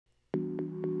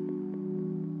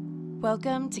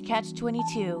Welcome to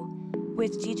CATCH22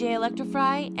 with DJ Electra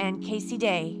Fry and Casey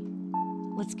Day.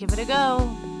 Let's give it a go.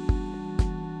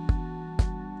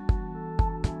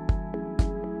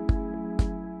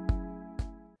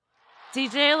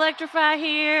 DJ Electra Fry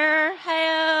here.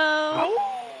 Hey-o.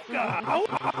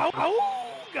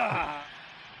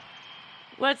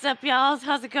 What's up, y'all?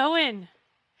 How's it going?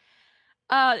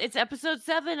 It's episode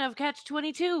 7 of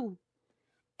CATCH22.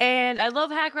 And I love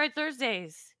Hack Right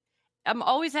Thursdays. I'm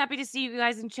always happy to see you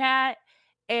guys in chat.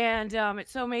 And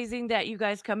it's so amazing that you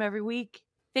guys come every week.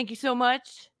 Thank you so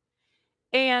much.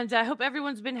 And I hope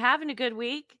everyone's been having a good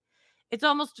week. It's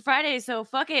almost Friday, so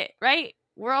fuck it, right?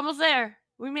 We're almost there.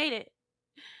 We made it.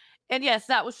 And yes,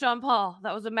 that was Sean Paul.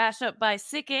 That was a mashup by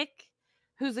Sickick,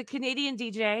 who's a Canadian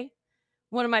DJ.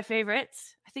 One of my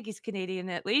favorites. I think he's Canadian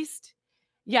at least.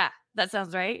 Yeah, that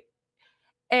sounds right.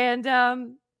 And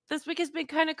this week has been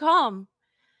kind of calm.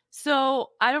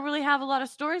 So I don't really have a lot of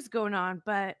stories going on,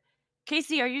 but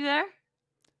Casey, are you there?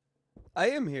 I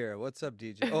am here. What's up,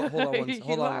 DJ? Oh,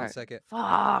 hold on one second.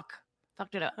 Fucked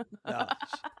it up. No,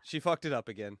 she fucked it up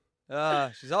again.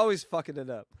 She's always fucking it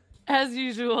up. As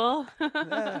usual.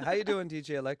 How you doing,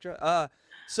 DJ Electra?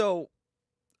 So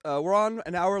we're on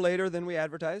an hour later than we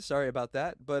advertised. Sorry about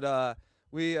that, but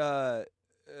we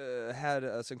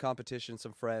had some competition.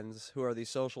 Some friends who are these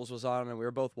socials was on, and we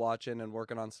were both watching and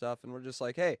working on stuff, and we're just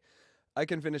like, hey, I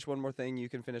can finish one more thing, you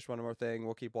can finish one more thing,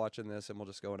 we'll keep watching this, and we'll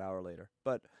just go an hour later.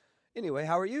 But anyway,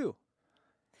 how are you?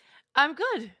 I'm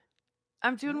good.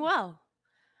 I'm doing well.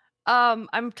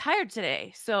 I'm tired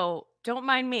today, so don't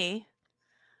mind me.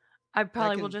 I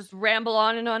probably will just ramble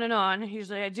on and on and on.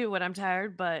 Usually I do when I'm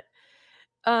tired, but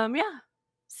yeah.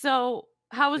 So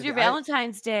how was your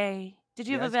Valentine's Day? Did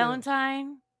you have a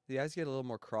Valentine? The eyes get a little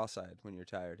more cross-eyed when you're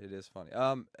tired. It is funny.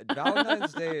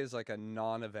 Valentine's Day is like a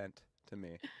non-event to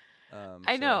me.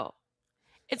 I know.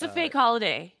 It's a fake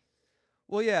holiday.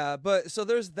 Well, yeah, but so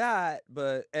there's that,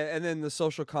 but and then the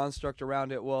social construct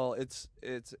around it. Well, it's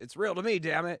real to me,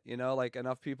 damn it. You know, like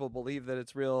enough people believe that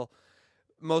it's real.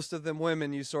 Most of them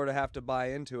women, you sort of have to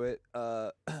buy into it.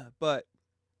 But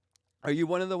are you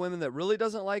one of the women that really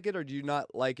doesn't like it, or do you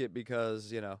not like it because,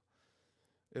 you know,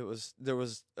 there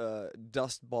was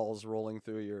dust balls rolling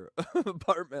through your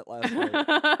apartment last night?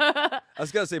 I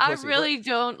was gonna say pussy. I really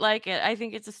don't like it. I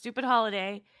think it's a stupid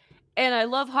holiday, and I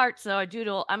love hearts. So I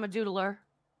doodle. I'm a doodler.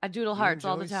 I doodle hearts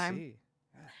all the time.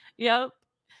 Yep.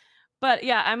 But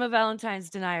yeah, I'm a Valentine's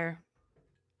denier.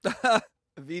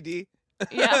 VD.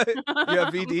 Yeah. You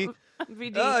have VD.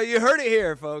 VD. Oh, you heard it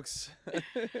here, folks.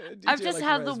 I've just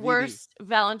had the worst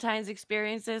Valentine's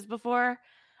experiences before.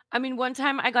 I mean, one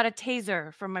time I got a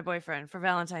taser from my boyfriend for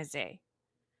Valentine's Day.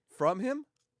 From him?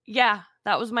 Yeah,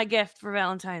 that was my gift for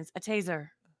Valentine's, a taser.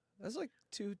 That's like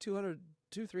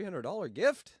 $300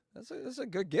 gift. That's a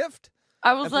good gift.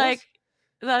 I was like,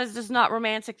 that is just not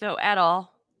romantic though at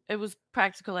all. It was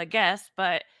practical, I guess,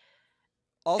 but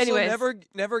also anyways.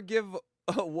 never give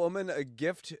a woman a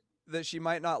gift that she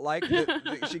might not like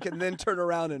that she can then turn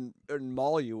around and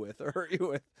maul you with or hurt you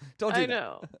with. Don't do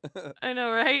that. I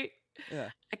know, right? Yeah.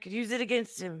 I could use it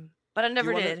against him, but I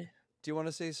never did. Do you want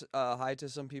to say hi to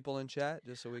some people in chat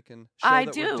just so we can show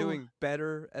that we're doing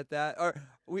better at that? Or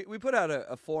we put out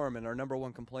a forum, and our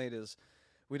 #1 complaint is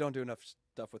we don't do enough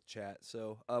stuff with chat.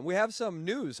 So we have some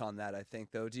news on that, I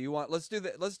think, though. Do you want? Let's do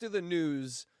the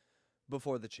news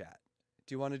before the chat.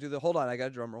 Do you want to do the? Hold on, I got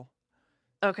a drum roll.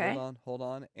 Okay. Hold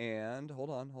on.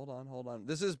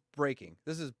 This is breaking.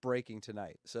 This is breaking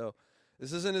tonight. So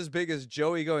this isn't as big as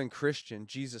Joey going Christian.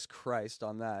 Jesus Christ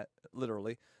on that,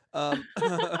 literally. I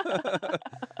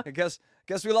guess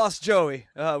we lost Joey.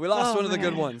 We lost one of the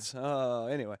good ones.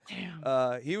 Anyway,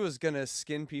 he was gonna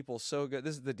skin people so good.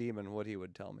 This is the demon. What he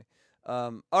would tell me.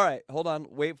 All right, hold on.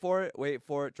 Wait for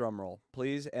it. Drum roll,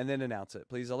 please, and then announce it,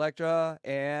 please, Electra,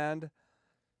 and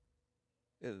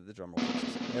the drum roll.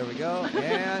 There we go.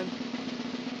 And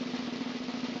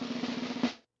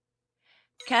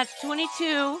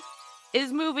CATCH22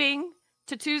 is moving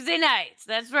to Tuesday nights.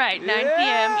 That's right, 9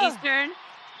 p.m. Eastern.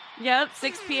 Yep,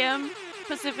 6 p.m.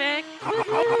 Pacific.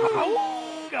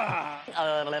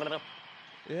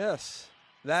 Yes.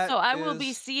 So I will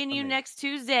be seeing you next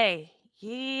Tuesday.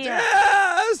 Yeah.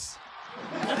 Yes!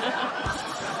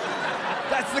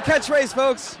 That's the catchphrase,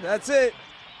 folks. That's it.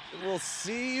 We'll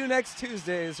see you next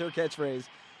Tuesday is her catchphrase.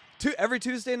 Every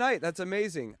Tuesday night. That's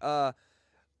amazing. Do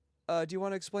you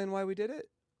want to explain why we did it?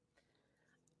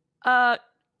 I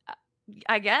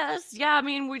guess. Yeah, I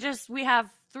mean, we have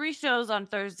 3 shows on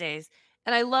Thursdays,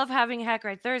 and I love having Hack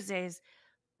Right Thursdays,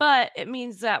 but it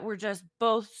means that we're just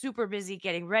both super busy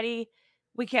getting ready.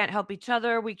 We can't help each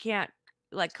other. We can't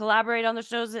like collaborate on the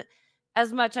shows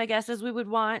as much, I guess, as we would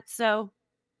want. So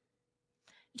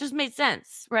it just made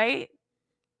sense, right?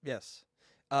 Yes.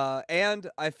 And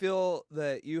I feel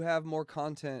that you have more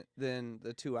content than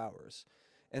the 2 hours.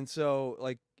 And so,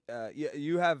 like,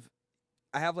 you have,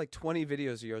 I have like 20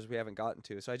 videos of yours we haven't gotten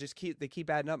to. So they keep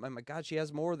adding up. I'm like, God, she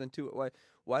has more than two.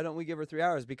 Why don't we give her 3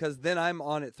 hours? Because then I'm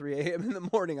on at 3 a.m. in the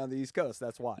morning on the East Coast.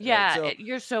 That's why, right? Yeah,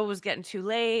 your show was getting too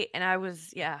late, and I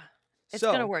was, yeah, it's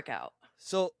gonna So, work out.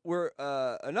 so we're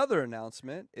another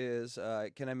announcement is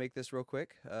can I make this real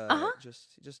quick? Uh-huh.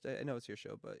 Just I know it's your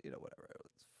show, but whatever.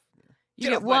 You Get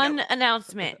get off my one network.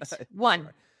 announcement. One.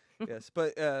 Yes,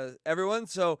 but everyone,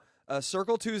 so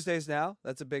Circle Tuesdays now.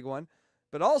 That's a big one,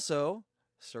 but also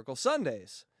Circle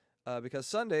Sundays, because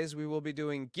Sundays we will be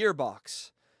doing Gearbox,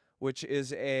 which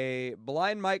is a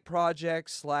blind mic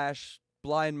project /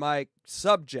 blind mic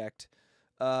subject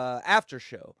after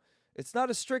show. It's not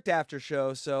a strict after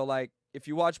show, so like if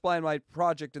you watch Blind Mic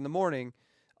Project in the morning,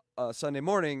 Sunday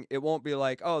morning, it won't be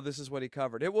like, oh, this is what he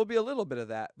covered. It will be a little bit of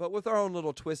that, but with our own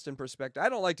little twist and perspective. I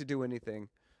don't like to do anything,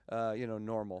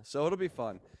 normal, so it'll be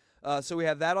fun. So we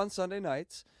have that on Sunday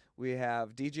nights. We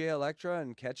have DJ Electra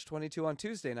and CATCH22 on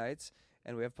Tuesday nights,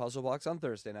 and we have Puzzle Box on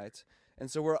Thursday nights. And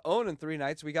so we're owning 3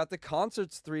 nights. We got the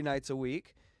concerts 3 nights a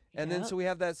week. And then so we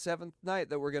have that 7th night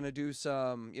that we're going to do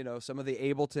some, some of the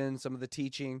Ableton, some of the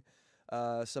teaching,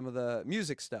 some of the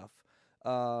music stuff.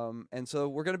 And so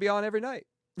we're going to be on every night.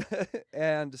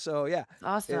 And so, yeah.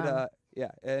 That's awesome.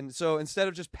 Yeah. And so instead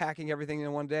of just packing everything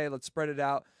in one day, let's spread it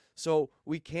out so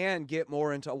we can get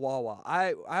more into Wawa.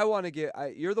 I want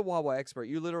to you're the Wawa expert.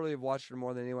 You literally have watched it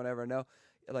more than anyone ever know.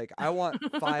 Like, I want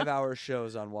 5-hour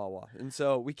shows on Wawa. And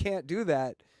so we can't do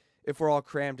that if we're all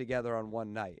crammed together on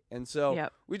one night. And so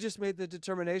we just made the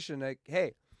determination, like,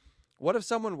 hey, what if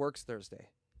someone works Thursday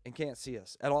and can't see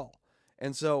us at all?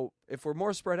 And so if we're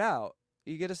more spread out,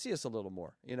 you get to see us a little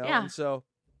more, Yeah. And so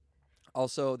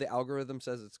also the algorithm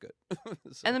says it's good.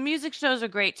 So. And the music shows are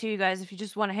great too, you guys. If you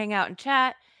just want to hang out and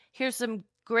chat, here's some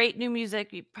great new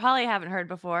music you probably haven't heard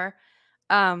before.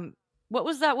 What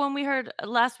was that one we heard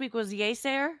last week? Was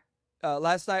Yesayer?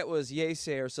 Last night was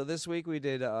Yesayer. So this week we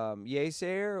did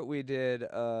Yesayer. We did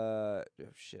I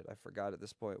forgot at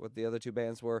this point what the other 2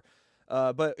 bands were.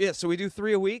 But yeah, so we do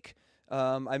 3 a week.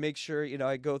 I make sure,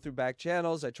 I go through back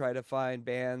channels. I try to find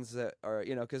bands that are,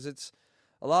 because it's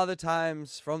a lot of the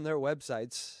times from their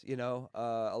websites,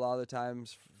 a lot of the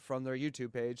times from their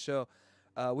YouTube page. So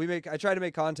I try to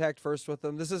make contact first with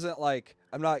them. This isn't like,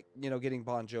 I'm not, getting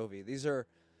Bon Jovi. These are,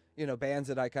 bands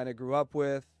that I kind of grew up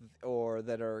with or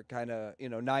that are kind of,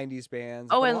 90s bands.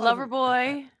 Oh, and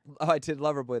Loverboy. I did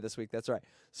Loverboy this week. That's right.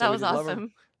 So that was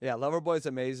awesome. Loverboy's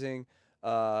amazing.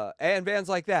 And bands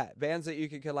like that, bands that you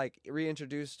could like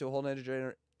reintroduce to a whole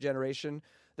new generation.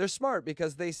 They're smart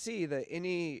because they see that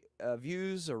any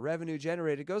views or revenue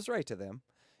generated goes right to them.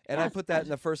 And I put that in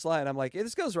the first line. I'm like,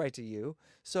 this goes right to you.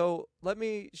 So let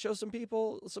me show some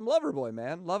people some Loverboy,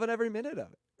 man. Loving every minute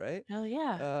of it, right? Hell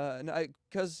yeah.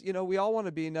 Because, we all want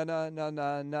to be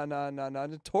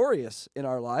notorious in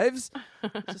our lives.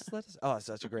 Just let us. Oh, it's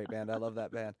such a great band. I love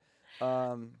that band.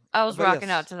 I was rocking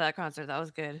out to that concert. That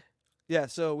was good. Yeah,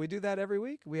 so we do that every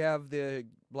week. We have the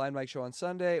Blind Mic show on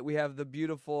Sunday. We have the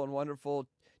beautiful and wonderful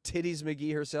Titties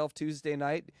McGee herself Tuesday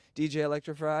night, DJ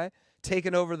Electra Fry,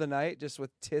 taking over the night just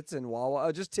with tits and Wawa.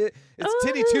 It's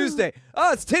Titty Tuesday.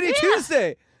 Oh, it's Titty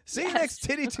Tuesday. See you next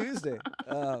Titty Tuesday.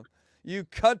 You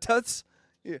cunts.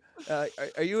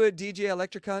 Are you a DJ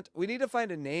Electra cunt? We need to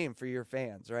find a name for your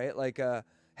fans, right? Like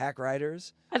Hack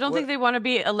Riders. I don't think they want to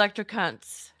be Electra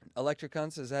cunts. Electra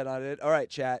cunts, is that not it? All right,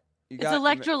 chat. It's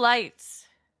Electrolytes.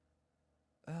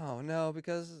 Oh, no,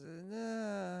 because...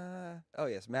 oh,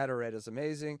 yes, Matter Red is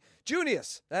amazing.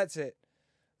 Junius, that's it.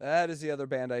 That is the other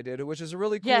band I did, which is a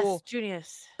really cool... Yes,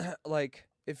 Junius. Like,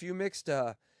 if you mixed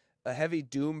a heavy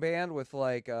doom band with,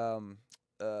 like,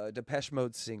 Depeche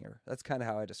Mode singer. That's kind of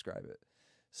how I describe it.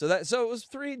 So it was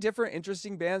 3 different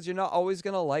interesting bands. You're not always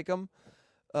going to like them,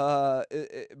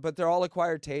 but they're all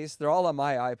acquired taste. They're all on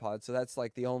my iPod, so that's,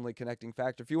 like, the only connecting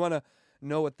factor. If you want to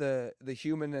know what the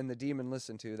human and the demon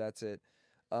listen to, that's it.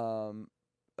 Electroids.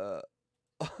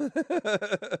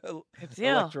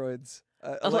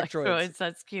 Electroids,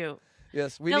 that's cute.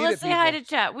 Yes, we now need let's it, say hi to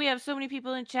chat. We have so many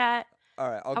people in chat.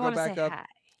 All right, I'll go back up. Hi.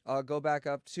 I'll go back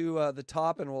up to the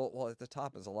top, and well, the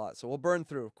top is a lot, so we'll burn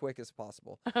through quick as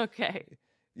possible. Okay.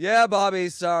 Yeah, Bobby,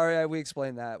 sorry, we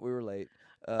explained that. We were late.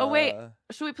 Oh, wait.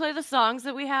 Should we play the songs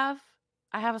that we have?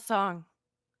 I have a song.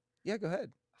 Yeah, go ahead.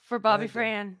 For Bobby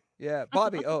Fran. Yeah,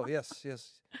 Bobby. Oh, yes.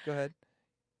 Go ahead.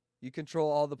 You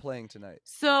control all the playing tonight.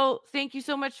 So thank you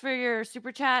so much for your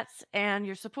super chats and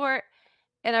your support.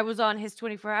 and I was on his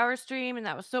 24-hour stream, and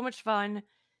that was so much fun.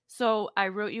 So I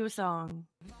wrote you a song,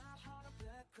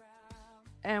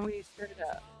 and we started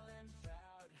up.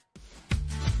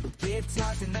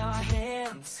 Guitars in our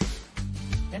hands,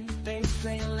 and the bass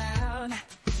playing loud.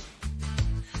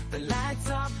 The lights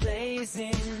are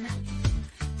blazing,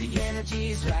 the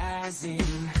energy's rising.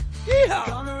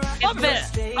 Yeah. It's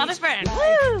better. Mother's friend.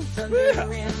 Woo!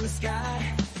 Thunder in the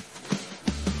sky.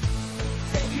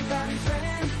 Thank you, Bobby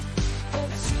friend, for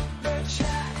the super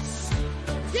chats.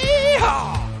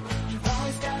 Yeehaw! You've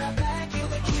always got our back. You're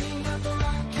the king of the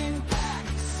rockin'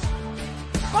 packs.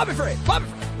 Bobby Free. Bobby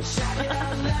Free. We'll shout it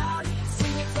out loud,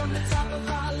 sing it from the top of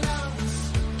our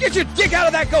lungs. Get your dick out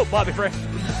of that goat, Bobby Free. We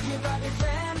love you, Bobby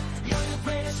friend. You're the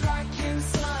greatest rockin'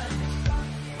 son.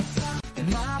 In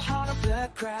my heart of the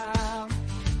crowd,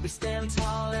 we stand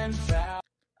tall and proud.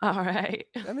 All right.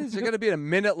 That means they're going to be a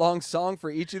minute-long song for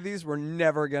each of these. We're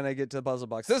never going to get to Puzzle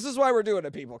Box. This is why we're doing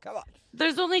it, people. Come on.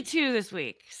 There's only 2 this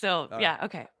week, so All yeah,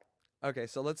 okay. Okay,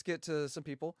 so let's get to some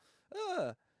people.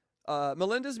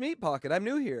 Melinda's Meat Pocket. I'm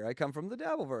new here. I come from the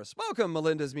Dabbleverse. Welcome,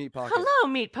 Melinda's Meat Pocket.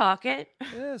 Hello, Meat Pocket.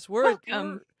 Yes,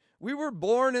 Welcome. we were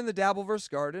born in the Dabbleverse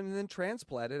garden and then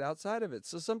transplanted outside of it.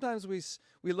 So sometimes we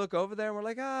look over there and we're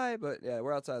like, hi, but yeah,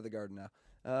 we're outside of the garden now.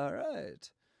 All right.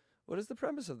 What is the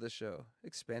premise of this show?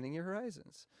 Expanding your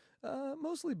horizons.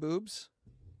 Mostly boobs.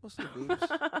 Mostly boobs.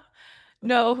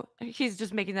 No, he's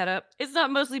just making that up. It's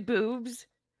not mostly boobs.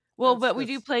 Well, but we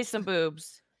do play some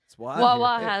boobs. That's why I'm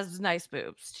Wawa here. has nice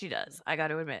boobs. She does. I got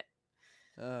to admit.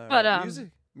 All But, right,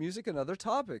 music and other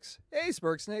topics. Hey,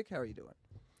 Spurgsnake, how are you doing?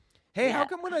 Hey, how Yeah.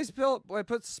 come when I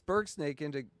put Spurgsnake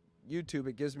into YouTube,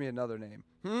 it gives me another name?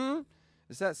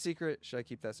 Is that secret? Should I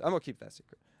keep that? I'm gonna keep that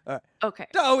secret. All right. Okay.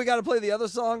 Oh, we gotta play the other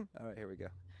song. All right, here we go.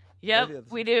 Play the Yep, other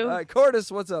we song. do. All right,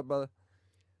 Cordis, what's up, brother?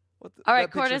 All right,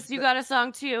 Cordis, you got a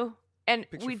song too. And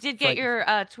Picture we did get frightened.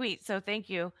 your tweet, so thank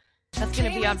you. That's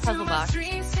going to be on Puzzle Box.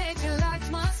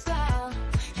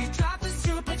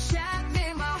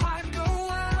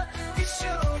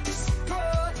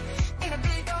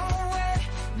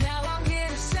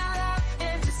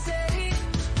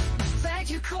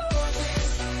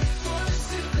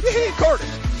 Yee, Cordis!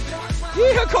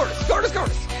 Yeah, Cordis! Cordis!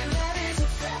 Cordis!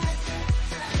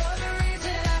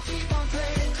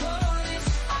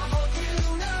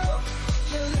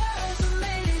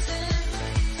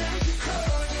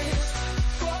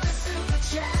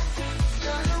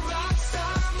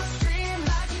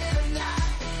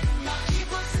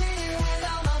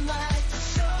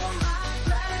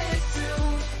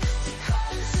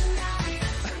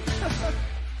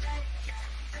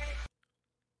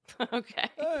 Okay.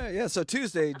 Yeah, so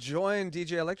Tuesday, join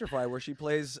DJ Electra Fry where she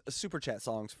plays super chat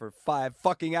songs for 5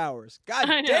 fucking hours. God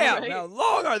I know, damn, right? how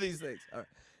long are these things? All right.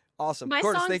 Awesome. My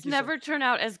Cordis, songs thank you never turn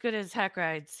out as good as Hack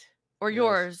Ride's or Yes.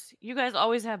 yours. You guys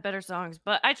always have better songs,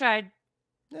 but I tried.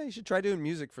 Yeah, you should try doing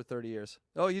music for 30 years.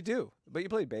 Oh, you do, but you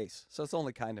played bass, so it's the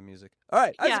only kind of music. All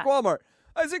right, Yeah. Isaac Walmart.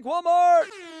 Isaac Walmart!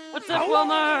 What's up,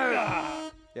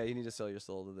 Walmart? Yeah, you need to sell your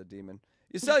soul to the demon.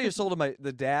 You sell your soul to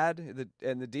the dad,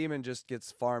 and the demon just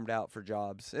gets farmed out for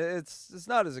jobs. It's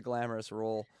not as a glamorous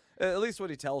role, at least what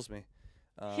he tells me.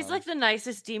 He's like the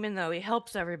nicest demon, though. He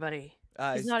helps everybody.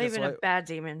 He's not that's even a bad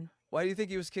demon. Why do you think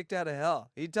he was kicked out of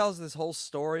hell? He tells this whole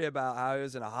story about how he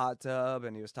was in a hot tub,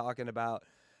 and he was talking about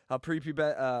how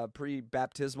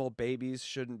pre-baptismal babies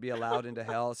shouldn't be allowed into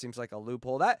hell. It seems like a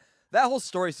loophole. That whole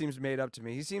story seems made up to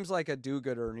me. He seems like a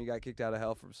do-gooder, and he got kicked out of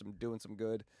hell for doing some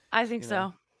good. I think You so.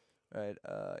 know. Right.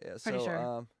 Yeah. Pretty So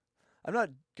sure. I'm not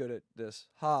good at this.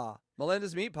 Ha.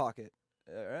 Melinda's Meat Pocket.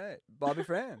 All right. Bobby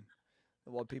Fran.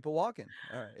 Well, people walking.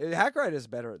 All right. Hackride is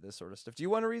better at this sort of stuff. Do you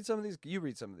want to read some of these? You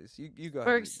read some of these. You go ahead.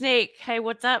 Berg and read. Snake. Hey,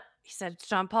 what's up? He said,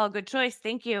 Sean Paul, good choice.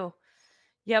 Thank you.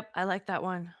 Yep, I like that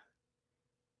one.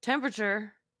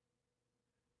 Temperature.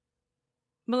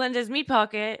 Melinda's Meat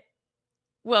Pocket.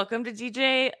 Welcome to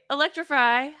DJ Electra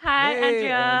Fry. Hi,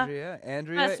 Hey, Andrea.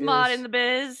 Andrea Best mod is- in the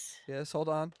biz. Yes. Hold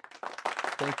on.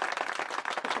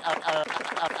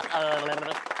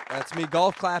 That's me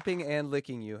golf clapping and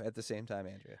licking you at the same time,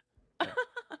 Andrea. Yeah.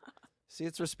 See,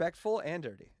 it's respectful and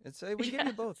dirty. It's we give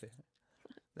you both.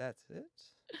 That's it.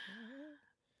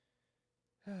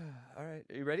 All right.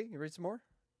 Are you ready? You ready some more?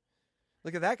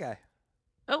 Look at that guy.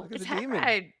 Oh, Look at it's the Hack demon.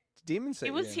 Ride. Demon set He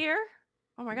you was in. here.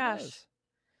 Oh my He gosh. was.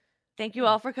 Thank you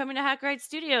all for coming to Hack Ride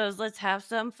Studios. Let's have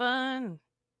some fun.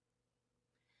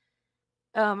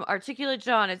 Articulate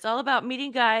John, it's all about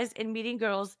meeting guys and meeting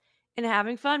girls and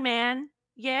having fun, man.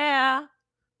 Yeah.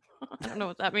 I don't know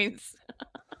what that means.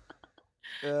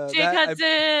 Jake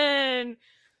Hudson.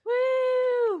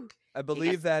 Woo! I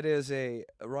believe that is a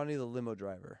Ronnie the limo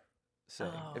driver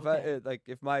saying. Oh, If okay.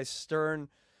 if my stern,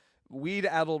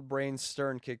 weed-addled brain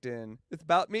stern kicked in, it's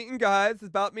about meeting guys, it's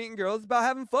about meeting girls, it's about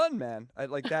having fun, man. I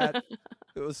like that.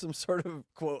 It was some sort of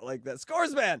quote like that.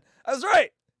 Scores man, I was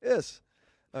right. Yes.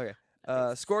 Okay.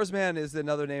 Scores man is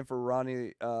another name for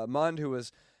Ronnie Mund, who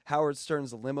was Howard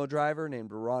Stern's limo driver,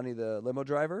 named Ronnie the limo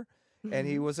driver, and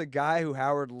he was a guy who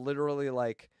Howard literally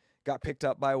like got picked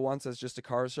up by once as just a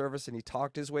car service, and he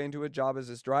talked his way into a job as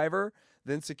his driver,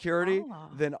 then security, Oh.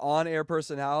 then on-air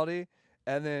personality,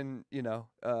 and then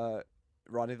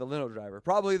Ronnie the limo driver.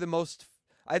 Probably the most,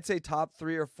 I'd say, top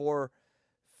 3 or 4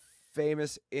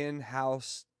 famous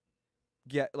in-house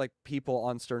people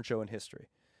on Stern Show in history.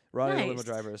 Ronnie the limo Nice.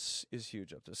 driver is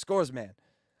huge up there. Scores man.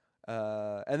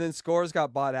 And then Scores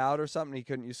got bought out or something. He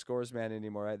couldn't use Scores man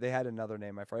anymore. They had another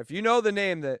name, I forgot. If you know the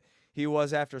name that he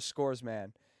was after Scores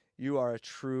man, you are a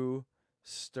true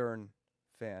Stern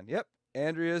fan. Yep,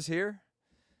 Andrea's here.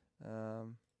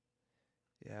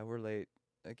 Yeah, we're late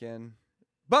again.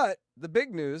 But the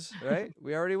big news, right?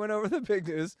 We already went over the big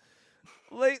news.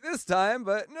 Late this time,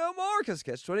 but no more, because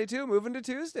CATCH22 moving to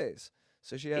Tuesdays.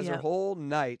 So she has her whole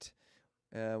night.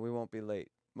 We won't be late.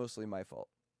 Mostly my fault.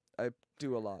 I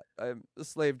do a lot. I'm a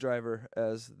slave driver,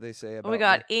 as they say about We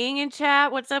got Ing in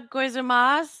chat. What's up,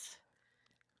 Goizamas?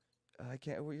 I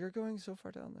can't. Well, you're going so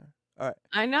far down there. All right.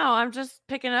 I know. I'm just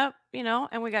picking up,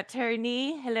 and we got Terry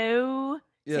Nee. Hello.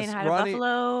 Yes, Saying hi to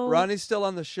Buffalo. Ronnie's still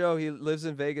on the show. He lives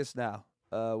in Vegas now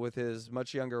with his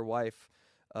much younger wife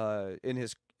in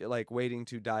his waiting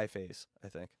to die phase, I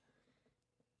think.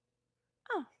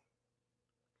 Oh.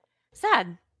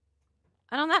 Sad.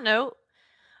 And on that note.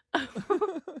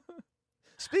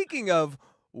 Speaking of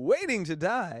waiting to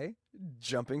die,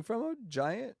 jumping from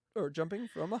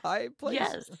a high place.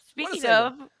 Yes. Speaking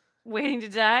of waiting to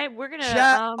die, we're gonna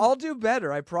chat. I'll do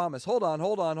better, I promise. Hold on.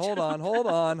 Oh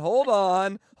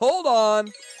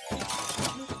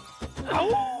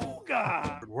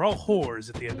God! We're all whores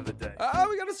at the end of the day.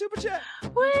 We got a super chat.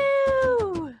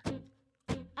 Woo!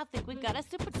 I think we got a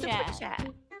super chat.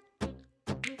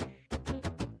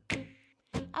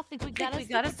 I think we got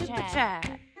a super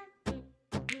chat.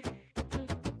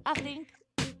 I think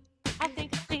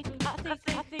we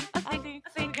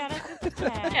got a super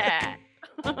chat.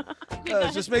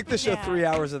 Just make the show 3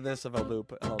 hours of this of a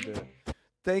loop, and I'll do it.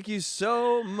 Thank you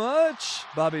so much,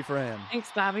 Bobby Fram.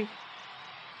 Thanks, Bobby.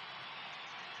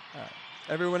 All right.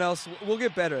 Everyone else, we'll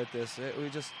get better at this.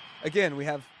 We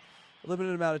have a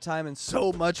limited amount of time and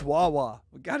so much Wawa.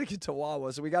 We got to get to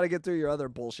Wawa, so we got to get through your other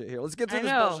bullshit here. Let's get to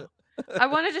this bullshit. I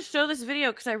wanted to show this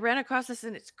video because I ran across this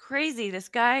and it's crazy. This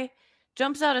guy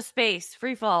jumps out of space,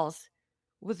 free falls,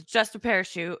 with just a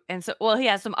parachute. And so, he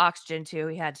has some oxygen too.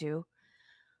 He had to.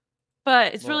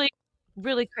 But it's really,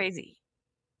 really crazy.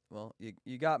 Well,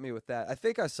 you got me with that. I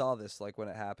think I saw this when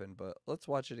it happened, but let's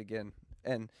watch it again.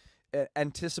 And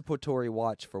anticipatory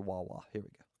watch for Wawa. Here we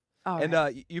go. All and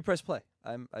right. You press play.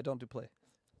 I don't do play.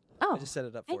 Oh, I just set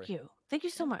it up for you. Thank you. Thank you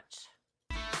so much.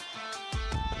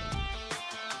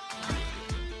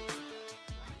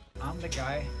 I'm the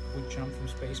guy who jumped from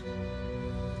space.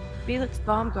 Felix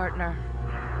Baumgartner.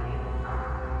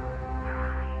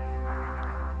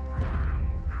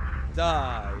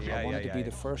 I wanted to be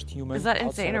the first human. Is that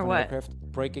insane or what?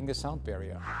 Breaking the sound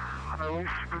barrier.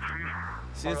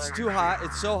 See, it's too high.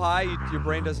 It's so high, your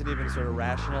brain doesn't even sort of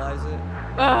rationalize it.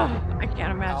 Oh, I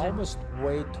can't imagine. I almost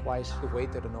weigh twice the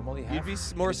weight that I normally have. You'd be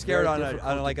more scared on a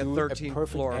 13th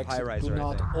floor high riser. Do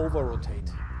not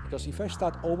over-rotate. Because if I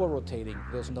start over-rotating,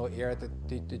 there's no air that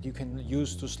you can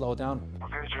use to slow down.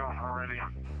 Okay, Joe, I'm ready.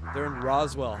 They're in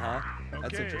Roswell, huh?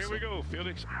 That's Okay, interesting. here we go,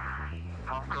 Felix.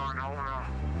 I'm going over.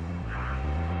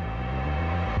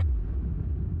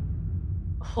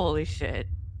 Holy shit.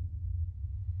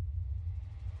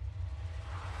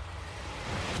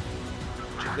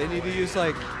 They need to use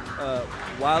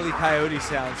Wile E. Coyote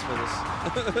sounds for this.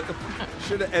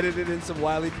 Should have edited in some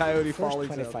Wile E. Coyote First follies.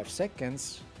 25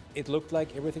 seconds, it looked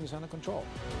like everything's under control.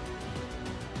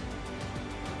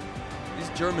 These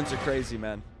Germans are crazy,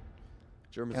 man.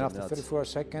 Germans And are after nuts. 34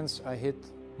 seconds, I hit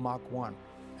Mach 1,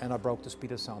 and I broke the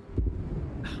speed of sound.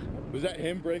 Was that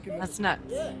him breaking? That's nuts.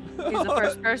 He's the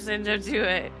first person to do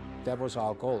it. That was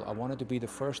our goal. I wanted to be the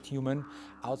first human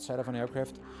outside of an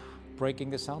aircraft breaking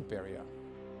the sound barrier.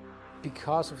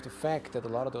 Because of the fact that a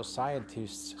lot of those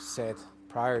scientists said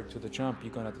prior to the jump,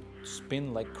 you're gonna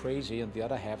spin like crazy, and the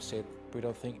other half said, we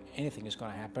don't think anything is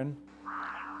gonna happen.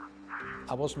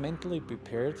 I was mentally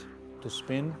prepared to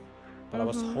spin, but I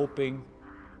was hoping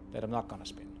that I'm not gonna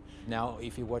spin. Now,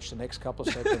 if you watch the next couple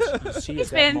of seconds, you see at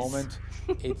that moment,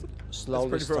 it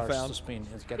slowly starts to spin.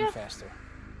 It's getting faster.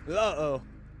 Uh-oh.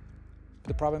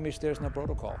 The problem is there's no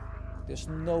protocol. There's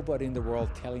nobody in the world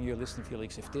telling you, listen,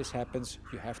 Felix, if this happens,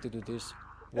 you have to do this.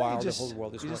 While the whole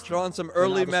world is just watching. throwing some And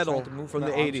early I was metal trying to move from my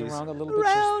the arms 80s. around a little bit,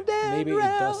 Round just and maybe it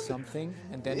round. does something,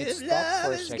 and then it stopped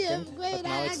for a second, but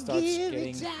now it starts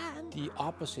getting the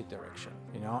opposite direction,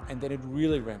 you know, and then it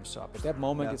really ramps up. At that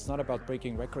moment, it's not about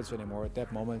breaking records anymore. At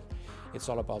that moment, it's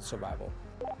all about survival.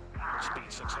 Speed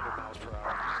 600 miles per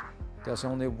hour. There's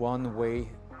only one way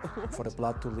for the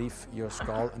blood to leave your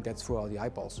skull, and that's through all the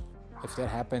eyeballs. If that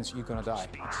happens, you're gonna die.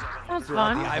 That's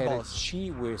fun. I had a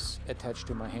Chi-Whiz attached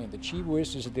to my hand. The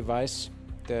Chi-Whiz is a device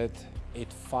that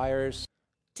it fires.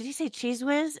 Did he say cheese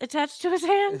whiz attached to his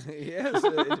hand? Yes,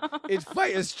 it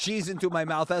fires cheese into my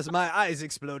mouth as my eyes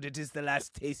explode. It is the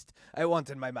last taste I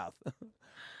want in my mouth.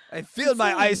 I fill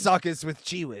my eye sockets with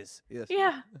Chi Whiz. Yes.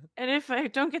 Yeah. And if I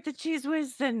don't get the cheese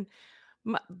whiz, then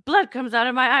blood comes out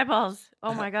of my eyeballs.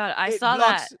 Oh my God. I saw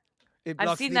that.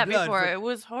 I've seen that before. It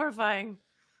was horrifying.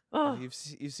 Oh. You've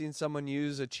seen someone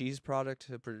use a cheese product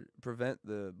to prevent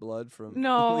the blood from...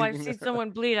 No, I've seen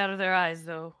someone bleed out of their eyes,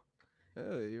 though.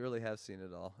 Oh, you really have seen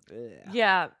it all.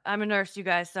 Yeah, I'm a nurse, you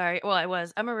guys. Sorry. Well, I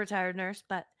was. I'm a retired nurse,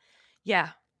 but yeah,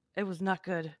 it was not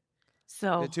good.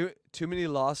 So too many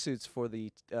lawsuits for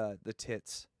the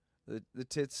tits. The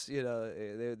tits, you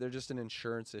know, they're just an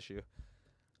insurance issue.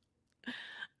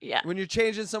 Yeah. When you're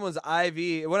changing someone's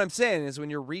IV, what I'm saying is when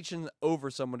you're reaching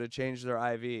over someone to change their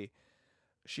IV,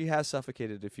 she has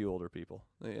suffocated a few older people.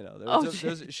 You know,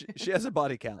 she has a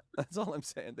body count. That's all I'm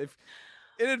saying. They've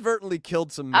inadvertently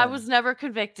killed some men. I was never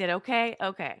convicted. Okay.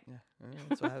 Okay.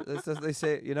 Yeah, that's what they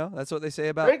say. You know, that's what they say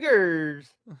about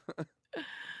triggers.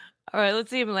 All right, let's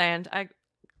see him land.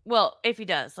 Well, if he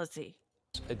does, let's see.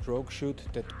 A drogue chute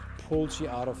that pulls you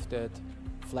out of that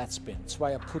flat spin. That's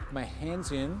why I put my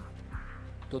hands in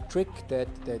to trick that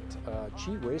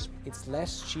Chi-Whiz. It's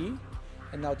less Chi.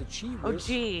 And now the Chi-Whiz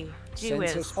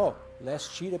senses, oh,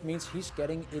 less Chi, that means he's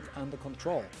getting it under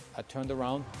control. I turned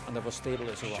around and I was stable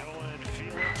as a rock.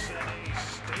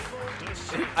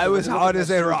 I was hard as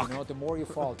a rock. You know, the more you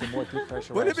fall, the more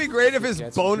depressurized. Wouldn't it be great if his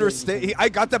boner stayed? I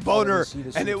got the boner,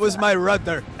 and it was my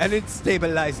rudder, and it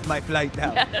stabilized my flight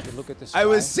now. You look at the sky, I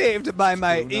was saved by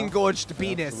my engorged So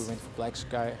penis. we went from black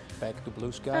sky back to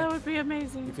blue sky. That would be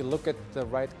amazing. If you look at the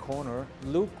right corner,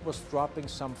 Luke was dropping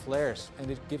some flares, and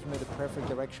it gives me the perfect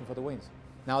direction for the wind.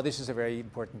 Now this is a very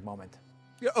important moment.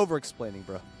 You're over-explaining,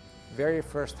 bro. Very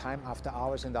first time after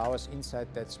hours and hours inside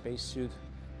that spacesuit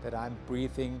that I'm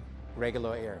breathing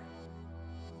regular air.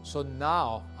 So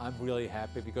now I'm really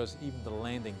happy because even the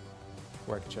landing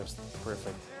worked just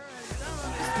perfect.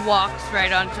 Just walks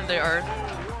right onto the earth.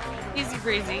 Easy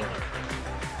breezy.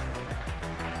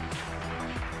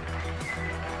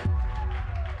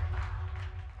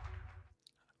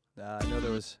 I know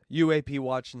there was UAP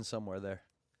watching somewhere there.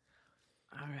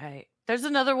 All right. There's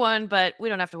another one, but we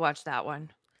don't have to watch that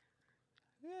one.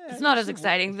 Yeah, It's not as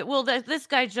exciting. Well, this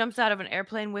guy jumps out of an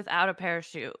airplane without a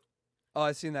parachute. Oh,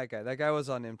 I seen that guy. That guy was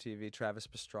on MTV. Travis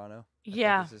Pastrana. I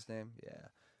Yeah. think is his name. Yeah,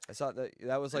 I saw that.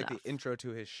 That was like the intro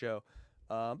to his show.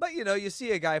 But you know, you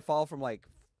see a guy fall from like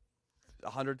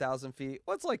 100,000 feet.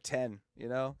 What's like 10? You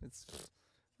know, that's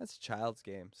a child's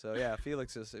game. So yeah,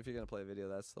 Felix is. If you're gonna play a video,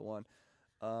 that's the one.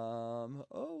 Oh,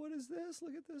 what is this?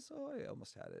 Look at this. Oh, I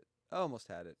almost had it. I almost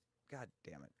had it. God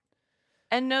damn it.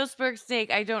 And no Spurg Snake,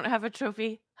 I don't have a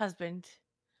trophy husband.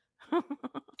 Oh,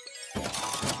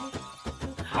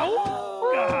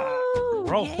 God.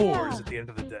 We're all whores at the end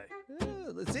of the day.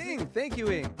 Let's Ing. Thank you,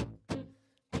 Ing.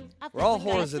 I We're all think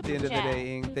we got a whores at the end super of the chat.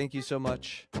 day, Ing. Thank you so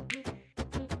much.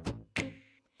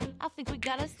 I think we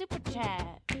got a super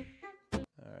chat. All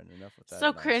right, enough with that.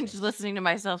 So cringe nonsense. listening to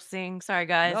myself sing. Sorry,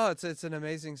 guys. No, it's an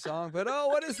amazing song, but oh,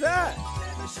 what is that?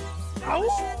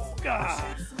 Oh,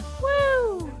 God.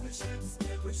 Woo!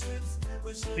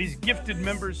 These gifted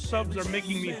members subs are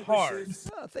making me hard.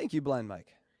 Oh, thank you, Blind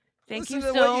Mike. Thank Listen you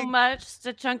to so what much,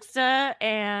 Stachunksta,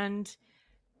 and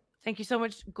thank you so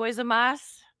much,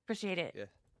 Goizamas. Appreciate it. Yeah,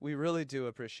 we really do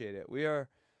appreciate it. We are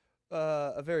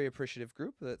a very appreciative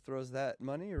group that throws that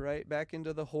money right back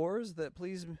into the whores that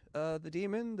please the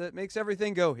demon that makes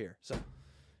everything go here. So,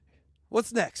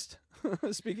 what's next?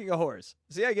 Speaking of whores.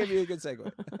 See, I gave you a good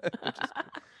segue.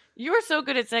 You are so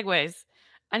good at segues.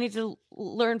 I need to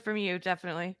learn from you,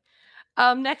 definitely.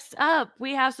 Next up,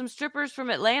 we have some strippers from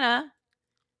Atlanta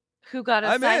who got a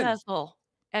I'm side in. hustle,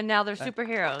 and now they're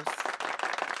superheroes.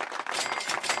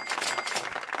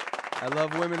 I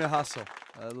love women that hustle.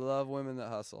 I love women that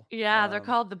hustle. Yeah, they're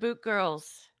called the Boot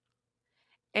Girls.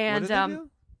 And what do they do?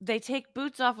 they take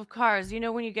boots off of cars. You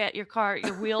know when you get your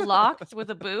wheel locked with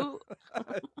a boot?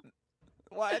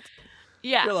 What?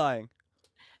 Yeah. You're lying.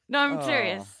 No, I'm Oh.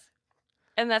 serious.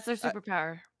 And that's their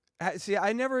superpower. See,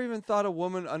 I never even thought a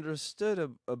woman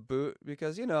understood a boot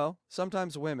because, you know,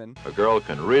 sometimes women. A girl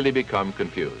can really become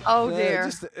confused. Oh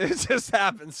dear. It just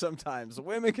happens sometimes.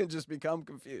 Women can just become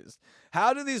confused.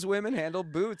 How do these women handle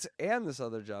boots and this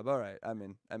other job? All right, I'm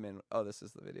in. Oh, this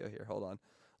is the video here. Hold on.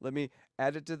 Let me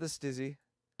add it to the stizzy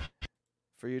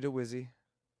for you to whizzy.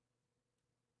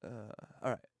 All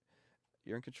right.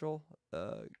 You're in control.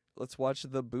 Let's watch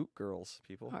the boot girls,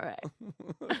 people. All right.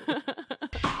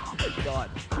 Oh my God.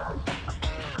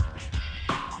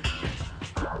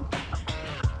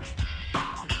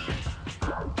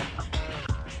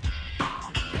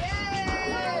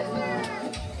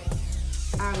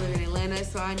 I live in Atlanta,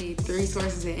 so I need 3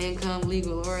 sources of income,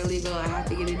 legal or illegal. I have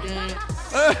to get it done.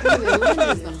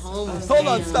 Atlanta is the home of Hold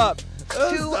on, Sam. stop.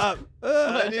 Stop.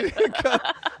 I need income.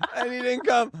 I need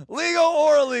income, legal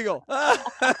or illegal.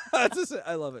 That's just it.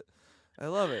 I love it. I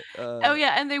love it. Oh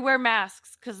yeah, and they wear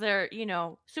masks because they're, you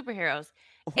know, superheroes,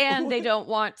 and they don't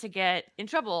want to get in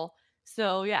trouble.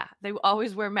 So yeah, they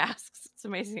always wear masks. It's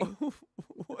amazing.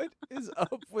 What is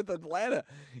up with Atlanta?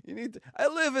 You need. I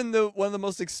live in one of the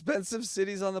most expensive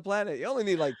cities on the planet. You only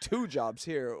need like 2 jobs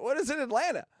here. What is in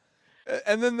Atlanta?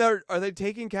 And then are they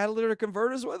taking catalytic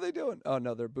converters? What are they doing? Oh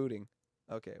no, they're booting.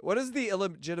 Okay. What is the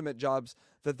illegitimate jobs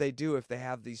that they do if they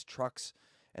have these trucks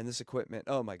and this equipment?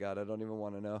 Oh my God, I don't even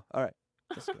want to know. All right.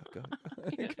 Let's go.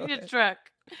 Go Your truck.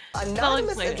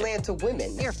 Anonymous Atlanta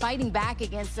women. They're fighting back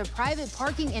against the private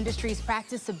parking industry's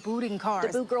practice of booting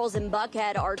cars. The boot girls in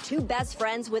Buckhead are 2 best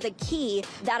friends with a key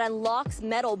that unlocks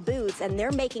metal boots, and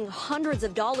they're making hundreds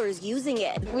of dollars using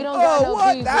it. We don't got no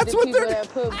what? beef That's with the what people that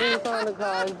put boots on the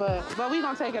cars, but we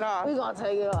gonna take it off. We gonna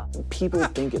take it off. People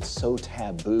think it's so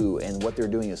taboo, and what they're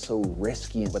doing is so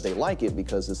risky, but they like it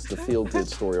because it's the feel-good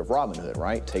story of Robin Hood,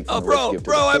 right? Take from the rich, give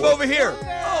to the I'm poor. over here.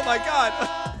 Oh my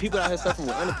God. People out here suffering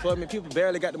with unemployment. People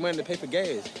barely got the money to pay for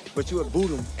gas, but you would boot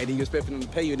them, and then you expect them to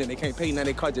pay you, and then they can't pay you. Now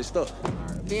they car just stuck.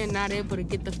 Being not able to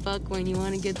get the fuck when you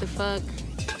want to get the fuck.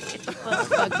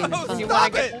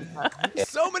 Stop it.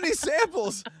 So many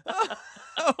samples.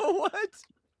 What?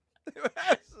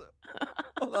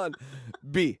 Hold on.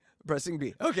 B. Pressing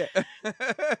B. Okay.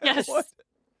 Yes. What?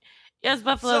 Yes,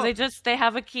 Buffalo. So- they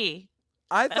have a key.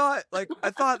 I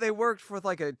thought they worked for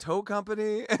like a tow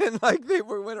company and like they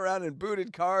went around and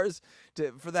booted cars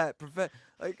for that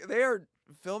like they are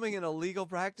filming an illegal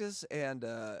practice and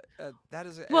that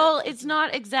is Well, it's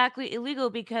not exactly illegal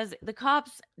because the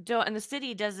cops don't and the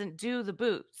city doesn't do the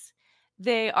boots.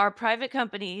 They are private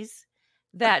companies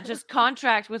that just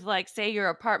contract with like say your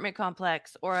apartment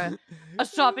complex or a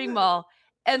shopping mall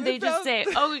and they just say,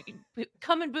 "Oh,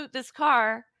 come and boot this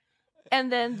car."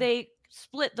 And then they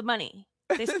split the money.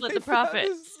 They split the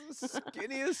profits. The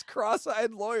skinniest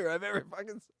cross-eyed lawyer I've ever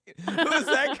fucking seen. Who was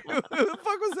that? Who the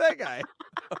fuck was that guy?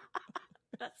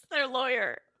 That's their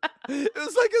lawyer. It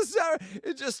was like a sour.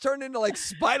 It just turned into like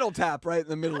Spinal Tap right in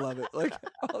the middle of it. Like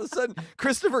all of a sudden,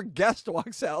 Christopher Guest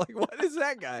walks out. Like, what is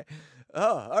that guy?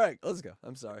 Oh, all right, let's go.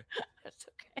 I'm sorry. That's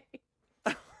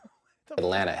okay.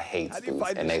 Atlanta hates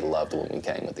boots, and they loved when we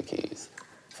came with the keys.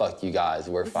 Fuck you guys.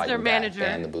 We're This is fighting their back. manager.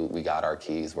 Ban the boot. We got our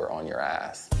keys. We're on your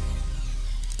ass.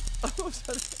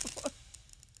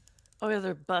 Oh, yeah,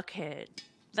 they're Buckhead.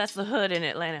 That's the hood in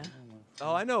Atlanta.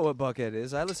 Oh, I know what Buckhead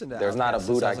is. I listened to. There's not a Outkast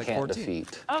since boot I was like can't 14.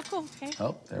 defeat. Oh, cool. Okay.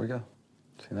 Oh, there we go.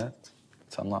 See that?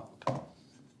 It's unlocked.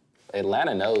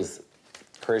 Atlanta knows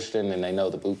Christian and they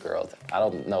know the boot girls. I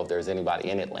don't know if there's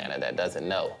anybody in Atlanta that doesn't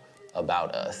know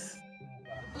about us.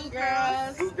 Boot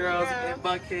girls. Boot girls in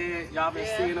Buckhead. Y'all been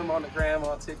seeing them on the gram,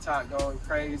 on TikTok, going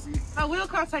crazy. Oh, we'll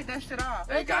come take that shit off.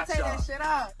 They got take y'all. that shit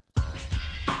off.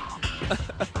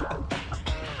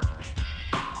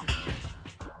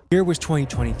 Year was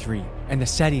 2023, and the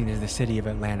setting is the city of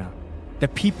Atlanta. The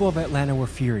people of Atlanta were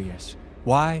furious.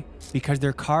 Why? Because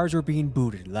their cars were being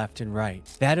booted left and right.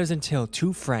 That is until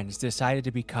 2 friends decided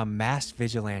to become masked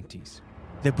vigilantes,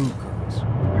 the boot girls.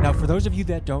 Now, for those of you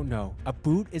that don't know, a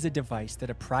boot is a device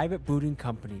that a private booting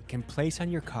company can place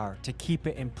on your car to keep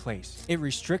it in place. It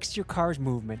restricts your car's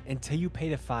movement until you pay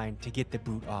the fine to get the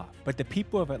boot off. But the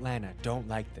people of Atlanta don't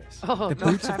like this. Oh, the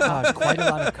don't boots have try caused quite a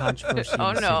lot of controversy Oh,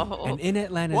 in the no. city. And in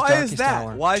Atlanta's Why is darkest that?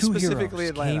 hour, Why 2 specifically heroes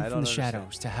Atlanta? came I from don't the understand.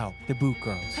 shadows to help, the boot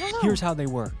girls. Here's how they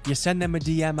work. You send them a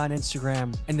DM on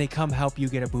Instagram, and they come help you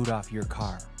get a boot off your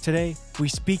car. Today, we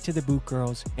speak to the boot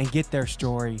girls and get their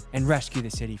story and rescue the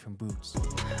city from boots.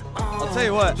 I'll tell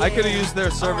you what. I could have used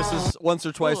their services once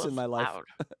or twice Ooh, in my life.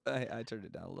 loud. I turned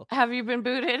it down a little. Have you been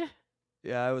booted?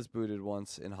 Yeah, I was booted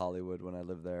once in Hollywood when I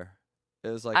lived there. It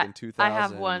was like in 2002. I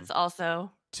have once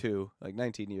also. Like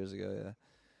 19 years ago. Yeah.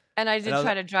 And I did And I was-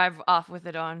 try to drive off with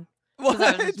it on. Because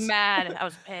I was just mad. I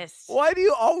was pissed. Why do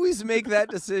you always make that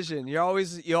decision? You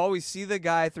always see the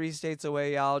guy 3 states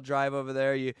away. Yeah, I'll drive over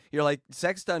there. You're like,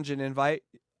 sex dungeon invite.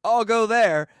 I'll go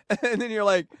there. And then you're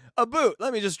like, a boot.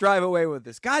 Let me just drive away with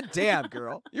this. God damn,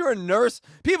 girl. You're a nurse.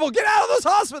 People, get out of those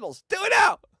hospitals. Do it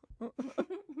now.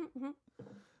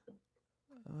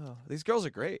 Oh, these girls are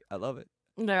great. I love it.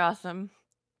 They're awesome.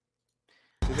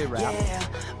 Do they rap?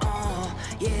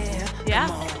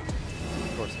 Yeah.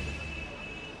 Of course.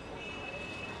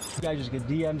 You guys just get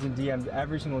DMs and DMs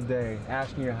every single day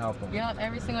asking you to help them. Yep,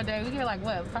 every single day. We get like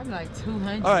what? Probably like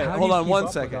 200. All right, How hold do you on keep 1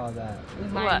 up second. with all that? We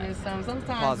might miss some.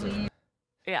 Sometimes Pause it. we.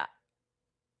 Yeah.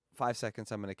 5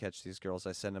 seconds, I'm going to catch these girls.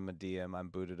 I send them a DM. I'm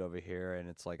booted over here, and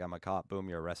it's like, I'm a cop. Boom,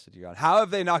 you're arrested. You're gone. How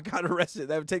have they not got arrested?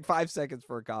 That would take 5 seconds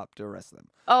for a cop to arrest them.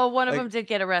 Oh, one of them did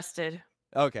get arrested.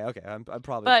 Okay. I'm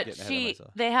probably But getting ahead of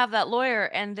myself. they have that lawyer,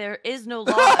 and there is no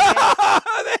law.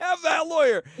 They have that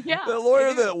lawyer. Yeah. The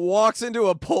lawyer that walks into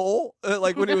a pole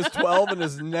like when he was 12 and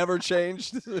has never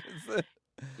changed.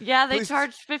 Yeah, they Please-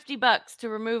 charged $50 to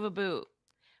remove a boot.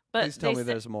 But Please tell they me said-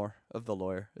 there's more of the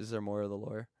lawyer. Is there more of the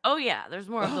lawyer? Oh yeah, there's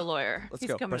more of the lawyer. Let's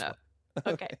He's go. coming Press up.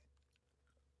 Okay.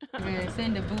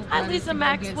 Send the boot. Hi, brothers Lisa to go get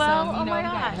Maxwell. some, Oh my we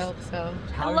got gosh. help, so.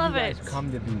 How I do love you guys it.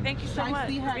 come to be? Thank you so much I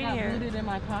see for her being got here. booted in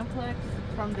my complex.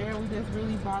 From there, we just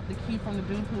really bought the key from the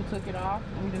dude who took it off,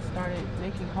 and we just started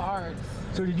making cards.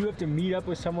 So did you have to meet up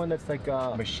with someone that's like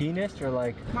a machinist or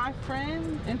like? My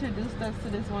friend introduced us to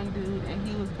this one dude, and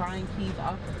he was buying keys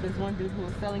off this one dude who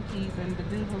was selling keys, and the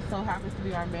dude who so happens to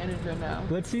be our manager now.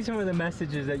 Let's see some of the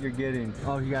messages that you're getting.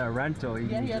 Oh, you got a rental.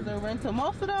 Yeah, he has a rental.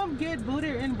 Most of them get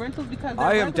booted in rentals because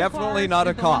I am rental definitely cars not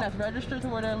a is the one cop. that's registered to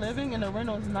where they're living, and the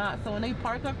rental's not. So when they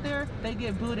park up there, they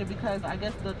get booted because I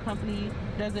guess the company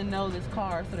doesn't know this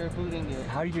car, so they're booting it.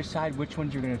 How do you decide which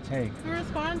ones you're gonna take? We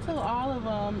respond to all of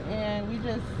them, and we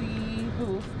just see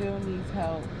who still needs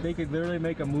help. They could literally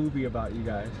make a movie about you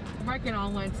guys. Working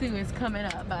on one too. It's coming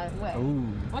up, by the way. Ooh.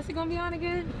 What's it gonna be on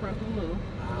again? For Hulu.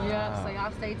 Yep. So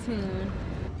y'all stay tuned.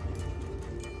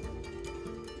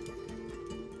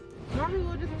 Normally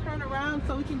we'll just turn around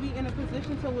so we can be in a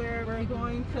position to where we're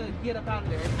going to get up out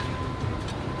there.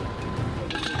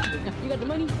 You got the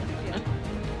money? Yeah.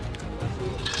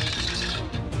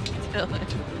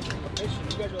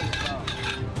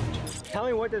 Tell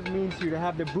me what this means to you to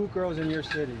have the boot girls in your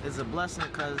city. It's a blessing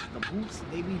because the boots,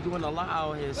 they be doing a lot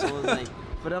out here. So it's like,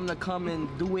 for them to come and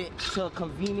do it to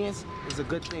convenience is a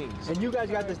good thing. And you guys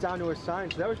got this down to a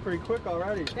science. That was pretty quick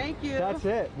already. Thank you. That's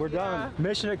it. We're done.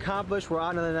 Mission accomplished. We're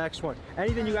on to the next one.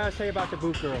 Anything you gotta say about the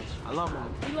boot girls? I love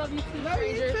them. We love you too,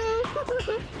 stranger.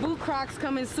 Boot Crocs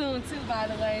coming soon too, by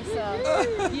the way.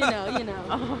 So you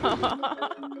know.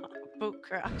 Boot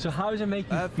Crocs. So how does it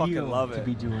make you feel to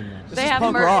be doing this? They have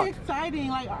punk merch. rock. It's exciting.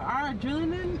 Like our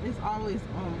adrenaline is always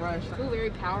on rush. Feel very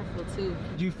powerful too.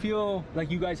 Do you feel like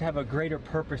you guys have a greater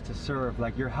purpose to serve,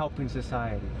 like you're helping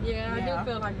society? Yeah, I do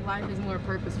feel like life is more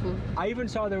purposeful. I even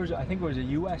saw there was, I think it was a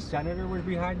U.S. senator was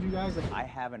behind you guys. I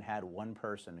haven't had one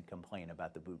person complain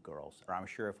about the boot girls, or I'm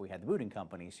sure if we had the booting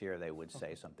companies here, they would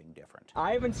say something different.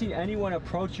 I haven't seen anyone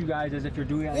approach you guys as if you're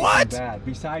doing anything What? bad,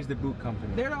 besides the boot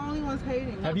company. They're the only ones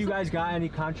hating. Have you guys got any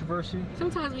controversy?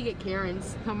 Sometimes we get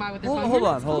Karens come by with their phone. Hold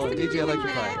on. DJ Electra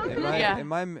Fry. Yeah.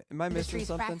 Am I missing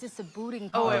something? Practice of booting.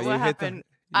 Oh wait, you what hit the- happened? you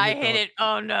I hit the- hit it.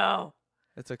 Oh no.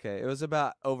 It's okay. It was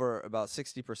about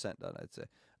 60% done, I'd say.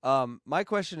 My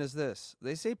question is this: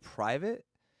 they say private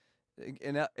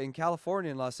in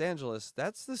California and Los Angeles.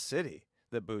 That's the city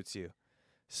that boots you.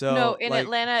 So No, in like,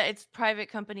 Atlanta, it's private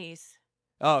companies.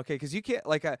 Oh, okay. Because you can't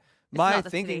like my not the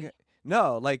thinking. city.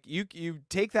 No, like you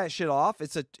take that shit off.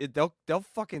 They'll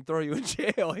fucking throw you in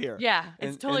jail here. Yeah,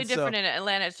 it's totally and so- different in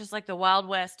Atlanta. It's just like the Wild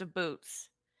West of boots.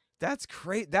 That's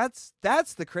great. That's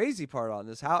the crazy part on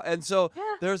this.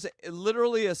 There's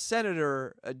literally a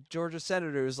senator, a Georgia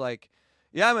senator, who's like,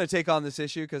 "Yeah, I'm going to take on this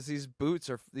issue because these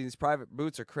private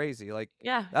boots are crazy." Like,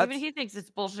 Yeah, that's, even he thinks it's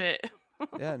bullshit.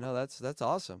 yeah, no, that's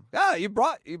awesome. Yeah, you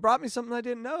brought me something I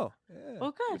didn't know. Yeah,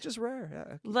 Well, good. which is rare.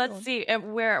 Yeah. keep Let's going. see.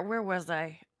 Where was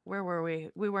I? Where were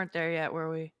we? We weren't there yet, were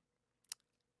we?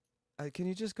 Can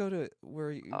you just go to where?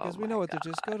 Because we my know what to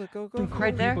just go. Some cool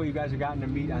Right there? people you guys have gotten to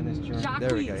meet on this journey.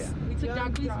 There we go. Yeah. We took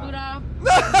Jacquees' boot off.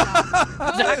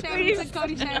 We took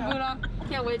Cody Shan boot off.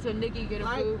 Can't wait till Nikki get a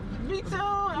boot. Me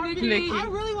too. Nikki. I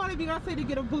really wanted Beyonce to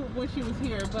get a boot when she was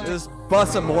here, but This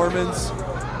bus of Mormons.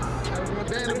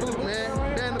 Ban the boot,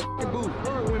 man. Ban the fucking boot.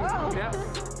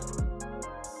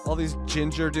 All these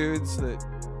ginger dudes that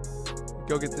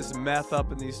go get this meth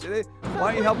up in these. Why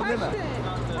aren't you helping them out?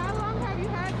 How long have you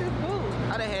had this boot?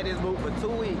 I done had this boot for 2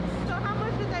 weeks. So how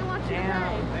much did they want you to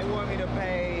pay? They want me to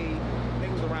pay, I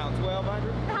think it was around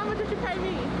 $1,200. How much did you pay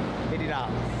me? $50.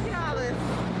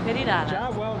 $50.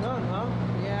 Job well done, huh?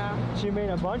 Yeah. She made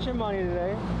a bunch of money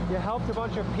today. You helped a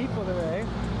bunch of people today.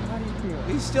 How do you feel?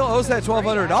 He still owes that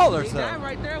 $1,200 though. That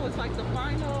right there was like the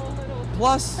final little.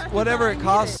 Plus whatever it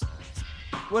costs,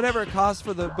 whatever it costs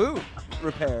for the boot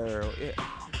repair.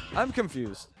 I'm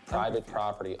confused. Private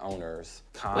property owners.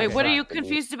 Wait, what are you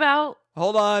confused about?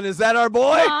 Hold on, is that our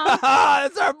boy?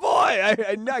 That's our boy.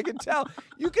 I can tell.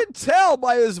 You can tell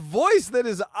by his voice that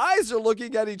his eyes are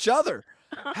looking at each other.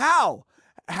 How?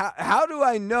 How do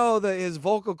I know that his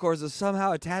vocal cords are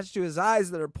somehow attached to his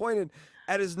eyes that are pointed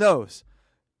at his nose?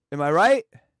 Am I right?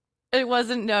 It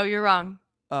wasn't. No, you're wrong.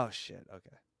 Oh, shit.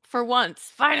 Okay. For once,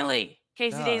 finally,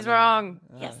 Casey Day's wrong.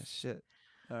 Yes. Shit.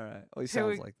 All right. Well, he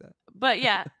sounds like that. But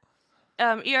yeah,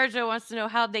 ER Joe wants to know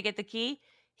how they get the key.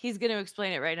 He's going to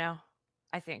explain it right now,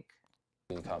 I think.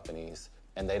 Companies,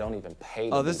 and they don't even pay.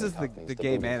 Oh, this is the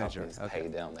gay manager. Okay. Pay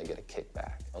them. They get a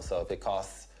kickback. So if it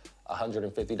costs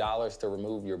 $150 to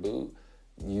remove your boot,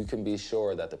 you can be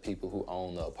sure that the people who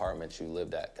own the apartment you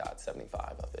lived at got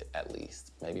 75 of it, at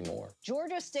least, maybe more.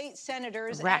 Georgia state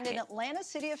senators Racket. and an Atlanta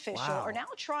city official are now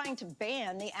trying to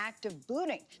ban the act of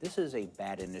booting. This is a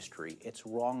bad industry. It's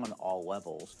wrong on all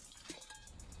levels.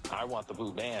 I want the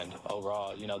boot banned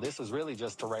overall. You know, this is really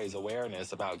just to raise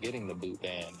awareness about getting the boot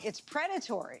banned. It's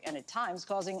predatory and at times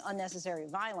causing unnecessary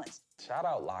violence. Shout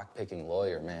out Lockpicking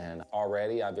Lawyer, man.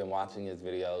 Already, I've been watching his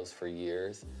videos for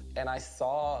years, and I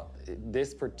saw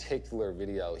this particular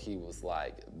video. He was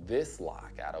like, this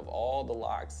lock, out of all the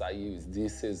locks I use,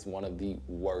 this is one of the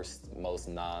worst, most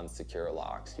non-secure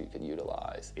locks you could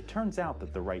utilize. It turns out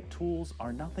that the right tools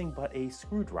are nothing but a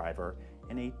screwdriver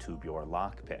and a tubular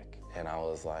lockpick. And I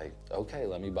was like, okay,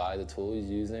 let me buy the tool he's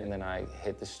using. And then I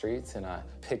hit the streets and I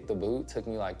picked the boot. Took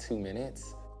me like 2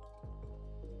 minutes.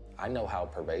 I know how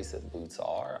pervasive boots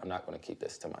are. I'm not going to keep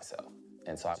this to myself.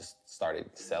 And so I just started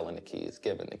selling the keys,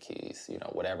 giving the keys, you know,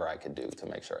 whatever I could do to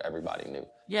make sure everybody knew.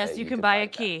 Yes, you can buy a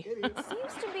key. It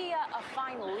seems to be a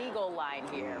fine legal line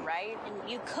here, right? And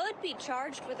you could be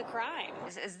charged with a crime.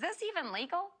 Is this even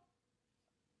legal?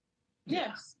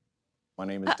 Yes. My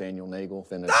name is Daniel Nagel,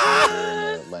 been a senator in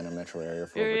the Atlanta metro area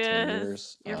for over 10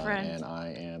 years. Your friend. And I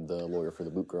am the lawyer for the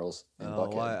Boot Girls in Oh,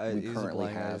 Buckhead. why- We he's a currently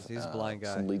blind guy. have He's a blind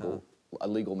guy. some a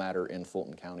legal matter in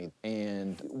Fulton County.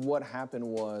 And what happened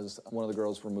was one of the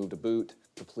girls removed a boot.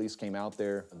 The police came out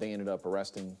there. They ended up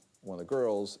arresting one of the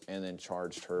girls and then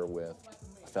charged her with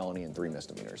a felony and 3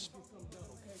 misdemeanors.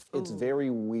 It's very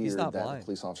weird that the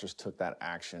police officers took that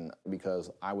action because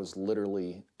I was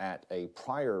literally at a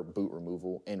prior boot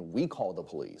removal and we called the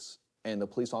police. And the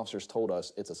police officers told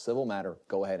us it's a civil matter,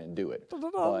 go ahead and do it. But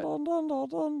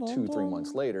 2-3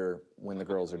 months later, when the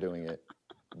girls are doing it,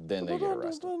 then they get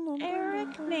arrested.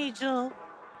 Eric Nagel.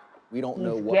 We don't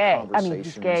know what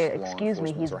conversations excuse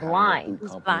me, he's blind.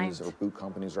 Or boot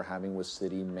companies are having with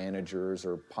city managers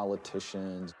or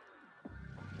politicians.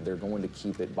 They're going to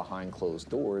keep it behind closed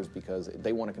doors because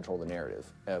they want to control the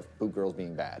narrative of boot girls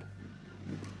being bad.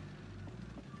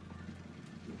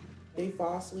 They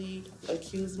falsely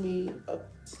accused me of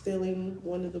stealing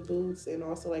one of the boots and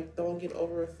also like throwing it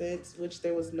over a fence, which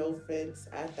there was no fence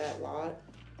at that lot.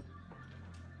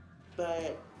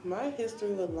 But my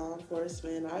history with law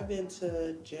enforcement, I've been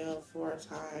to jail 4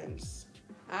 times.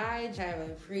 I have a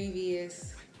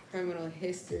previous criminal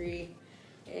history,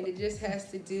 and it just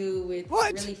has to do with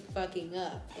really fucking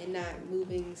up and not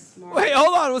moving smart. Wait,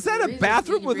 hold on. Was that a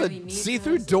bathroom with a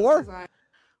see-through door?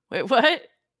 Wait, what?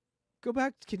 Go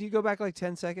back. Can you go back like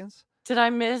 10 seconds? Did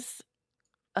I miss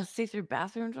a see-through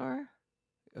bathroom door?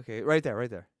 Okay, right there, right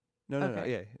there. No,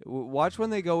 yeah. Watch when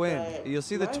they go in. You'll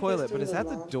see the toilet, but is that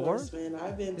the door?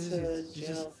 I've been to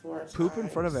jail 4 times. Poop in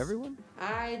front of everyone?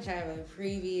 I have a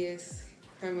previous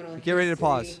criminal history. Get ready to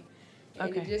pause.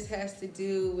 And it just has to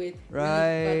do with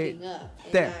Right really fucking up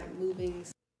and there. not moving. You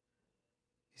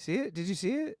see it? Did you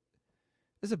see it?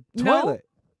 There's a No. toilet.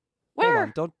 Where?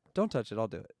 Hold on. Don't touch it. I'll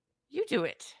do it. You do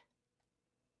it.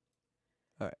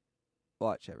 All right.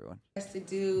 Watch, everyone. Has to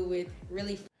do with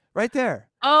really. Right there.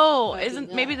 Oh, Fucking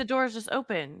isn't maybe up. the door is just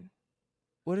open?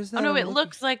 What is that? Oh no, I'm it looking-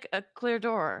 looks like a clear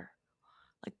door,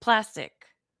 like plastic.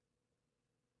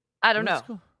 I don't know. What's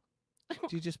go-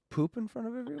 Do you just poop in front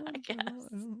of everyone? I guess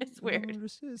it's I don't weird.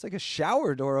 understand. It's like a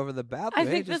shower door over the bathroom. I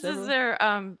Hey, think just this is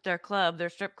everyone- their club, their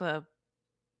strip club.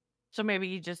 So maybe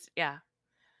you just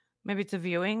maybe it's a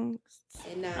viewing.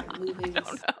 And not moving.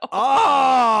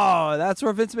 Oh, that's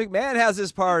where Vince McMahon has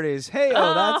his parties. Hey,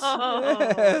 that's Oh,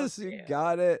 yes, you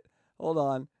got it. Hold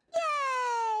on.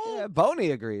 Yeah,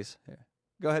 Boney agrees. Here,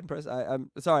 go ahead and press. I'm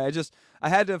sorry. I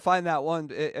had to find that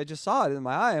one. I just saw it in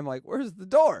my eye. I'm like, where's the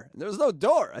door? And there was no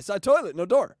door. I saw a toilet, no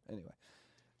door. Anyway,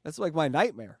 that's like my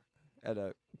nightmare. at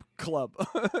a club.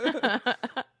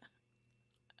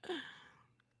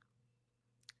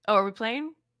 Oh, are we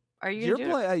playing? Are you? You're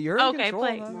playing. You're in okay. control.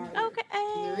 Play. Huh? Okay.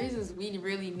 The reasons we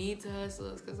really need to hustle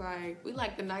is because like we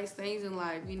like the nice things in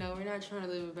life. You know, we're not trying to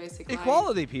live a basic life.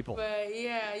 Equality, people. But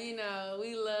yeah, you know,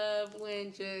 we love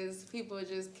when just people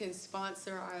just can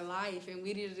sponsor our life, and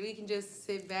we can just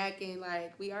sit back and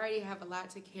like we already have a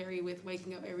lot to carry with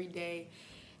waking up every day,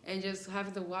 and just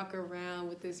having to walk around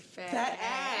with this fat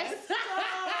ass.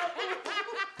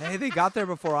 Hey, they got there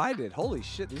before I did. Holy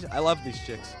shit! I love these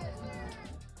chicks.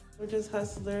 We're just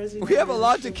hustlers. We have a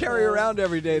lot to carry around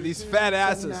every day. These fat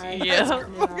asses. Yeah.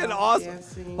 That's fucking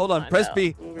awesome. Hold on, press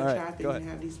B. When All we're right, trafficking go ahead.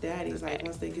 and have these daddies, like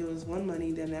once they give us one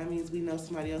money, then that means we know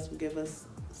somebody else will give us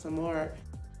some more.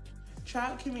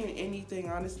 Trap can mean anything,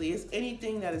 honestly. It's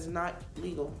anything that is not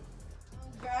legal.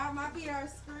 God, my feet are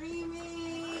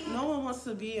screaming. No one wants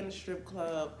to be in a strip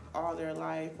club all their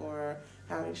life or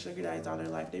having sugar daddies all their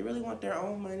life. They really want their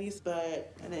own monies,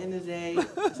 but at the end of the day,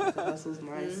 it's like the hustle's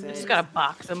mindset. Just got a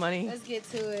box of money. Let's get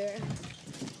to it.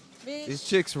 Bitch, These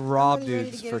chicks rob I'm ready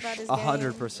to dudes get for about this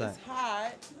 100%. game. It's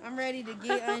hot. I'm ready to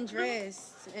get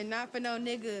undressed and not for no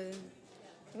nigga.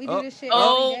 We do Oh. this shit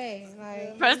Oh. every day.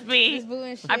 Like, Press B. Just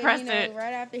booing shit, I pressed you know, it.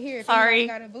 right after here. If Sorry.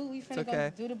 anybody got a boot, we finna It's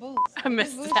okay. go do the boots. I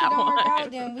missed If this that bullshit don't work one.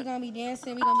 out, then we gonna be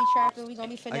dancing, we gonna be trapping, we gonna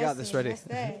be I finessing. got this ready. That's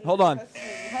that. Hold on. Hustling.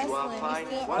 We still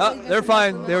Oh, always they're been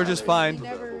fine. hustling. They were just fine. We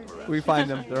never- We find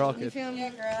them. They're all You good. feel me,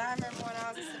 girl? I remember when I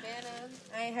was in Savannah,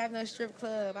 I ain't have no strip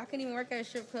club. I couldn't even work at a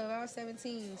strip club. I was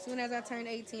 17. As soon as I turned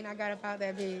 18, I got up out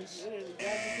that bitch.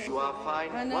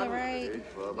 I know, right?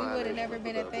 We would have never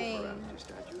been a thing.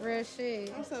 Real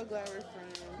shit. I'm so glad we're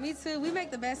friends. Me too. We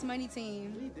make the best money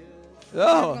team. We do.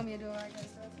 Oh. Gonna be a duo like this.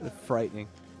 They're frightening.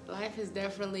 Life has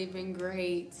definitely been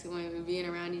great when we're being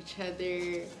around each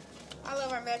other. I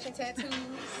love our matching tattoos.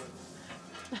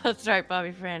 That's right,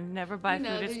 Bobby friend. Never buy You know,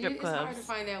 food at 'cause strip it's hard clubs. to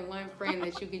find that one friend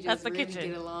that you could That's just the really kitchen.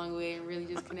 get along with and really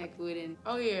just connect with. And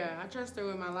oh yeah, I trust her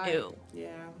with my life. Ew. Yeah,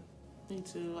 me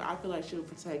too. I feel like she'll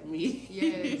protect me.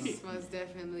 Yes, most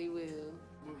definitely will.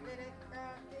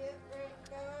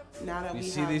 Now that You we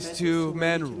see have these methods two to where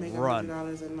men we can make run.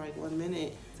 $100 in like 1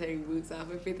 minute. Take boots off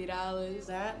for $50.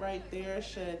 That right there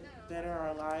should better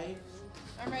our life.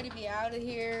 I'm ready to be out of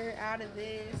here, out of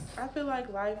this. I feel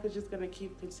like life is just gonna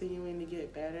keep continuing to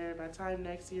get better. By the time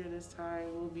next year, this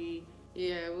time we'll be.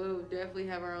 Yeah, we'll definitely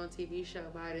have our own TV show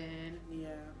by then. Yeah.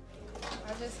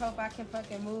 I just hope I can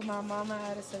fucking move my mama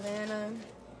out of Savannah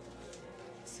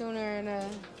sooner and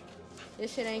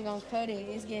this shit ain't gonna cut it.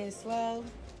 It's getting slow.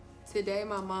 Today,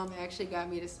 my mom actually got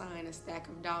me to sign a stack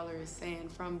of dollars saying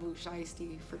from Boot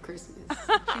Shiesty for Christmas.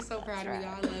 She's so proud of me.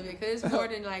 I love it. Because it's more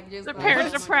than like just The like,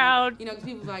 parents are proud. You know, because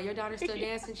people be like, your daughter's still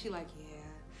dancing? She like,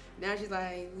 yeah. Now she's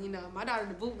like, you know, my daughter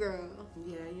the boot girl.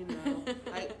 Yeah, you know.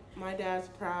 Like, my dad's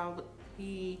proud.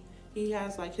 He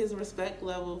has like his respect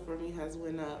level for me has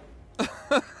went up.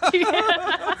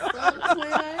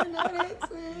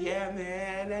 Yeah,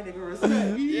 man, that nigga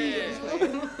respect me.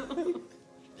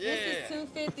 This is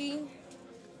 250.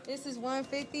 This is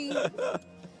 150.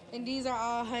 And these are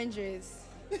all hundreds.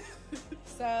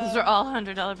 So Those are all $100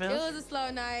 it bills. was a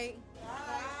slow night.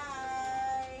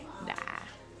 Nah.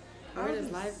 Where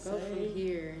does life go from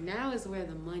here? Now is where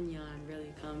the munyon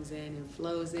really comes in and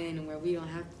flows in and where we don't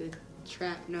have to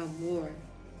trap no more.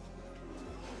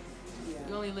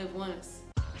 You only live once.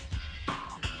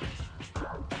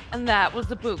 And that was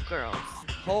the Boot Girls.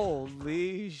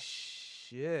 Holy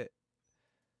shit.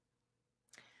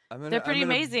 They're pretty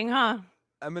amazing, huh?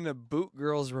 I'm in a Boot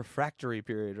Girls refractory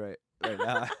period right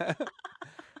now.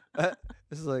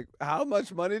 It's like, how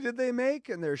much money did they make?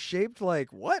 And they're shaped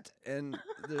like what? And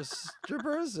they're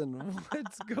strippers and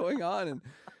what's going on? And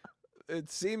it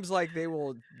seems like they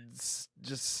will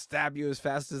just stab you as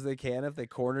fast as they can if they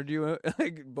cornered you,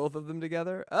 like both of them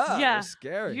together. Ah, Yeah. they're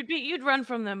scary. You'd run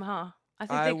from them, huh? I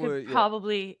think I they could would, yeah.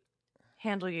 probably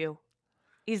handle you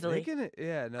easily.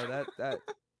 Yeah, no, that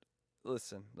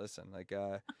listen, like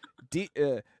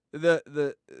the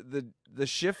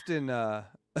shift in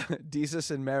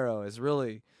Jesus and Marrow is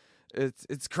really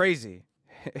it's crazy.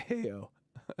 Hey yo.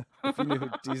 If you knew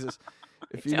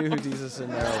who Jesus and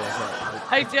Marrow was,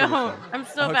 I don't. I'm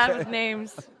so bad with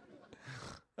names.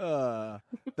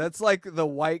 That's like the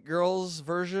white girls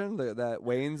version, that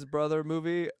Wayne's brother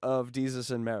movie of Jesus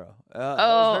and Marrow.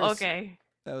 Okay.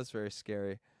 That was very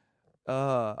scary.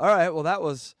 All right, well that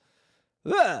was.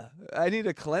 I need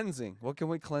a cleansing. What can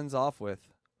we cleanse off with?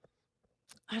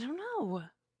 I don't know.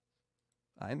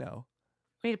 I know.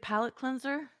 We need a palate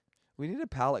cleanser. We need a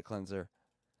palate cleanser.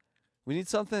 We need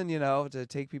something, to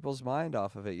take people's mind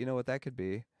off of it. You know what that could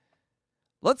be?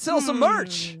 Let's sell some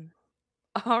merch.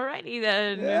 Alrighty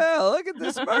then. Yeah, look at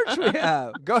this merch we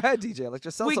have. Go ahead, DJ. Let's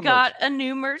just sell We some got merch. a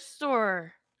new merch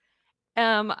store.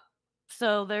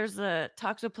 So there's the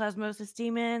Toxoplasmosis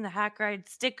Demon, the Hack Ride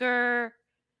sticker.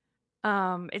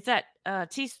 It's at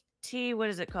T. What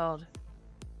is it called?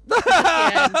 It's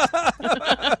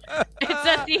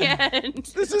at the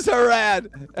end. This is her ad,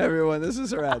 everyone. This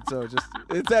is her ad. So just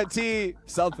it's at T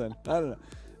something. I don't know.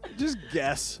 Just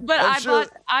guess. But I'm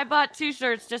I bought 2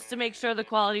 shirts just to make sure the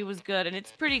quality was good, and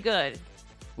it's pretty good.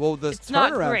 Well, the It's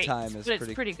not turnaround great, time is but it's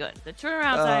pretty. pretty good. The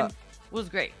turnaround time was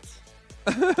great.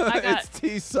 It's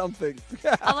T something.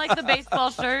 I like the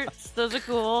baseball shirts. Those are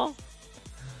cool.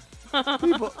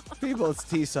 people, it's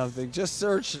T something. Just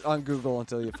search on Google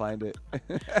until you find it.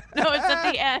 No, it's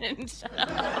at the end.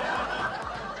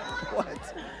 What?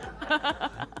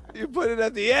 You put it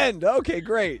at the end. Okay,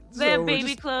 great. They have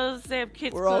baby clothes. They have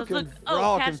kids' we're all clothes. we're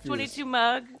all Look, confused. CATCH22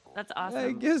 mug. That's I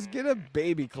awesome. guess get a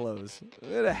baby clothes.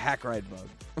 Get a Hack Ride mug.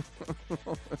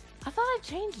 I thought I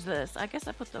changed this. I guess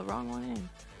I put the wrong one in.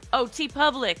 Oh,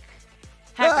 T-Public.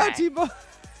 Hack Ride.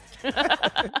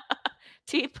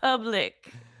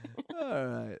 T-Public. All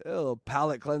right, a little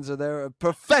palate cleanser there. A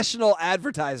professional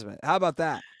advertisement. How about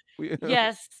that?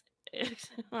 Yes.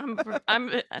 I'm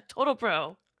a total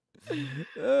pro.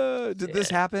 Did this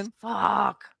happen?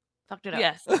 Fuck. Fucked it up.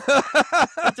 Yes.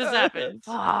 It just happened.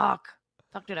 Fuck.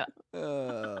 Fucked it up.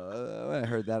 When I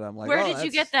heard that, I'm like, Where oh, did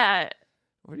you get that?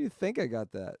 Where do you think I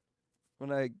got that?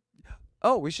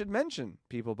 Oh, we should mention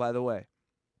people, by the way.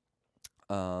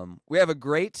 We have a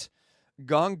great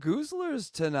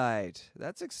Gongoozlers tonight.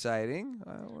 That's exciting.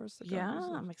 Where's the Yeah,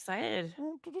 Gongoozlers? I'm excited.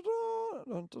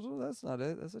 That's not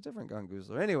it. That's a different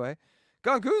Gongoozler. Anyway,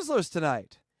 Gongoozlers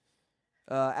tonight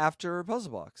after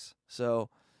Puzzle Box. So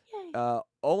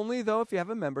only, though, if you have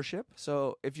a membership.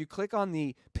 So if you click on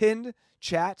the pinned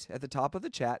chat at the top of the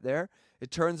chat there, it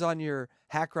turns on your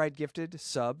Hack Ride gifted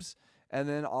subs. And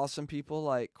then awesome people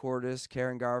like Cordis,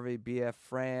 Karen Garvey, BF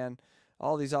Fran,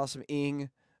 all these awesome Ing,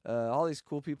 all these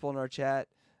cool people in our chat,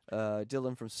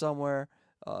 Dylan from somewhere,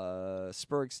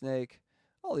 Spurg Snake,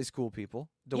 all these cool people.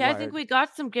 Yeah, I think we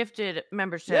got some gifted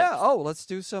memberships. Yeah. Oh, let's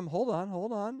do some. Hold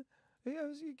on. Yeah,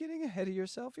 you're getting ahead of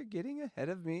yourself. You're getting ahead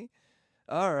of me.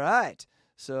 All right.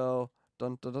 So,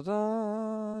 dun, dun, dun,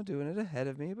 dun, doing it ahead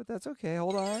of me, but that's okay.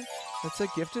 Hold on. That's a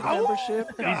gifted membership.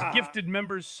 These gifted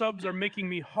members subs are making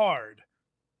me hard.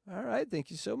 All right.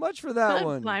 Thank you so much for that Good.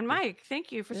 one. Blind Mike,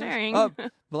 thank you for sharing.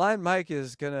 Blind Mike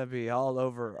is going to be all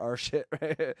over our shit,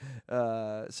 right?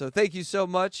 So thank you so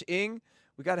much, Ing.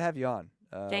 We got to have you on.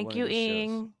 Thank you,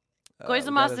 Ing. We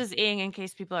Goizamas is Ing, in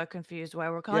case people are confused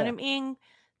why we're calling Yeah. him Ing.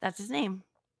 That's his name.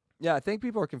 Yeah, I think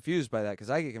people are confused by that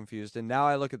because I get confused, and now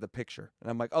I look at the picture,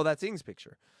 and I'm like, oh, that's Ing's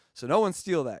picture. So no one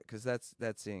steal that because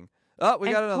that's Ing. Oh,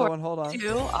 we got another one. Hold on.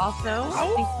 Too, also.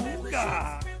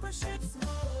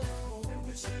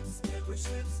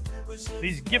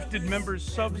 These gifted members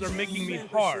subs are making me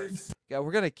hard. Yeah,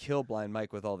 we're gonna kill Blind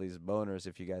Mike with all these boners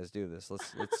if you guys do this.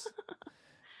 Let's.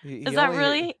 Is that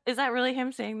really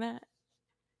him saying that?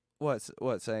 What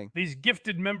saying? These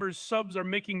gifted members subs are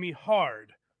making me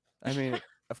hard. I mean,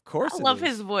 of course. I it love is.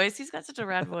 his voice. He's got such a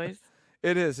rad voice.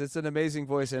 It is. It's an amazing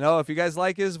voice. And if you guys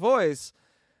like his voice,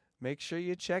 make sure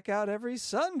you check out every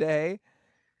Sunday.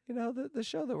 You know the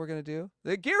show that we're gonna do,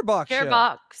 the Gearbox show.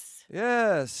 Gearbox.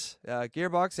 Yes,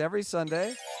 Gearbox every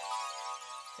Sunday.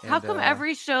 How come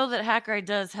every show that Hack Ride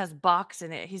does has box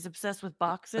in it? He's obsessed with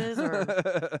boxes, or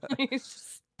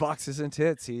boxes and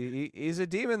tits? He's a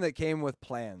demon that came with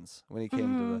plans when he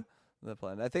came to the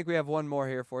plan. I think we have one more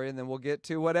here for you, and then we'll get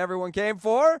to what everyone came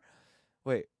for.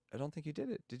 Wait, I don't think you did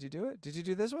it. Did you do it? Did you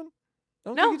do this one? I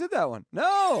don't think you did that one.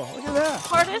 No, look at that.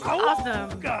 Cordis,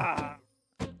 awesome.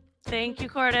 Thank you,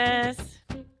 Cordis.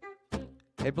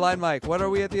 Hey, Blind Mike, what are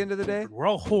we at the end of the day? We're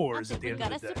all whores at the end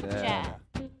of the day.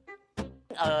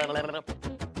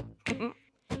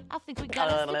 I think we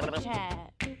got a super chat.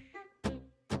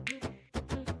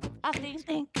 I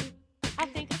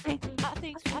think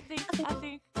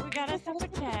we got a super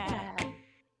chat.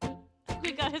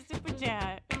 We got a super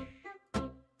chat.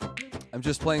 I'm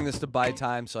just playing this to buy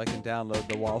time so I can download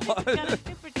the Wawa.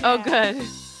 Oh, good.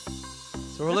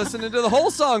 So we're listening to the whole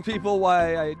song, people.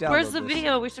 Why I download Where's the this.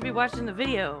 video? We should be watching the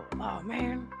video. Oh,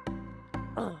 man.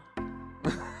 Ugh.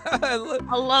 I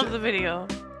love the video.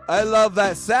 I love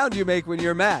that sound you make when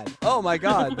you're mad. Oh my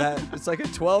God, it's like a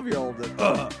 12-year-old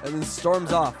that and then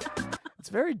storms off. It's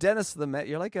very Dennis the Menace.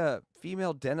 You're like a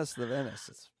female Dennis the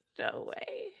Menace. No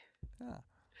way. Yeah,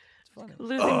 it's funny.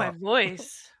 Losing my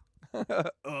voice.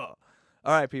 All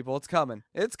right, people, it's coming.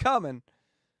 It's coming.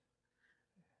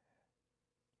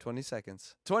 20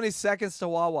 seconds. 20 seconds to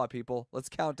Wawa, people. Let's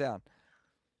count down.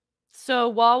 So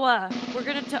Wawa, we're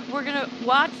gonna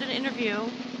watch an interview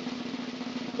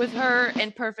with her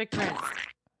and Perfect Prince.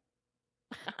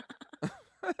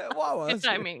 Wawa. Good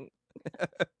timing.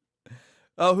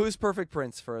 Oh, who's Perfect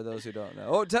Prince for those who don't know?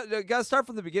 Oh, gotta start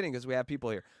from the beginning because we have people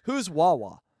here. Who's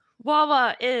Wawa?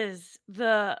 Wawa is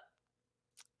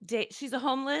she's a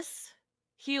homeless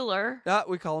healer.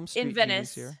 We call them street in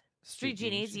Venice. genies here. Street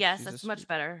genies, She's yes, a that's much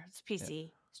better. It's PC. Yeah.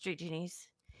 Street genies.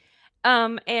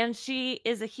 And she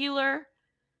is a healer,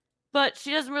 but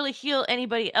she doesn't really heal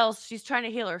anybody else. She's trying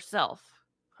to heal herself.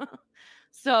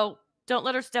 So don't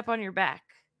let her step on your back.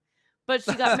 But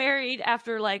she got married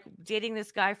after like dating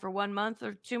this guy for 1 month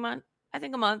or 2 months. I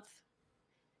think a month.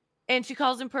 And she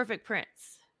calls him Perfect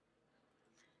Prince.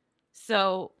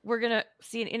 So we're going to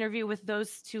see an interview with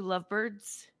those two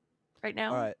lovebirds right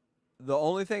now. All right. The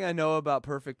only thing I know about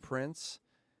Perfect Prince,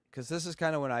 because this is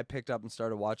kind of when I picked up and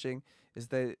started watching, is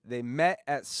they met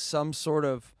at some sort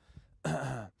of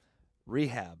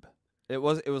rehab. It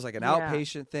was like an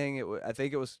outpatient thing. I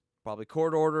think it was probably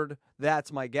court ordered.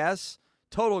 That's my guess.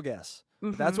 Total guess.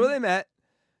 But that's where they met.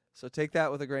 So take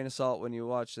that with a grain of salt when you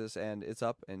watch this, and it's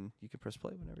up, and you can press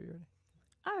play whenever you're ready.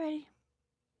 Alrighty.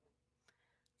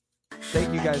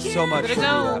 Thank you guys so much for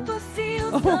Go.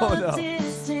 Oh no.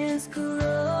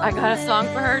 I got a song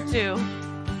for her too.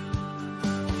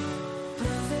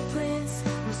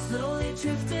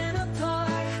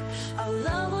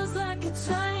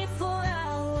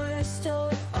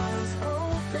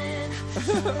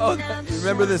 Oh,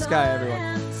 remember this guy,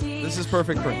 everyone. This is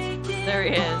Perfect Prince. There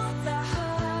he is.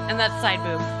 And that's side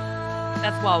boob.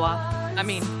 That's Wawa. I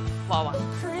mean, Wawa.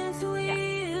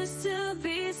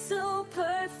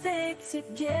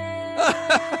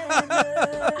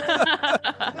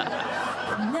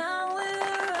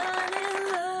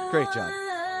 Great job.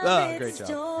 Oh, great job.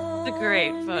 It's a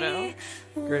great photo.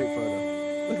 Great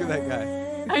photo. Look at that guy.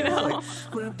 I know.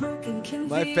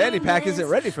 My fanny pack isn't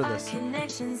ready for this.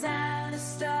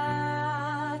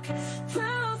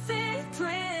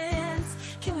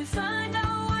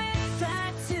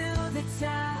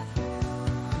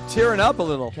 Tearing up a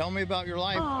little. Tell me about your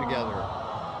life together.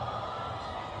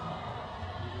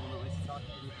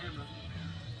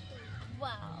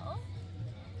 Well,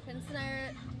 Prince and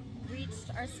I reached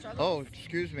our struggles. Oh,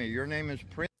 excuse me. Your name is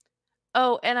Prince.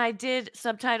 Oh, and I did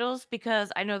subtitles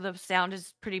because I know the sound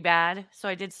is pretty bad. So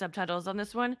I did subtitles on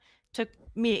this one. Took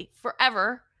me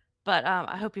forever, but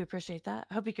I hope you appreciate that.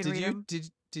 I hope you can read them.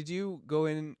 Did you go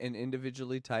in and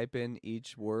individually type in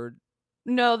each word?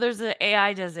 No, there's an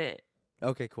AI does it.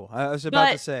 Okay, cool. I was about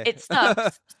to But say. it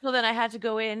sucks. So then I had to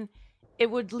go in. It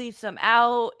would leave some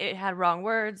out. It had wrong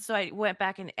words. So I went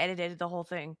back and edited the whole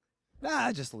thing.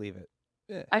 Nah, just leave it.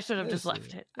 Yeah, I should have just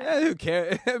left it. Yeah, who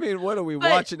cares? I mean, what are we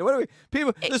But watching? What are we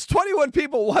people? There's 21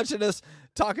 people watching us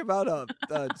talk about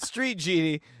a street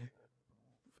genie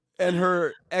and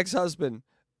her ex-husband.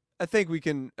 I think we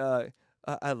can.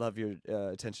 I love your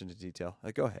attention to detail.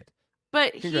 Go ahead.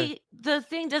 But the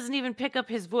thing doesn't even pick up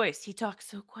his voice. He talks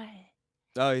so quiet.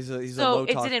 Oh, he's a So low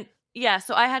it talk. didn't. Yeah,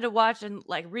 so I had to watch and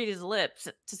like read his lips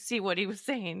to see what he was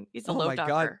saying. He's a Oh low my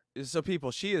talker. God! So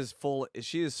people, she is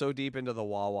so deep into the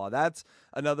Wawa. That's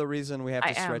another reason we have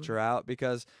to stretch her out,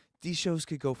 because these shows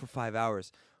could go for 5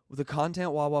 hours. The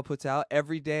content Wawa puts out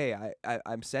every day,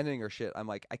 I'm sending her shit. I'm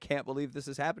like, I can't believe this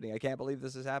is happening. I can't believe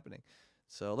this is happening.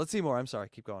 So let's see more. I'm sorry.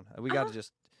 Keep going. We got to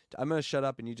just. I'm gonna shut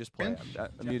up and you just play.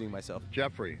 I'm muting myself.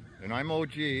 Jeffrey, and I'm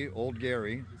OG, Old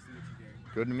Gary.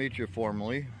 Good to meet you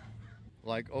formally.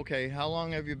 Like, okay, how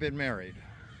long have you been married?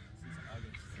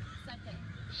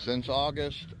 Since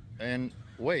August. And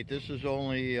wait, this is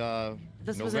only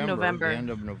This was in November. The end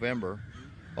of November.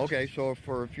 Okay, so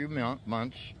for a few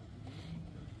months.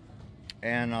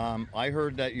 And I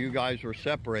heard that you guys were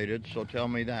separated, so tell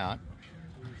me that.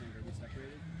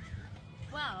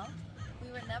 Well,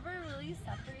 we were never really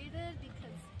separated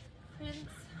because Prince,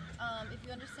 if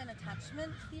you understand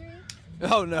attachment theory.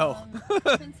 Oh no.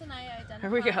 Prince and I identify Here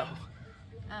we go.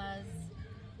 as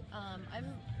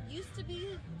I'm used to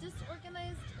be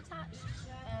disorganized attached,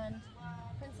 and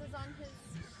Prince is on his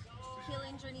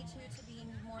healing journey too to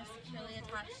being more securely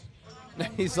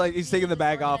attached. He's taking the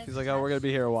bag off. He's like, oh, we're gonna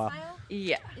be here a while.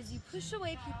 Yeah. Is you push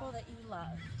away people that you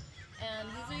love, and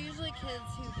these are usually kids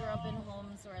who grew up in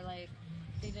homes where like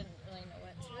they didn't really know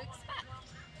what to expect.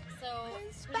 So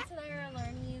Prince and I are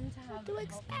learning to have a healthy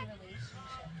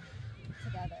relationship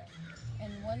together.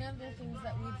 And one of the things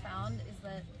that we've found is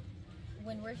that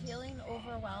when we're feeling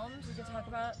overwhelmed, we can talk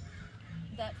about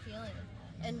that feeling.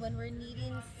 And when we're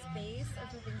needing space or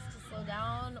for things to slow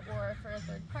down or for a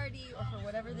third party or for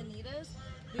whatever the need is,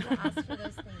 we can ask for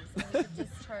those things and we can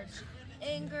discharge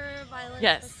anger, violence,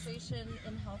 Yes. frustration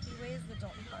in healthy ways that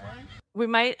don't harm. We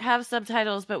might have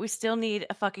subtitles, but we still need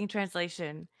a fucking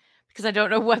translation because I don't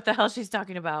know what the hell she's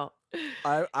talking about.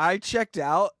 I checked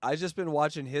out. I just been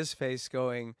watching his face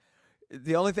going.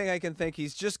 The only thing I can think,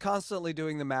 he's just constantly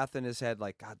doing the math in his head,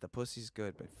 like, God, the pussy's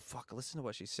good, but fuck, listen to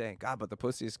what she's saying. God, but the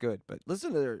pussy is good, but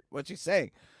listen to her, what she's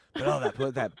saying. But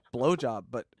oh, that blowjob,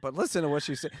 but listen to what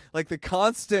she's saying. Like the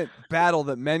constant battle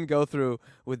that men go through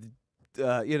with,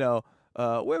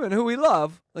 women who we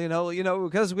love,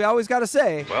 because we always got to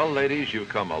say. Well, ladies, you've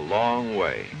come a long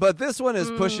way. But this one is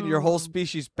pushing your whole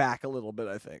species back a little bit,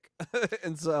 I think.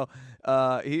 And so,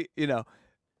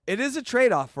 it is a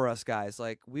trade-off for us guys.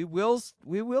 Like we will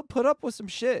put up with some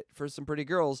shit for some pretty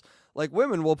girls. Like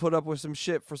women will put up with some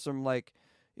shit for some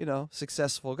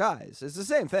successful guys. It's the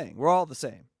same thing. We're all the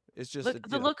same. It's just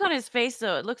The look on his face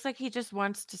though, it looks like he just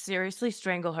wants to seriously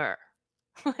strangle her.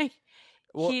 Like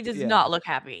he does not look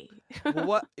happy. Well,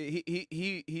 what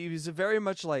he's very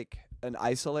much like an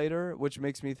isolator, which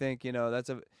makes me think, he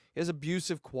has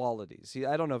abusive qualities.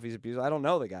 I don't know if he's abusive. I don't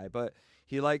know the guy, but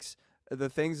he likes the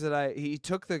things that he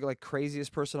took the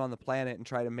craziest person on the planet and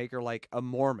tried to make her like a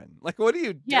Mormon. Like, what are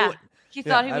you doing? He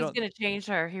thought he was going to change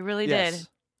her. He really did.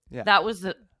 Yeah. That was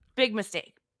a big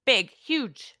mistake. Big,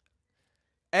 huge.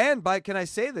 And can I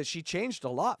say that she changed a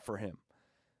lot for him,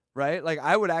 right? Like,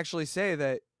 I would actually say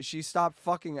that she stopped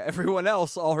fucking everyone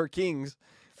else, all her kings.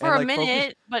 For a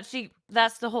minute, but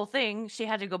that's the whole thing. She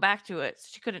had to go back to it.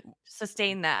 She couldn't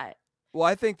sustain that. Well,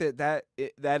 I think that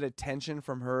attention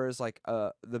from her is like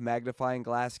the magnifying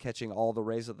glass catching all the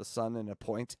rays of the sun in a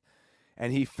point,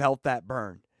 and he felt that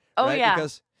burn. Oh, right? yeah.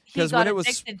 Because he got when it was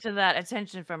addicted to that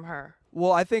attention from her.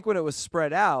 Well, I think when it was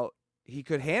spread out, he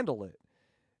could handle it.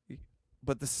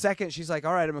 But the second she's like,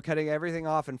 all right, I'm cutting everything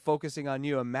off and focusing on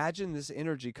you. Imagine this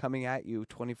energy coming at you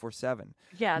 24/7.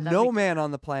 Yeah. No man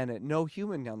on the planet, no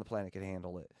human on the planet can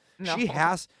handle it. No.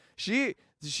 She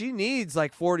needs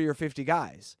like 40 or 50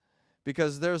 guys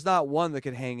because there's not one that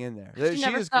can hang in there. She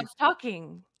never stops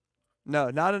talking. No,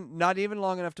 not even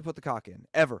long enough to put the cock in.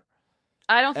 Ever.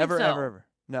 I don't think so. Ever.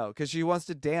 No, because she wants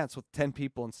to dance with 10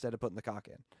 people instead of putting the cock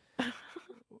in.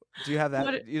 Do you have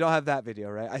that? You don't have that video,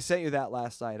 right? I sent you that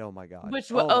last night. Oh my god.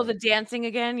 Which one? Oh, the dancing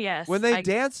again? Yes. When they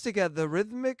dance together, the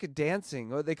rhythmic dancing,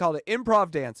 what they call it,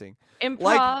 improv dancing.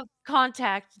 Improv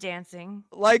contact dancing.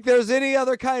 Like there's any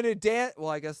other kind of dance. Well,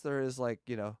 I guess there is there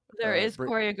is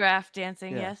choreographed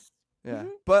dancing. Yeah. Yes. Yeah. Mm-hmm.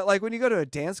 But like when you go to a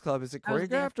dance club, is it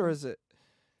choreographed or is it?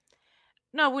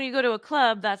 No, when you go to a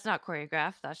club, that's not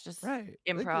choreographed. That's just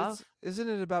improv. Like isn't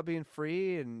it about being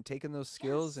free and taking those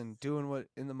skills and doing what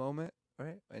in the moment?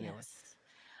 Right. Anyway. Yes.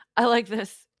 I like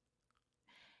this.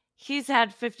 He's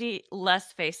had 50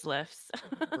 less facelifts.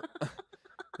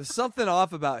 There's something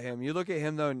off about him. You look at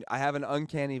him though, and I have an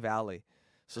uncanny valley.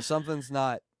 So something's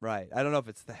not right. I don't know if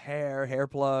it's the hair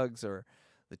plugs, or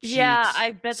the cheeks. Yeah,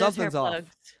 I bet something's there's hair off.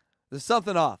 plugs. There's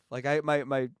something off. Like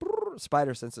my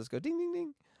spider senses go ding ding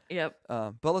ding. Yep.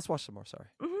 But let's watch some more. Sorry.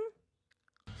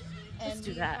 Let's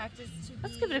do that.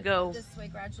 Let's give it a go. This way,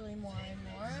 gradually more and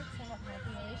more to have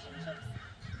healthy relationships.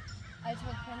 I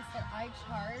told Prince that I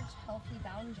charge healthy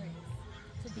boundaries.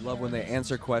 To be Love in a when they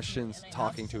answer relationship questions with me, and I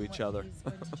talking asked to him each what other. he's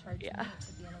going to charge me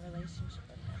to be in a relationship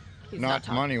with him. He's Not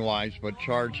money-wise, but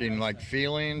charging like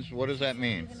feelings. What does that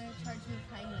mean? You're going to charge me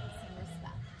kindness and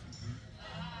respect,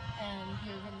 and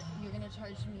you're gonna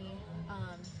charge me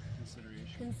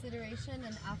consideration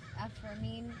and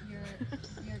affirming your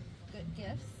good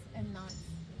gifts, and not,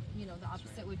 the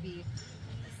opposite would be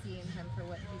seeing him for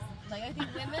what he's like. I think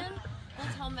women will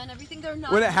tell men everything they're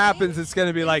not. When it happens, it's going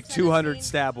to be like 200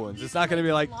 stab wounds. It's not going to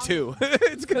be like 2.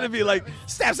 It's going to be like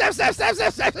stab. I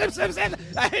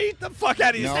hate the fuck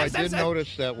out of you. No, Stab, I stab, did stab.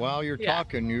 notice that while you're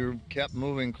talking, you kept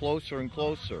moving closer and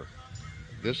closer.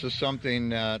 This is something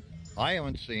that I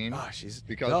haven't seen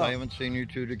because I haven't seen you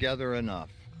two together enough.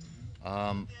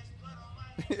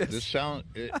 This sound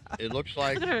it looks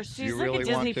like you like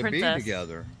really want to princess. be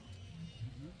together.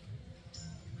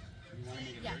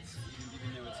 Yes.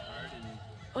 Even though it's hard and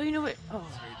Oh, you know what? Oh.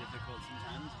 it's very difficult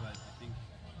sometimes, but I think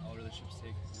all relationships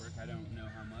take work. I don't know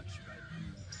how much, but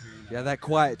I'm hearing Yeah, that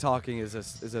quiet talking is a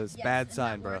Yes, bad and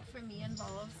sign, that bro. work for me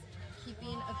involves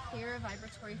keeping a clear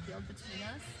vibratory field between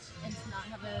us, and to not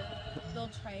have build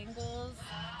triangles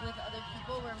with other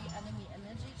people where we enemy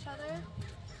image each other,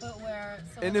 but where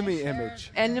Enemy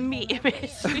image. Enemy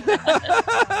image. personal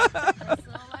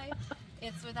life,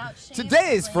 it's without shame.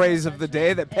 Today's phrase of the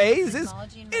day that pays is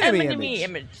enemy Enemy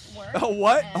image. image. Oh,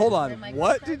 what? Hold on.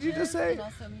 What did you just say?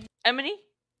 Enemy?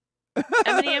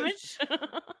 Enemy image?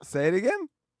 Say it again.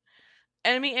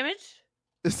 Enemy image?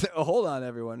 Hold on,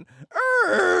 everyone.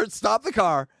 Stop the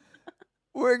car.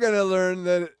 We're going to learn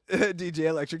that DJ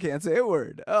Electra can't say a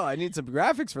word. Oh, I need some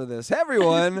graphics for this.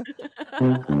 Everyone,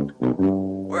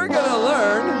 we're going to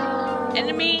learn.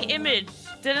 Enemy image.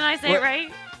 Didn't I say it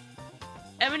right?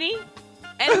 Enemy?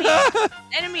 Enemy.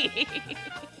 Enemy.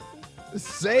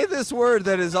 Say this word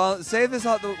that is on. Say this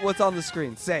on what's on the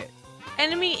screen. Say it.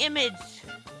 Enemy image.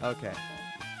 Okay.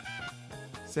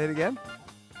 Say it again.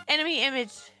 Enemy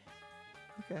image.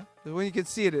 Okay. When you can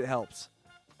see it, it helps.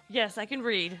 Yes, I can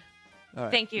read. All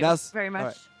right. Thank you Now, very much. all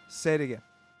right. Say it again.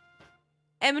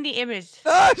 Enemy image.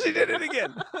 Ah, she did it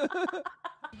again.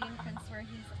 Being Prince where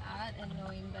he's at and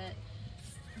knowing that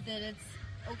it's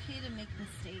okay to make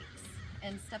mistakes.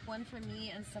 And step one for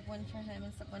me and step one for him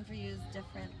and step one for you is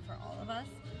different for all of us.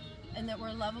 And that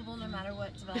we're lovable no matter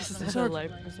what development.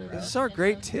 This is our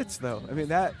great tits, though. I mean,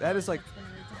 that is like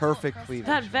perfect cleavage.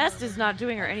 That vest is not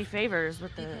doing her any favors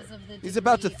with the. He's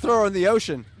about to throw her in the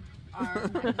ocean.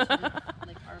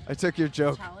 I took your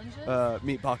joke,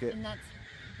 meat pocket. And that's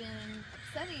been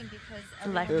upsetting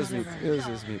because It was meat. It was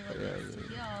his meat.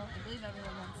 Yeah.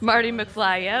 Marty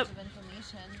McFly. Yep.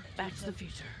 Back to the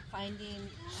Future.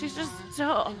 She's just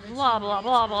so blah blah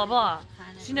blah blah blah.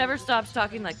 She never stops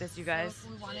talking like this, you guys.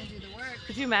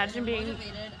 Could you imagine being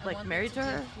like married to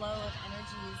her?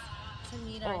 To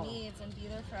meet our needs and be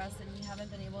there for us, and we haven't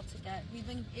been able to get.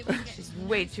 She's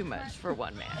way too much for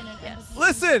one man. Yes.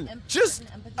 Listen, just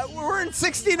we're in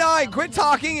 '69. Quit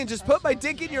talking and just put my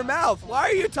dick in your mouth. Why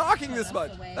are you talking this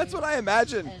much? That's what I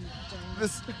imagine.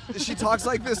 She talks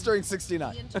like this during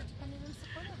 '69.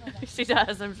 She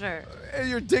does, I'm sure. And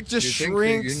your dick just do you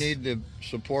shrinks. Think you need the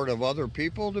support of other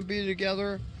people to be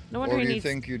together? No wonder or do he you needs...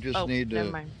 think you just need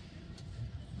to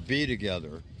be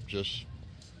together? Just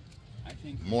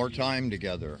more time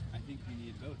together. I think we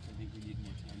need both. I think we need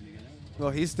more time together. Well,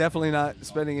 he's definitely not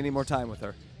spending any more time with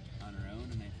her. On her own,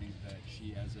 and I think that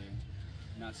she has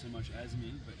not so much as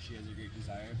me, but she has a great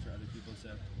desire for other people to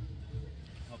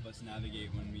help us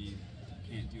navigate when we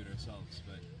can't do it ourselves.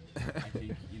 But I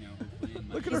think, hopefully in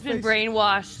my Look at He's her been face.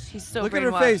 brainwashed. He's so Look brainwashed.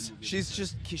 at her face. She's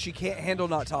just, she can't handle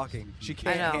not talking. She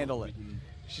can't handle it.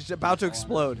 She's about to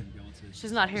explode.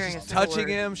 She's not hearing She's a single touching word.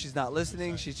 him. She's not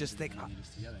listening. She's just thinking.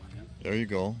 There you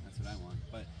go. That's what I want.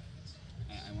 But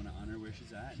I want to honor where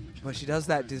she's at. But she does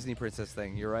that Disney princess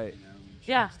thing. You're right.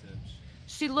 Yeah.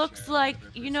 She looks like,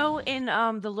 in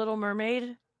The Little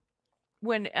Mermaid,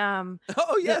 when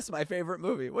Oh yes, my favorite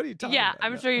movie. What are you talking about?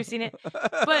 I'm sure you've seen it.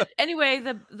 But anyway,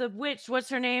 the witch, what's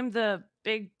her name? The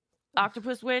big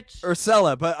octopus witch?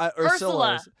 Ursula, but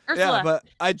Ursula. Yeah, but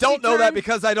I don't know that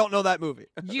because I don't know that movie.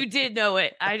 You did know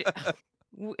it.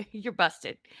 You're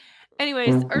busted.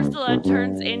 Anyways, Ursula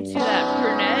turns into that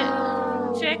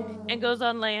brunette chick and goes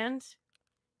on land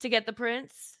to get the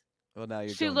prince. Well, now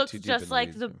you're She going looks too deep just in like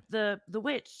weeds. the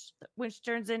witch. The witch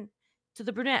turns into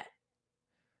the brunette.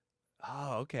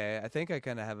 Oh, okay. I think I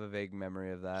kind of have a vague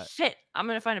memory of that. Shit, I'm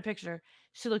gonna find a picture.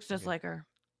 She looks just like her.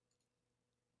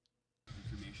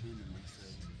 Information and likes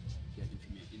to get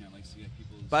information, likes to get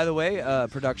people's... By the way,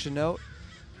 production note,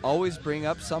 always bring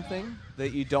up something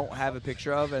that you don't have a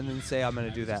picture of and then say, I'm going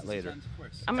to do that later.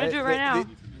 I'm gonna do it right now.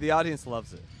 The audience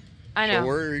loves it. I know. So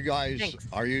where are you guys? Thanks.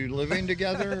 Are you living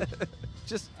together?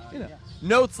 Just,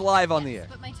 notes live on the air.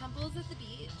 But my temple is at the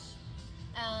beach,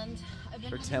 and I've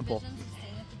been Her having temple. visions of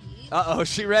staying at the beach. Uh-oh,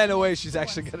 she ran away. She's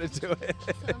actually going to do it.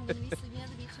 So I'm going to be sleeping at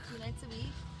the beach a few nights a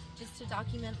week, just to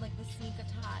document the sneak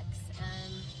attacks.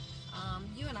 And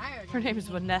you and I are. Her name is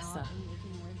Vanessa. And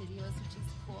making more videos, which is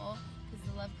cool, because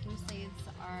the Love Crusades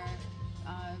are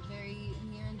very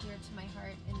near and dear to my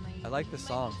heart. I like the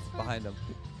song behind them.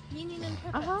 Meaning and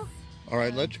purpose. All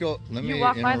right, let's go. Let me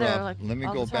walk by interrupt. there, like, Let me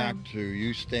all go the back time. to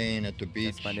you staying at the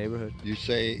beach. That's my neighborhood. You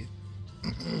say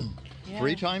Yeah.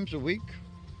 3 times a week?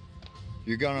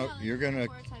 You're gonna 4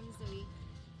 times a week.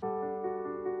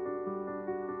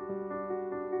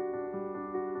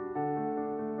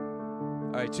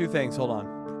 All right, 2 things. Hold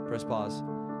on. Press pause.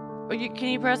 Oh, can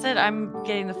you press it? I'm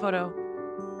getting the photo.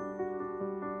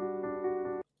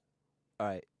 All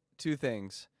right, 2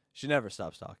 things. She never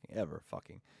stops talking, ever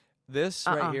fucking. This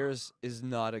right here is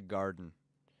not a garden.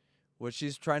 What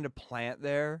she's trying to plant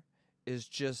there is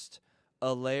just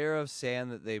a layer of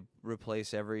sand that they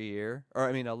replace every year. Or,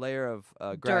 I mean, a layer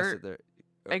of grass. Dirt.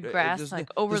 That Grass, there's like,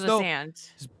 no- over there's the no- sand.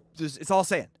 It's all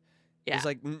sand. Yeah.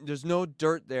 There's there's no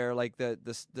dirt there. Like the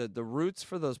roots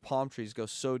for those palm trees go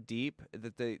so deep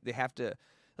that they have to,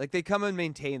 like, they come and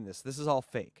maintain this. This is all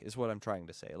fake, is what I'm trying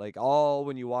to say. Like,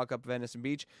 when you walk up Venison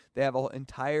Beach, they have an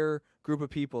entire group of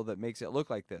people that makes it look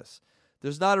like this.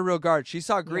 There's not a real garden. She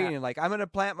saw green and I'm gonna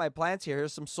plant my plants here.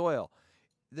 Here's some soil.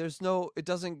 It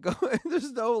doesn't go.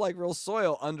 There's no real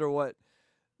soil under what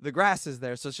the grass is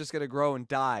there, so it's just going to grow and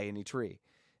die any tree.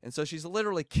 And so she's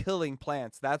literally killing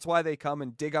plants. That's why they come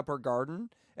and dig up her garden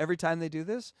every time they do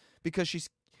this, because she's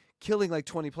killing like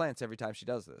 20 plants every time she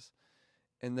does this.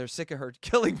 And they're sick of her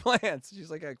killing plants.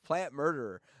 She's like a plant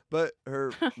murderer. But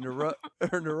her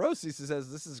her neurosis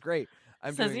says, this is great.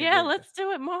 I'm Says, doing yeah, let's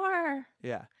do it more.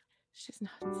 Yeah. She's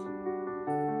nuts.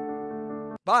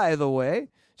 By the way,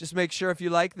 just make sure if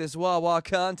you like this wah-wah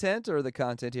content or the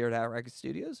content here at Hat Racket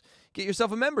Studios, get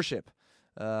yourself a membership.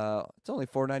 It's only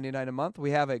 $4.99 a month. We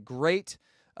have a great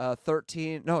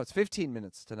 15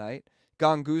 minutes tonight.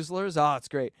 Gongoozlers. Oh, it's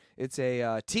great. It's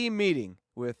a team meeting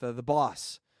with the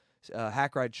boss.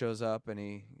 Hack Ride shows up, and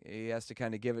he has to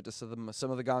kind of give it to some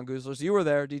of the Gongoozlers. You were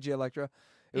there, DJ Electra.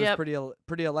 It was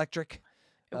pretty electric.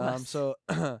 So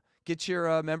get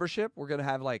your membership. We're going to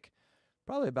have like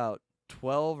probably about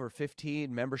 12 or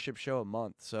 15 membership show a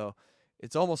month. So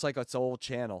it's almost like its old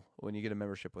channel when you get a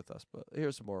membership with us. But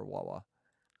here's some more wah-wah.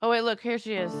 Oh, wait, look. Here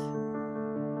she is.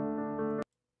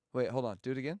 Wait, hold on.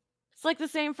 Do it again. It's like the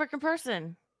same freaking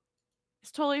person.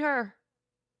 It's totally her.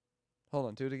 Hold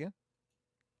on. Do it again.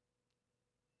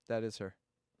 That is her.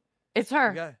 It's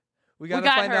her. We got to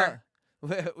find her.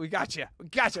 out. We got you. We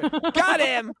got you. Got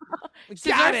him. We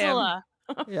She's got Ursula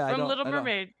him. Yeah, from Little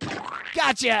Mermaid.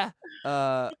 Gotcha.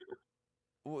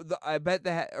 I bet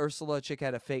that Ursula chick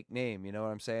had a fake name. You know what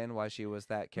I'm saying? Why she was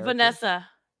that character? Vanessa.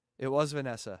 It was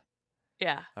Vanessa.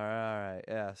 Yeah. All right.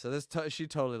 Yeah. So she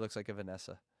totally looks like a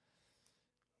Vanessa.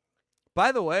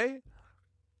 By the way,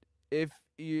 if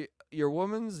your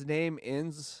woman's name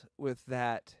ends with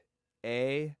that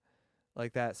A,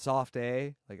 like that soft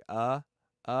A, like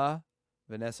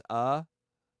Vanessa,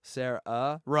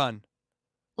 Sarah, run.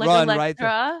 Like run Electra? Right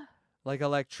there. Like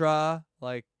Electra,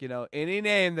 like, any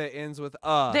name that ends with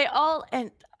They all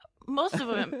end, most of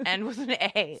them end with an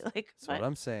A. Like, that's what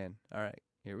I'm saying. All right,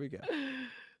 here we go.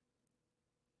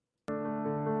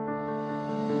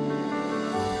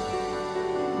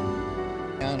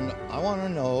 And I want to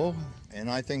know, and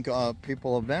I think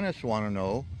people of Venice want to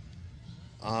know,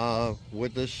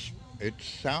 with this, it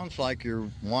sounds like you're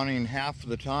wanting half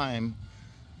the time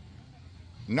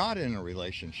not in a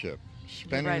relationship,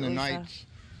 spending the nights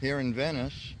here in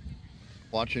Venice,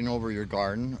 watching over your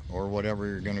garden or whatever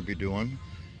you're going to be doing,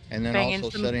 and then Banging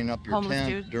also setting up your tent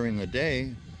dude. during the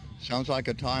day. Sounds like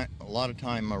a lot of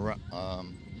time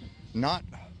not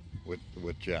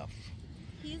with Jeff.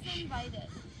 He's invited.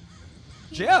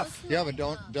 Jeff. Yeah, but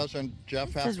doesn't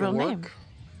Jeff have his to real work? name.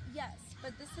 Yes,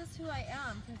 but this is who I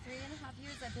am. For 3.5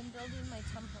 years, I've been building my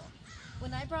temple.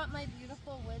 When I brought my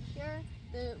beautiful wood here,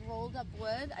 the rolled up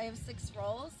wood, I have 6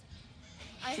 rolls.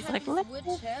 I She's had like, these "Look." wood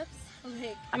chips,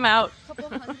 like I'm out. a couple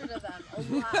hundred of them. A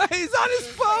lot. He's on his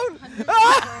phone. And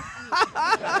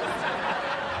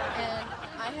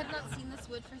I had not seen this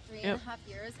wood for 3.5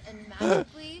 years, and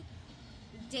magically,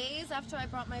 days after I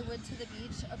brought my wood to the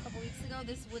beach a couple weeks ago,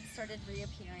 this wood started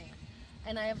reappearing.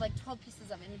 And I have like 12 pieces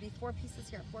of it. It'd be 4 pieces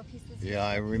here, 4 pieces here. Yeah,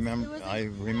 I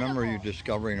remember you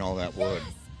discovering all that wood.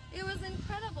 It was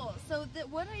incredible. So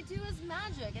what I do is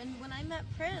magic. And when I met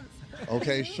Prince.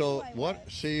 Okay, so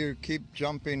see, you keep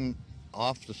jumping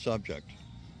off the subject.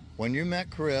 When you met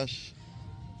Chris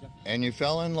and you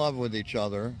fell in love with each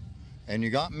other and you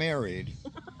got married,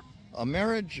 a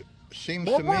marriage seems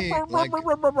to me like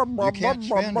you can't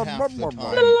spend half the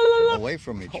time away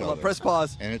from each other. Press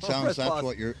pause. And it sounds that's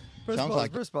what you're. Press sounds pause,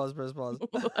 like. press pause.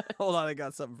 Hold on, I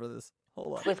got something for this.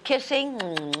 Hold on. With kissing,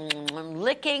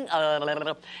 licking,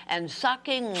 and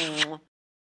sucking.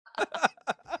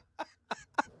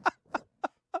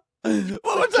 One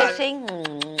more time. Kissing,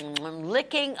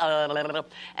 licking,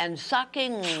 and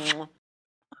sucking.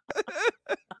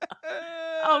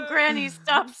 Oh, Granny,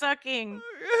 stop sucking.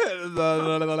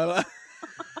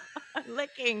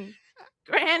 Licking.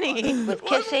 Granny. With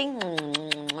kissing,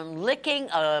 licking,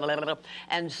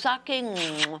 and sucking.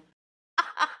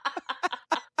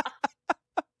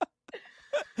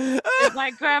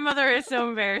 My grandmother is so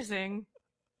embarrassing.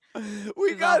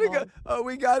 We gotta go.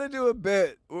 We gotta do a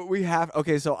bit. We have.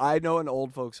 Okay, so I know an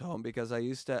old folks home because I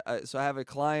used to. So I have a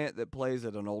client that plays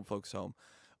at an old folks home.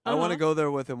 I want to go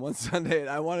there with him one Sunday, and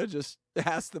I want to just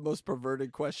ask the most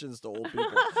perverted questions to old people.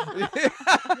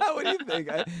 What do you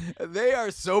think? They are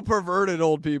so perverted,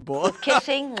 old people. With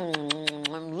kissing,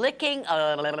 licking,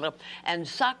 and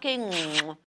sucking.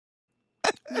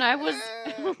 When I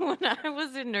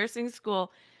was in nursing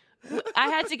school, I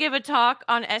had to give a talk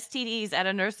on STDs at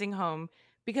a nursing home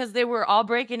because they were all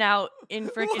breaking out in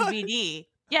freaking BD.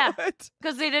 Yeah,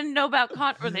 because they didn't know about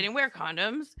or they didn't wear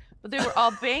condoms, but they were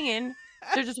all banging.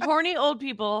 They're just horny old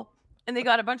people, and they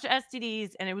got a bunch of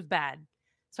STDs, and it was bad.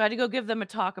 So I had to go give them a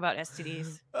talk about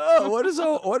STDs. Oh,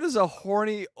 what does a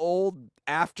horny old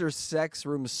after sex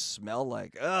room smell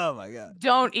like? Oh my god.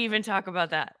 Don't even talk about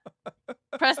that.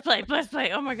 Press play.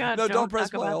 Oh my god. No, don't press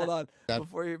talk play. about Hold that. on.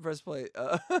 Before you press play.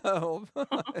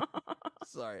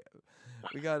 Sorry.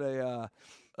 We got a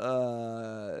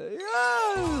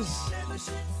yes.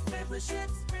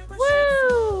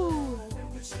 Woo!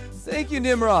 Thank you,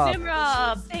 Nimrod.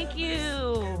 Nimrod, thank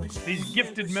you. These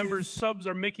gifted members subs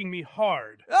are making me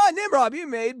hard. Ah, Nimrod, you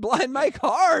made Blind Mike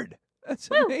hard. That's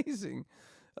amazing.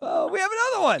 We have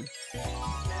another one.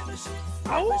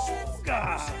 Oh,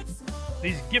 God.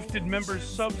 These gifted members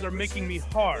subs are making me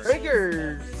hard.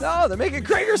 Kragers. No, they're making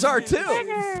Kragers hard too.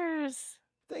 Kragers.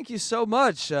 Thank you so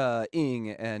much, Ing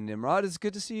and Nimrod. It's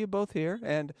good to see you both here.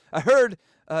 And I heard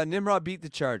Nimrod beat the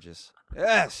charges.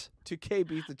 Yes, 2K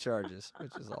beat the charges,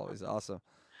 which is always awesome.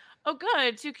 Oh,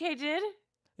 good. 2K did?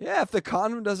 Yeah, if the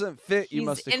condom doesn't fit, you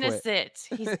must have quit.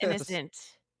 He's innocent. He's innocent.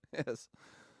 Yes.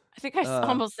 I think I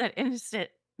almost said innocent.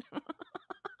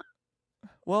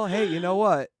 Well, hey, you know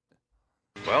what?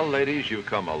 Well, ladies, you've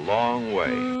come a long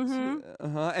way.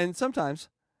 And sometimes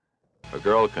A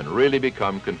girl can really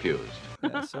become confused.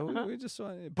 Yeah, so we just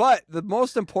want. But the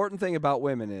most important thing about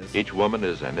women is Each woman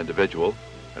is an individual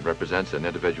and represents an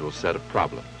individual set of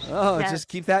problems. oh, Yes, just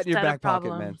keep that in your set of back pocket,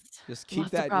 man. problems. Just keep Lots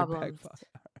of that in your back problems. pocket.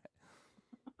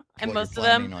 And What you're most of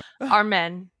them planning are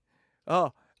men.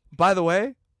 Oh, by the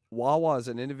way, Wawa is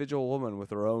an individual woman with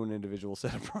her own individual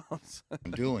set of problems.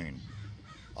 doing.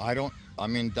 I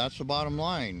mean, that's the bottom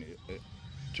line.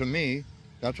 To me,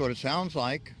 that's what it sounds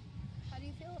like. How do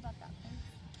you feel about that, Prince?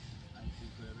 I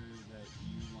think whatever that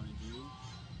you want to do,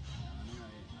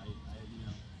 I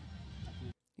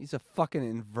can't He's a fucking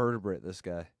invertebrate, this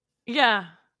guy. Yeah,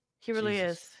 he really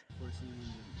Jesus. is.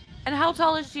 And how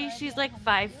tall is she? She's like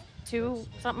 5'2",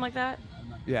 something like that.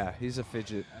 Yeah, he's a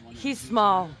fidget. He's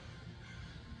small.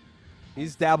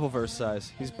 He's Dabbleverse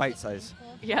size. He's bite size.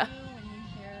 Yeah.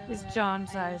 He's John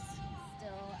size.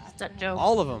 It's that joke.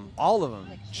 All of them. All of them.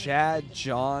 Chad,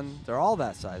 John, they're all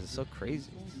that size. It's so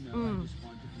crazy. Mm.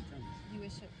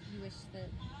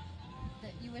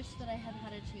 You wish that I had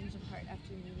had a change of heart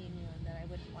after meeting you, and that I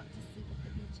wouldn't want to sleep at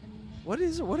the beach anymore. What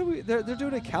is it? What are we? They're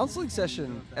doing a counseling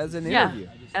session as an Yeah, interview.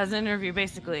 as an interview,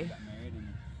 basically. got married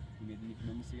and we made new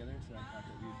commitments together, so I thought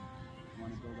that we'd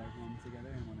want to build our home together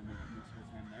and want to make most of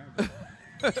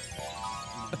the time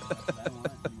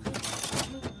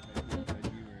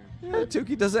there.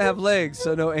 Tukey doesn't have legs,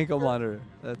 so no ankle monitor.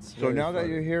 That's So very now that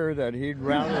funny. you hear that he'd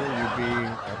rather you be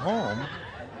at home,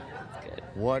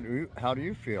 how do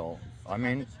you feel? I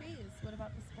mean, Trees. What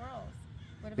about the squirrels?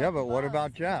 What yeah, about but the what bugs?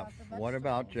 about Jeff? What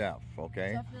about Jeff?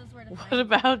 Okay. Jeff knows where to What find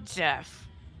about Jeff?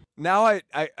 Now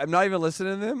I'm not even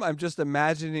listening to them. I'm just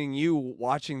imagining you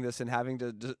watching this and having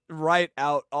to just write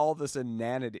out all this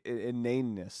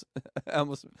inaneness. I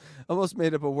almost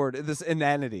made up a word. This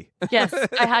inanity. Yes,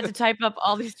 I had to type up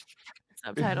all these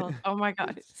subtitles. Oh my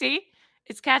god. See?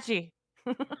 It's catchy.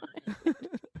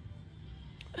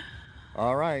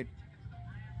 All right.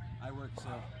 I work, so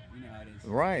you know how it is.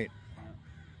 Right.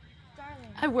 Darling,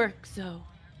 I work so.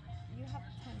 you have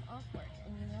time off work,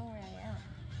 and you know where I am.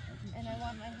 And I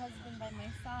want my husband by my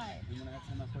side. And when I have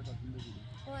time off work, I'll come visit you.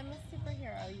 Well, I'm a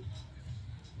superhero.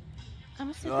 I'm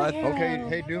a superhero. Okay.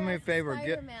 Hey, do me a favor.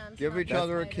 Spider-Man, Give not each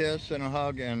other a Spider. kiss and a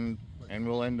hug, and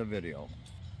we'll end the video.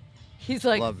 He's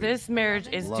like, Love you. this marriage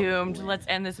is Love you. doomed. Let's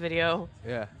end this video.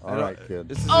 Yeah. All right, kid.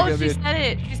 This is Oh, gonna she be a- said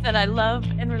it. She said, I love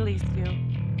and release you.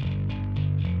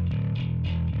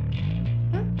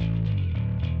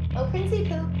 Oh, Princey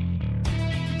Poo.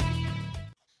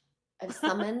 I've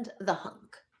summoned the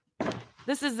hunk.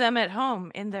 This is them at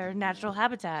home in their natural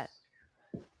habitat.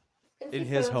 In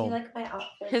his Poo, do you home. like my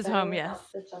outfit? His Better home, yes.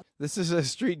 outfit than- This is a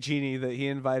street genie that he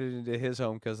invited into his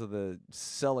home because of the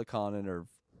silicone in her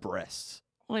breasts.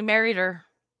 Well, he married her,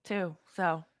 too,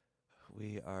 so.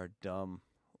 We are dumb.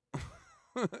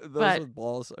 Those But- with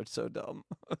balls are so dumb.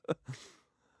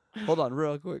 Hold on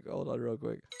real quick.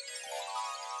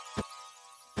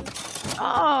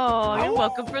 Oh, you're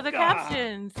welcome for the God.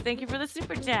 captions. Thank you for the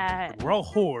super chat. We're all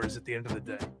whores at the end of the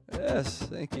day. Yes,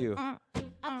 thank you. I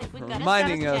think we For got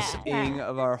reminding a us, Ing,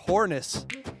 of our whoreness.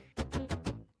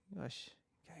 Gosh,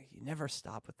 God, you never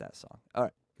stop with that song. All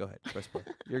right, go ahead. Press play.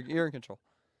 You're in control.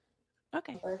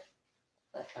 Okay.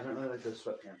 I don't really like those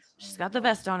sweatpants. She's got the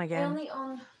vest on I again. only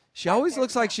own She always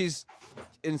looks like she's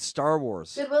in Star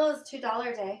Wars. Goodwill is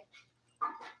 $2 a day.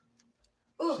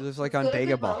 Ooh, She looks like let's on go to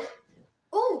Dagobah. Goodwill.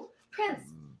 Ooh, Prince,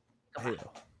 Hey,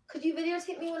 could you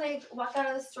videotape me when I walk out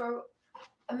of the store?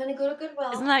 I'm gonna go to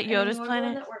Goodwill. Isn't that and I know Yoda's everyone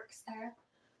planet? that works there,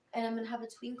 and I'm gonna have a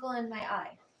twinkle in my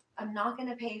eye. I'm not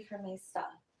gonna pay for my stuff.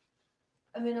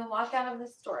 I'm going to walk out of the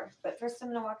store. But first I'm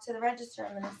going to walk to the register.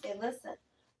 I'm going to say, listen,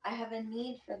 I have a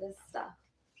need for this stuff.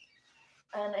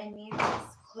 And I need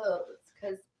these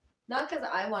clothes. Not because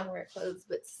I want to wear clothes,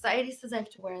 but society says I have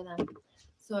to wear them.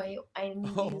 So I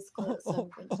need these clothes. So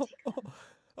I'm going to take them.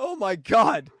 Oh my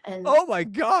God. Oh my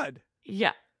God.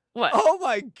 Yeah. What? Oh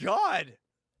my God.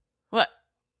 What?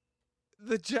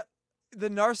 The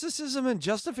narcissism and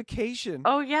justification.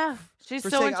 Oh yeah. She's for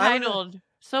so saying, "I'm entitled.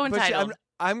 So But she- entitled.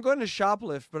 I'm going to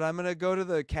shoplift, but I'm going to go to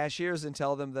the cashiers and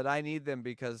tell them that I need them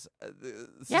because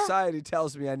society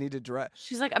tells me I need to dress.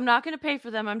 She's like, I'm not going to pay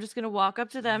for them. I'm just going to walk up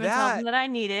to them and tell them that I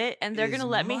need it, and they're going to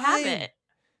let me have it.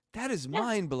 That is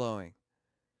mind blowing.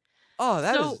 Oh,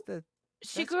 that is. So,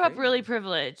 she grew up really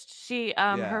privileged.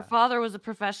 Her father was a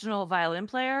professional violin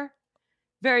player,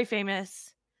 very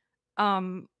famous.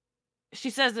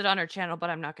 She says it on her channel, but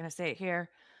I'm not going to say it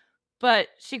here. But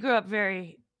she grew up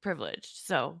very privileged.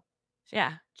 So,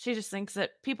 yeah, she just thinks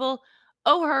that people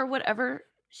owe her whatever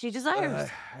she desires.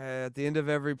 At the end of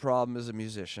every problem is a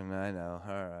musician. I know.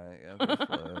 All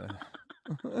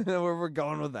right. We're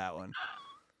going with that one.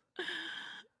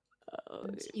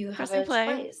 You have a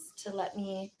choice to let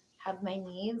me have my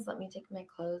needs, let me take my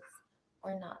clothes,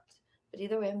 or not. But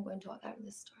either way, I'm going to walk out of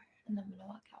the store, and I'm going to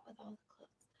walk out with all the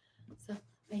clothes. So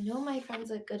I know my friends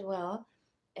at Goodwill,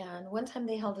 and one time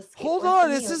they held a skateboard. Hold on,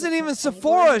 this isn't even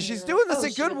Sephora. She's doing this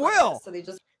at Goodwill. So they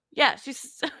just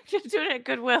she's doing it at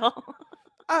Goodwill.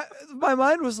 My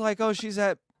mind was like, oh, she's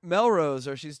at Melrose,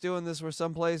 or she's doing this where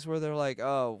someplace where they're like,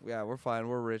 oh yeah, we're fine,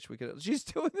 we're rich, we could. She's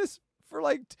doing this for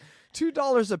like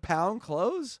 $2 a pound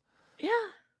clothes. Yeah.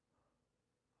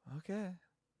 Okay.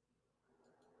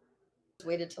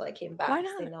 Waited till I came back. Why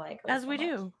not? They know I As we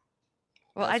do.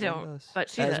 Well, I don't, but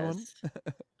she does.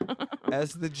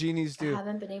 As the genies do. I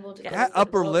haven't been able to. That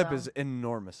upper lip is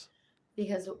enormous.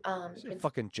 Because She's a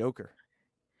fucking joker.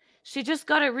 She just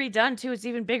got it redone too. It's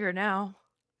even bigger now.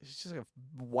 She's just like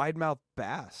a wide mouth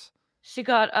bass. She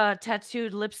got a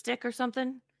tattooed lipstick or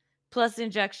something, plus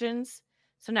injections.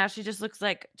 So now she just looks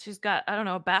like she's got, I don't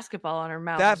know, a basketball on her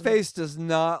mouth. That face does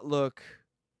not look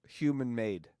human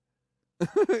made.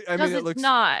 I mean, it looks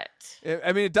not.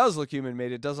 I mean, it does look human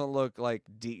made. It doesn't look like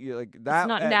that.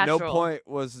 not at natural. no point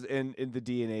was in the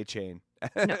DNA chain.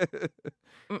 No.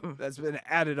 That's been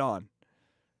added on.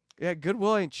 Yeah,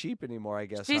 Goodwill ain't cheap anymore, I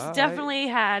guess. She's definitely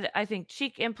had, I think,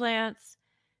 cheek implants.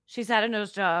 She's had a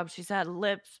nose job. She's had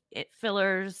lips,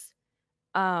 fillers,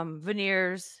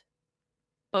 veneers,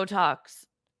 Botox,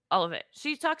 all of it.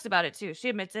 She talks about it too. She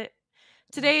admits it.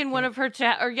 Today in one of her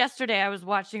chat, or yesterday, I was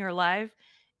watching her live.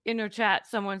 In her chat,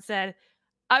 someone said,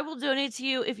 I will donate to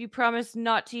you if you promise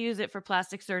not to use it for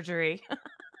plastic surgery.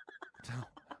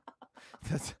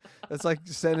 That's like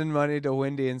sending money to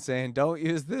Wendy and saying, don't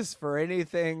use this for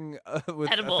anything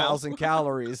with Edible. 1,000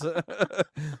 calories.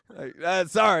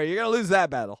 Sorry, you're going to lose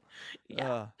that battle.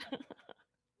 Yeah.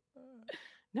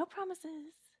 No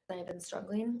promises. I've been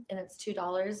struggling, and it's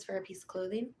 $2 for a piece of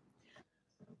clothing.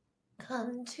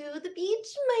 Come to the beach,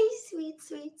 my sweet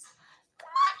sweets. Come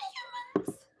on,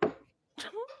 humans.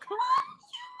 Come on,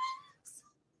 humans.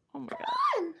 Oh my God.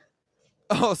 Come on.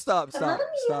 Oh, stop.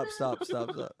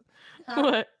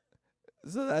 What?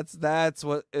 So that's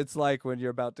what it's like when you're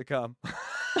about to come.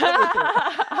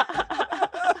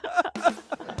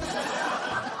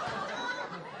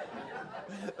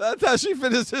 That's how she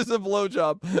finishes a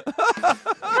blowjob.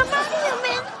 Come on,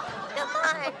 humans. Come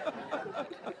on.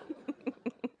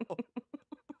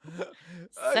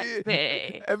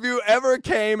 Sexy. Have you ever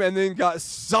came and then got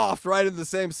soft right in the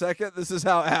same second? This is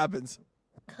how it happens.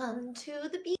 Come to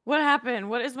the beach. What happened?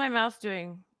 What is my mouse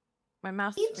doing? My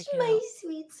mouse is freaking My out.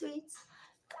 sweet sweets.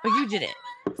 Oh, you did it.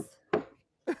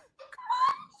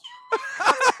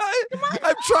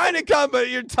 I'm trying to come, but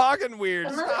you're talking weird.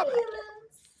 Come Stop on, it.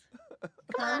 humans.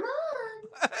 Come on.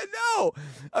 No,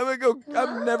 I'm gonna go.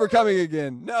 I'm never coming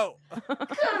again. No.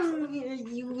 Come here,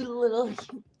 you little.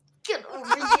 Get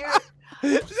over here.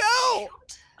 No.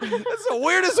 That's the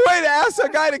weirdest way to ask a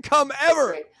guy to come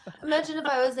ever. Imagine if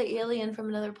I was an alien from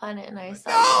another planet and I saw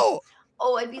No. you.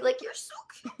 Oh, I'd be like, you're so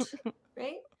cute,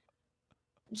 right?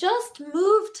 Just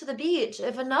move to the beach.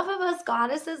 If enough of us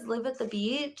goddesses live at the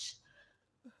beach,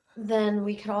 then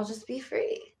we could all just be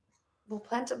free. We'll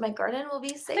plant up my garden. We'll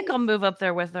be I safe. think I'll move up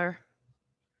there with her.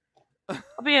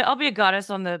 I'll be a goddess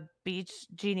on the beach,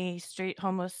 genie, street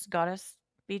homeless goddess,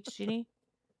 beach genie.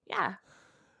 Yeah.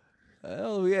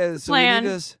 Oh yeah. So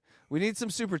Plan. we need some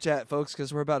super chat, folks,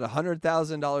 because we're about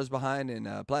 $100,000 behind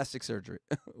in plastic surgery.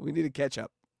 We need to catch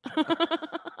up.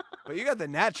 But you got the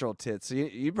natural tits, so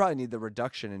you probably need the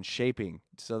reduction in shaping,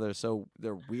 so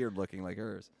they're weird looking like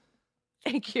hers.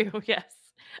 Thank you. Yes.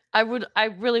 I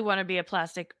really want to be a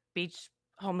plastic beach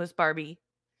homeless Barbie.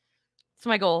 It's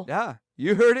my goal. Yeah,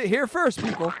 you heard it here first,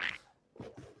 people.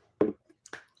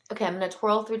 Okay, I'm gonna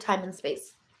twirl through time and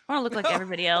space. I want to look like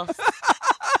everybody else.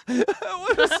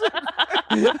 What a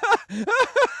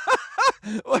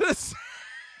what a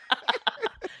I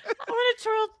want to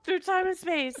twirl through time and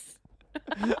space.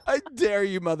 I dare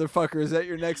you motherfuckers at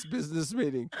your next business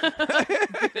meeting.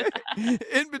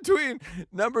 In between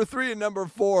number 3 and number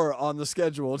 4 on the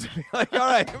schedule to be like, all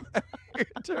right,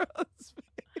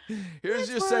 here's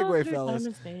your segue, fellas.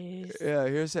 Yeah,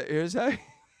 here's how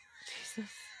Jesus.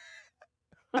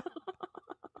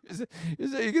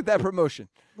 here's how you get that promotion.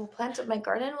 We'll plant it. My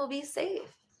garden will be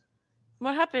safe.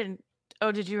 What happened?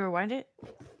 Oh, did you rewind it?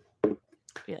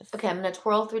 Yes. Okay, I'm gonna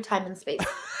twirl through time and space.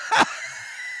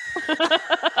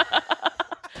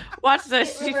 Watch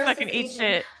this. She fucking eats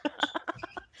shit.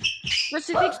 Does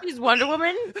she think she's Wonder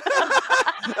Woman?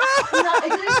 I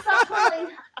didn't stop twirling.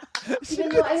 Even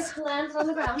though I landed on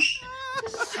the ground,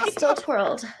 I still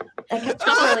twirled. I kept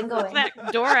twirling going.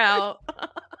 That door out.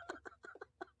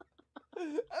 I'm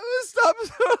gonna stop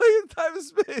twirling in time and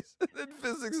space. And then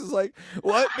physics is like,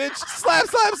 what, bitch? Slap,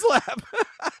 slap, slap.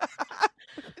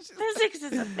 Physics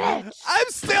is a bitch. I'm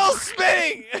still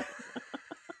spinning.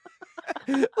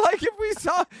 Like if we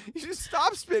saw you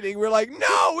stop spinning, we're like,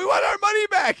 no, we want our money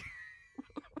back.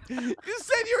 You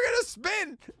said you were gonna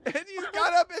spin, and you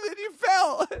got up and then you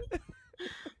fell.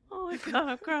 Oh my god,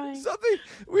 I'm crying. Something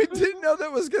we didn't know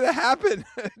that was gonna happen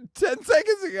 10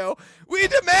 seconds ago. We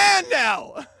demand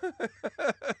now.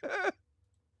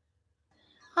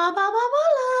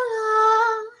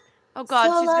 Oh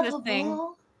god, she's gonna sing.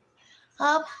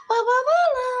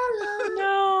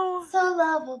 No. So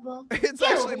lovable. It's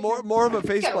actually more of a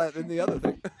faceplant than the other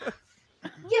thing.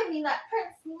 Give me that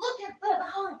prince. Look at that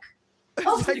hunk.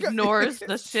 Oh, she ignores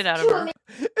the shit out of her.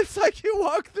 It's like you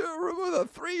walk through a room with a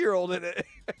 3-year-old in it.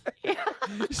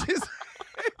 She's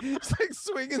like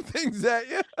swinging things at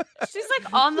you. She's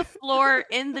like on the floor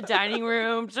in the dining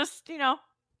room, just, you know,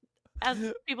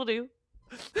 as people do.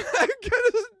 I'm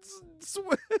gonna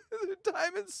swim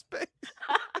time and space.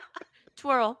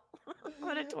 Twirl.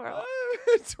 What a twirl.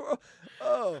 Twirl.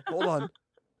 Oh, hold on.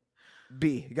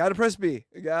 B. You gotta press B.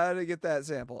 You gotta get that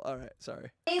sample. All right,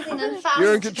 sorry. Amazing and fast.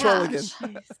 You're in control again.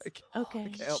 Okay. I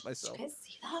can't help myself. Did you guys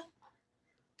see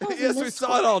that? Yes, we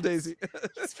saw it all, Daisy.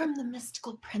 He's from the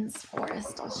mystical Prince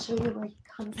Forest. I'll show you where he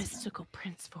comes Mystical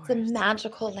Prince from. Forest. It's a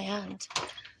magical land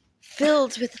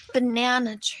filled with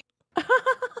banana trees.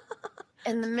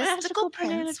 And the mystical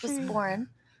prince was born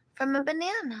from a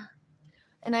banana.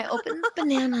 And I opened the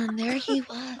banana, and there he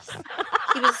was.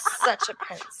 He was such a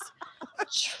prince.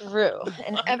 True.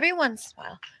 And every once in a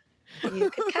while,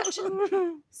 you could catch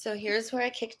him. So here's where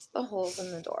I kicked the holes in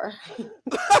the door.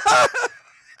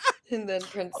 And then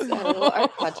Prince had a little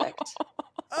art project.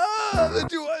 Oh,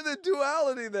 the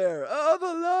duality there. Oh,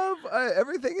 the love.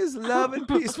 Everything is love and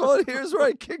peaceful. And here's where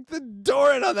I kicked the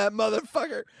door in on that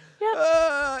motherfucker.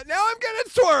 Yep. Now I'm gonna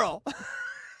twirl.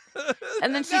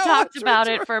 And then she talked about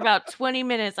it for about 20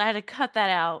 minutes. I had to cut that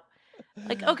out.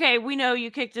 Like, okay, we know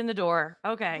you kicked in the door.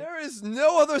 Okay. There is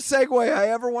no other segue I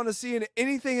ever want to see in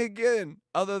anything again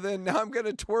other than now I'm going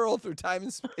to twirl through time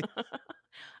and space.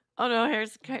 Oh, no, here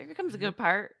comes the good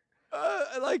part.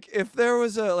 Like, if there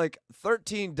was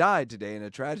 13 died today in a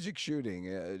tragic shooting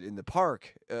in the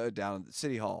park down at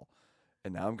City Hall.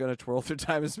 And now I'm going to twirl through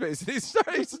time and space. And he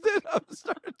stood up and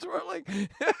started twirling.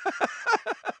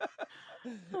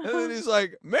 And then he's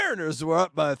like, Mariners were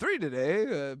up by 3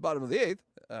 today, bottom of the 8th.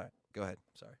 All right, go ahead.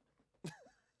 Sorry.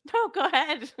 No, go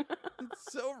ahead.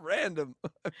 It's so random.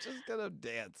 I'm just going to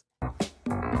dance.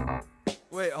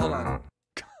 Wait, hold on.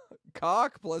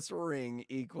 Cock plus ring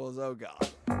equals, oh God.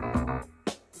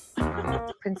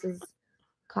 Prince's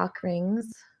cock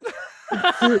rings.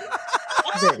 She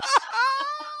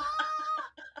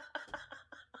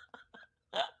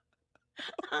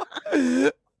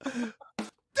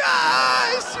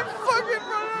fucking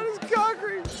run out his cock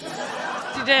rings. She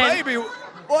did. Baby,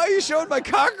 why are you showing my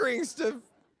cock rings to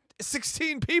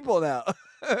 16 people now?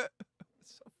 It's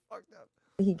so fucked up.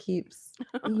 He keeps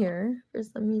here for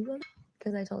some reason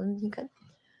because I told him he could.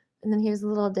 And then here's a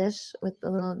little dish with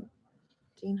the little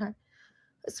Jean heart.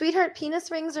 Sweetheart, penis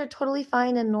rings are totally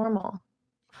fine and normal.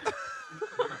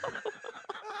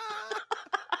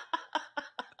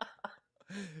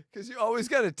 Because you always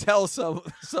got to tell someone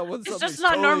something. It's just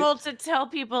not normal to tell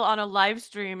people on a live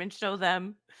stream and show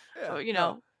them, you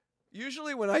know. No.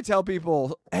 Usually when I tell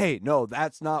people, hey, no,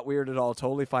 that's not weird at all,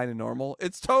 totally fine and normal,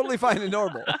 it's totally fine and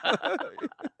normal.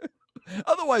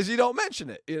 Otherwise, you don't mention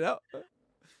it, you know?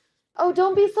 Oh,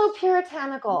 don't be so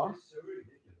puritanical.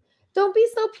 Don't be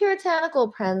so puritanical,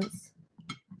 Prince.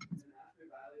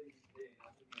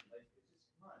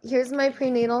 Here's my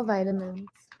prenatal vitamins.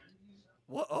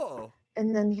 Whoa.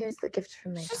 And then here's the gift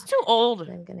from my She's too old.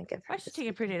 I'm gonna give her. Why is she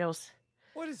taking prenatals?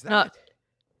 What is No, that?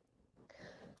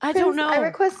 I don't know. I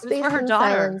request It was space for her and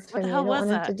daughter. silence What from the you. hell I don't was want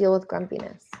to have to that? deal with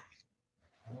grumpiness.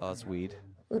 Oh, it's weed.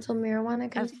 Little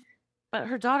marijuana comes. But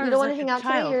her daughter. You don't is want like to hang a out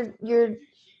child. today? You're.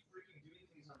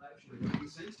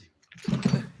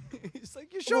 He's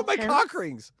like, you showed my cock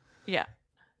rings. Yeah.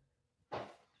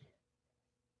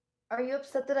 Are you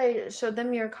upset that I showed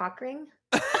them your cock ring?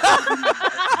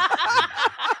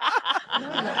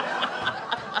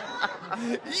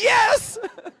 Yes.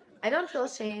 I don't feel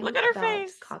shame. Look at her about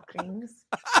face. Cock rings.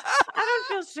 I don't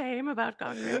feel shame about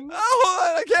cock rings. Oh,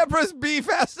 hold on. I can't press B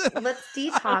fast enough. Let's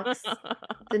detox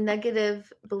the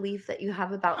negative belief that you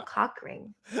have about cock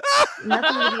ring.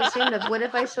 Nothing to be ashamed of. What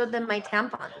if I showed them my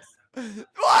tampons?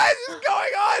 What is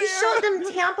going on You here? showed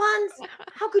them tampons?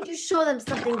 How could you show them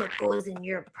something that goes in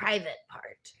your private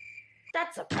part?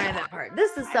 That's a private part.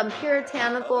 This is some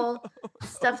puritanical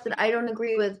stuff that I don't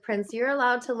agree with, Prince. You're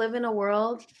allowed to live in a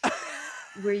world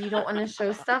where you don't want to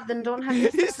show stuff, then don't have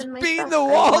your stuff in my beating stuff. the I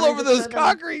wall wanted over to those show them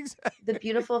cock rings. The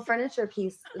beautiful furniture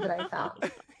piece that I found.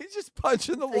 He's just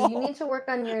punching the So wall. you need to work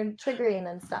on your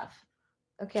triggering and stuff.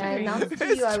 Okay, I Triggering. announced to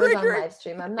It's you I was on triggering. live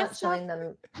stream. I'm not showing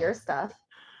them your stuff.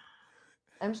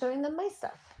 I'm showing them my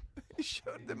stuff. He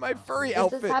showed them my furry It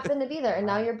outfit. just happened to be there, and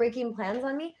now you're breaking plans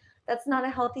on me. That's not a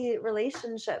healthy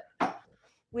relationship.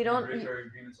 We don't.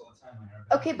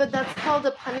 Okay, but that's called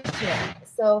a punishment.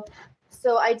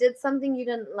 So I did something you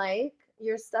didn't like.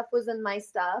 Your stuff was in my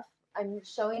stuff. I'm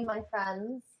showing my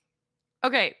friends.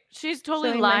 Okay, she's totally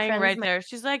Showing my lying friends right my- there.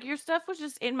 She's like, your stuff was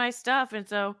just in my stuff, and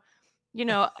so,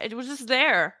 it was just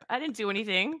there. I didn't do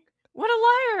anything. What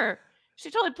a liar!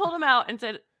 She totally pulled him out and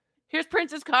said, "Here's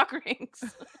Prince's cock rings."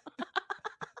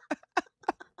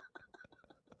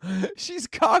 She's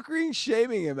cock ring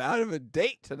shaming him out of a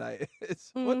date tonight.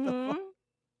 What the fuck?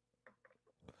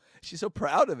 She's so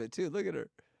proud of it too. Look at her.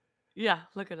 Yeah,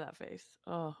 look at that face.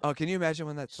 Oh, Oh, can you imagine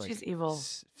when that's like she's evil.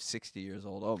 60 years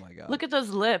old? Oh my god. Look at those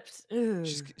lips.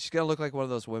 She's gonna look like one of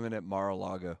those women at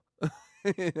Mar-a-Lago.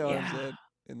 You know what I'm Yeah. saying?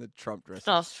 In the Trump dress. It's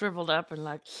all shriveled up and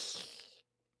like,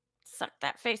 suck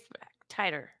that face back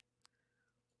tighter.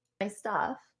 My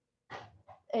stuff,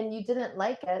 and you didn't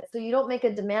like it, so you don't make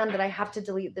a demand that I have to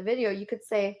delete the video. You could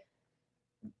say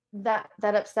that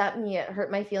upset me. It hurt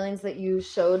my feelings that you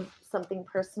showed something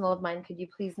personal of mine. Could you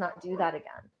please not do that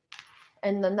again?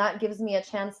 And then that gives me a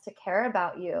chance to care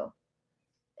about you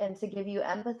and to give you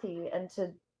empathy and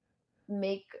to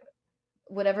make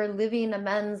whatever living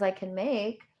amends I can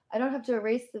make. I don't have to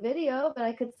erase the video, but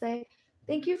I could say,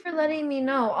 thank you for letting me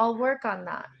know. I'll work on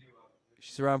that.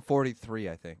 She's around 43,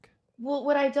 I think. Well,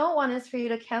 what I don't want is for you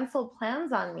to cancel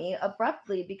plans on me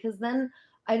abruptly, because then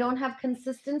I don't have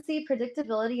consistency,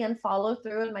 predictability, and follow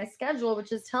through in my schedule,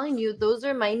 which is telling you those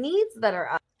are my needs that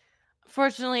are up.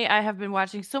 Fortunately, I have been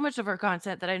watching so much of her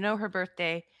content that I know her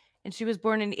birthday, and she was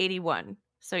born in 81.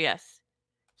 So yes,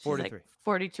 she's 43. like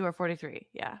 42 or 43.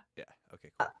 Yeah. Yeah. Okay.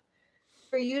 Cool.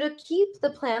 For you to keep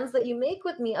the plans that you make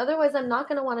with me. Otherwise, I'm not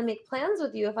going to want to make plans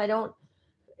with you if I don't.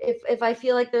 If I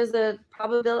feel like there's a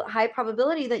high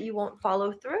probability that you won't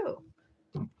follow through.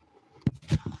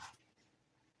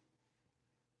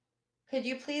 Could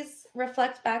you please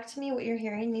reflect back to me what you're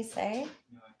hearing me say?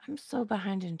 I'm so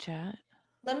behind in chat.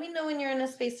 Let me know when you're in a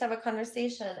space to have a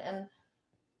conversation. And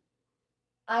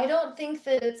I don't think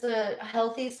that it's a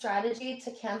healthy strategy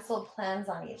to cancel plans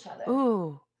on each other.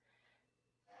 Ooh.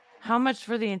 How much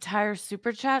for the entire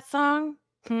super chat song?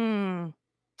 What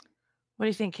do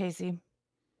you think, Casey?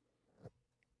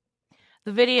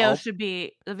 The video should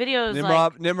be the video is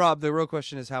Nimrob, the real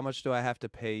question is, how much do I have to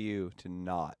pay you to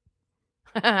not?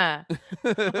 Can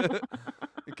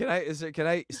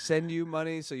I send you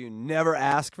money so you never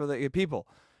ask for the people?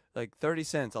 Like 30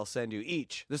 cents I'll send you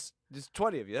each. This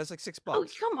 20 of you. That's like $6. Oh,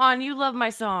 come on, you love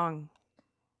my song.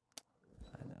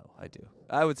 I know, I do.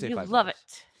 I would say You $5. love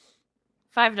it.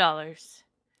 $5.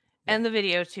 And the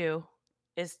video too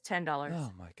is $10.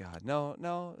 Oh my god.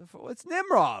 No. It's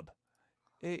Nimrob.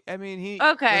 I mean, he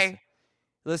Okay.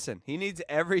 Listen, he needs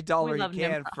every dollar he love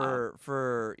can Nimrod.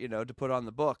 for to put on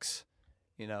the books.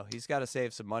 He's got to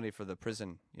save some money for the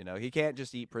prison. He can't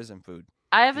just eat prison food.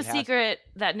 I have a He has- secret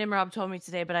that Nimrod told me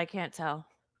today, but I can't tell.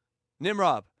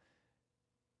 Nimrob,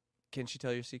 can she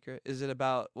tell your secret?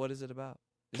 What is it about?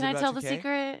 Is Can it I about tell your the K?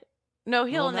 secret? No,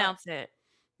 he'll Well, not- announce it.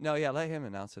 No, yeah, let him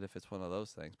announce it if it's one of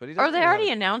those things. But he Or doesn't they really already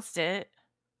have announced it.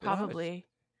 They don't have a- Probably.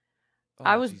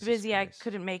 I Oh, was Jesus busy. Christ. I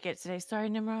couldn't make it today. Sorry,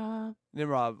 Nimrod.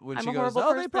 Nimrod, when I'm she a goes,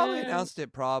 horrible they probably person." announced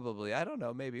it. Probably, I don't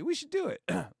know. Maybe we should do it.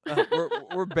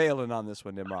 We're bailing on this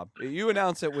one, Nimrod. You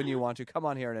announce it when you want to. Come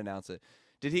on here and announce it.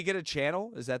 Did he get a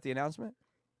channel? Is that the announcement?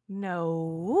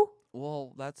 No.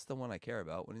 Well, that's the one I care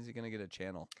about. When is he gonna get a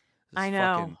channel? I This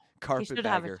know. fucking He carpetbagger. should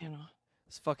have a channel.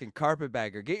 This fucking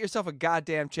carpetbagger. Get yourself a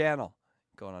goddamn channel.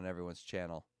 Going on everyone's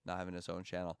channel, not having his own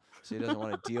channel, so he doesn't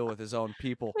want to deal with his own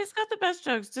people. He's got the best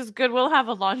jokes. Does Goodwill have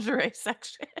a lingerie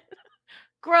section?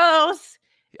 Gross.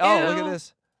 Oh, look at Ew.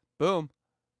 this. Boom.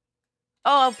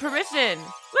 Oh, permission.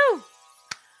 Woo.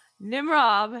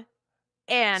 Nimrod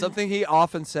and Something he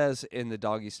often says in the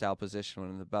doggy style position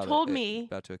when about told me.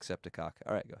 about to accept a cock.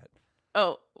 All right, go ahead.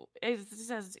 Oh, it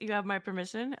says you have my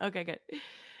permission. Okay, good.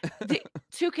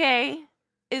 2K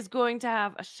is going to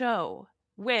have a show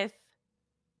with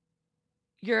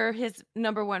his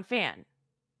number one fan,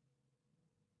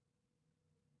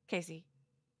 Casey.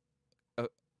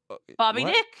 Bobby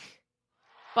what? Nick.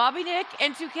 Bobby Nick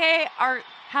and 2K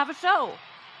have a show.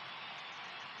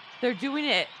 They're doing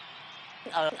it.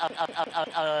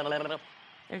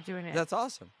 They're doing it. That's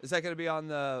awesome. Is that going to be on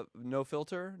the No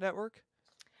Filter network?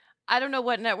 I don't know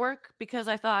what network because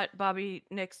I thought Bobby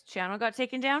Nick's channel got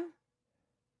taken down.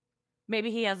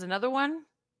 Maybe he has another one.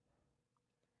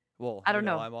 Well, I don't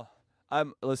know.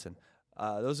 Listen.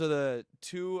 Those are the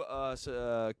two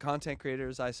content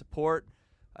creators I support.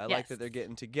 I like that they're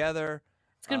getting together.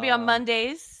 It's gonna be on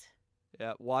Mondays.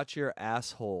 Yeah, watch your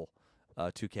asshole,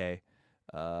 2K.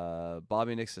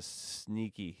 Bobby Nick's a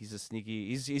sneaky. He's a sneaky.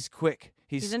 He's quick.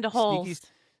 He's into holes.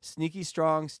 Sneaky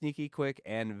strong, sneaky quick,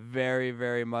 and very,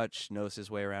 very much knows his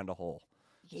way around a hole.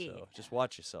 Yeah. So just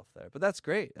watch yourself there. But that's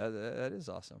great. That is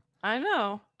awesome. I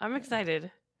know. I'm excited.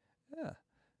 Yeah.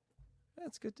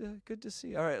 That's good to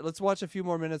see. All right, let's watch a few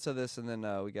more minutes of this, and then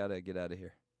we gotta get out of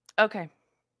here. Okay.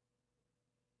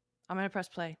 I'm gonna press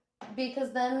play.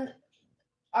 Because then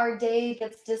our day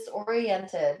gets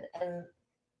disoriented, and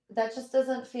that just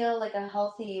doesn't feel like a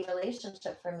healthy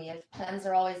relationship for me if plans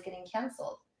are always getting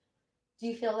canceled. Do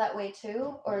you feel that way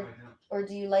too, or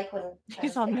do you like when?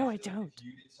 He's all, no, I don't. If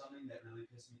you did something that really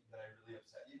pissed me, that I really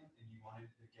upset you, and you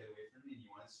wanted to get away from me, and you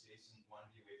wanted space and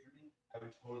wanted to be away from me, I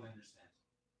would totally understand.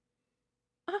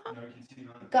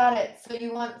 Got it. So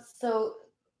you want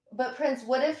but Prince,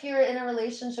 what if you're in a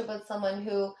relationship with someone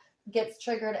who gets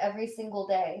triggered every single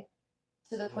day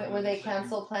to the point where they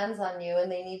cancel plans on you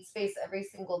and they need space every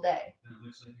single day? Then it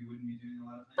looks like we wouldn't be doing a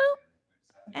lot of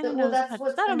And Well, knows that's much.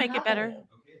 what's That'll been make it better. happening.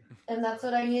 And that's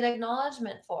what I need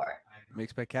acknowledgement for.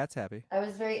 Makes my cats happy. I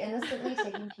was very innocently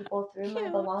taking people through my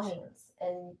belongings,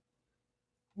 and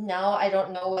now I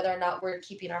don't know whether or not we're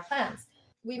keeping our plans.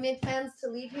 We made plans to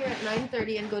leave here at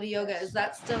 9:30 and go to yoga. Is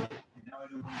that still?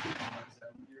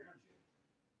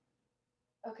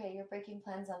 Okay, you're breaking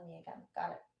plans on me again.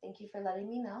 Got it. Thank you for letting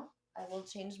me know. I will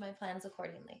change my plans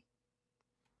accordingly.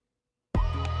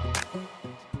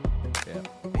 Yeah,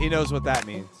 he knows what that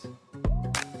means.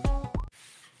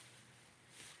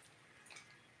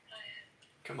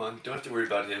 Come on, don't have to worry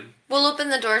about him. We'll open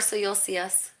the door so you'll see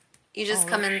us. You just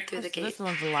come in through the gate. This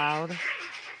one's loud.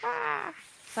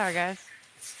 Sorry, guys.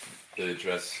 The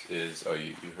address is, oh,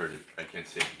 you heard it. I can't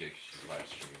say it again because she's live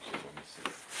streaming. She doesn't want me to say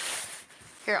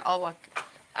it. Here, I'll walk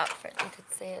out front. You could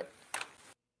say it.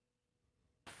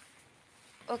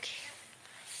 Okay.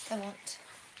 I won't.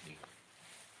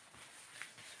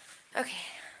 Okay,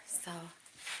 so.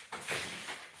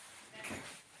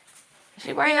 Is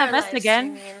she wearing that vest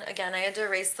again? Again, I had to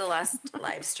erase the last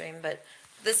live stream, but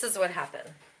this is what happened.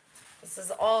 This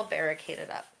is all barricaded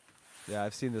up. Yeah,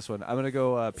 I've seen this one. I'm gonna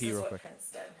go This pee is real what quick. Prince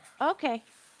did. Okay.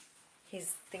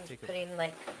 He's putting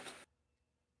like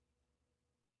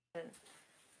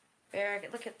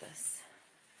barricade. Look at this.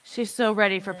 She's so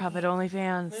ready for Puppet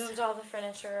OnlyFans. Moved all the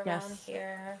furniture around Yes.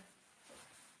 here.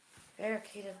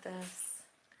 Barricaded this.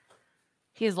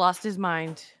 He has lost his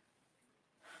mind.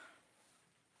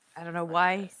 I don't know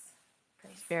why.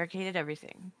 He's barricaded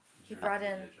everything. He brought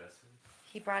in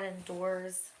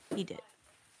doors. He did.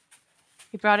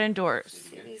 He brought in doors.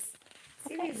 See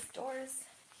these doors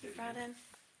he brought in?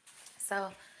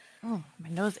 So Oh, my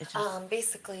nose itches.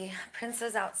 basically Prince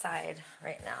is outside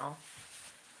right now.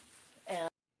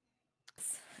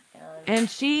 And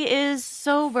she is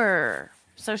sober.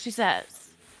 So she says.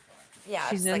 Yeah,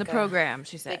 She's it's in like the a program,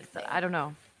 she big said. thing. I don't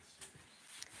know.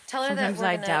 Tell her Sometimes that we're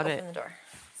I gonna doubt open it. the door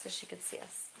so she could see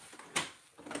us.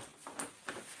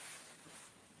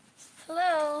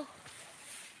 Hello.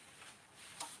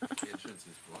 The entrance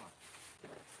is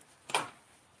blocked.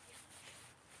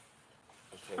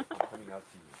 Okay, I'm coming out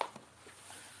to you.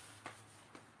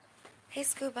 Hey,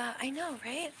 Scuba. I know,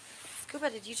 right? Scuba,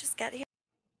 did you just get here?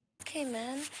 came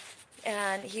in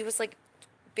and he was like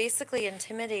basically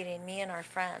intimidating me and our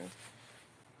friend.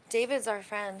 David's our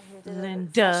friend who did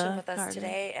a session with us Carter.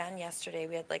 today and yesterday.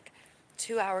 We had like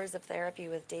 2 hours of therapy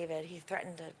with David. He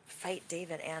threatened to fight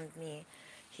David and me.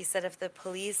 He said if the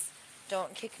police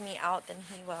don't kick me out, then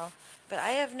he will. But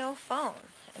I have no phone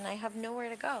and I have nowhere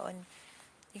to go. And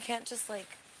you can't just like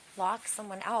lock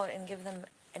someone out and give them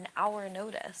an hour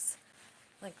notice.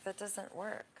 Like that doesn't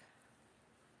work.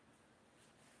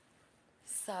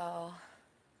 So.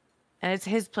 And it's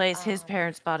his place. His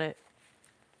parents bought it.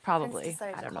 Prince Probably.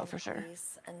 decided I to don't know call for the sure.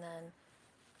 police, and then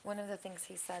one of the things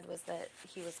he said was that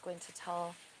he was going to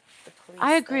tell the police.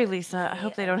 I agree, that Lisa. I me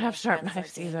hope they and don't my have sharp friends are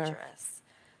knives either. dangerous,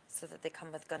 so that they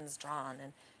come with guns drawn.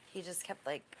 And he just kept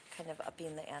like kind of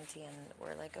upping the ante, and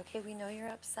we're like, okay, we know you're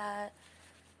upset.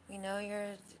 We know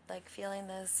you're like feeling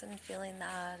this and feeling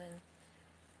that, and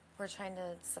we're trying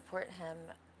to support him.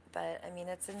 But I mean,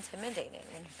 it's intimidating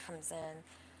when he comes in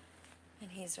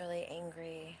and he's really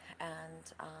angry,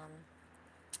 and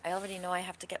I already know I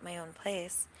have to get my own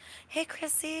place. Hey,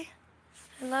 Chrissy.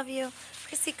 I love you.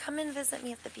 Chrissy, come and visit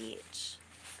me at the beach.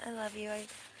 I love you. I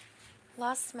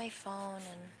lost my phone.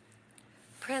 And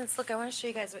Prince, look, I want to show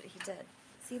you guys what he did.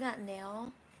 See that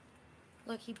nail?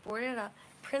 Look, he boarded up.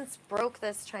 Prince broke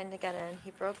this trying to get in. He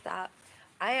broke that.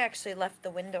 I actually left the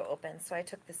window open, so I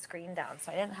took the screen down,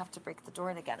 so I didn't have to break the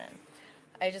door to get in.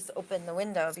 I just opened the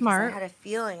window because I Smart. had a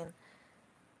feeling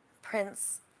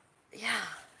Prince, yeah.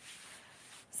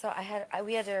 So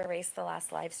we had to erase the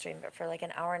last live stream, but for like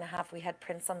an hour and a half, we had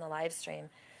Prince on the live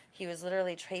stream. He was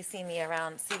literally tracing me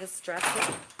around. See this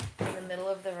dresser in the middle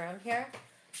of the room here?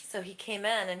 So he came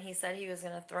in and he said he was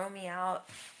going to throw me out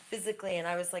physically, and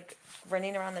I was like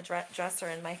running around the dresser,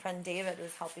 and my friend David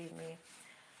was helping me.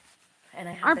 And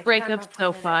I had Our the camera breakup's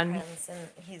so pointed at fun. Prince, and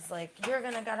he's like, "You're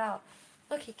gonna get out."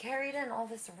 Look, he carried in all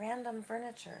this random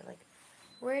furniture. Like,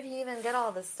 where did he even get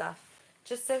all this stuff?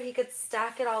 Just so he could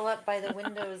stack it all up by the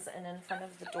windows and in front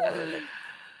of the door. Like,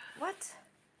 what?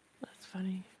 That's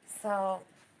funny. So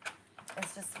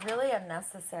it's just really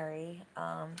unnecessary.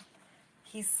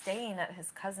 He's staying at his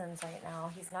cousin's right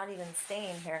now. He's not even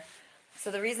staying here.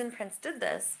 So the reason Prince did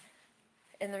this,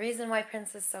 and the reason why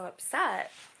Prince is so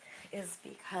upset, is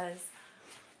because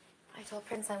I told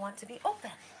Prince I want to be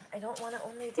open. I don't want to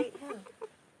only date him.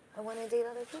 I want to date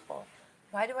other people.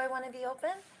 Why do I want to be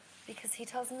open? Because he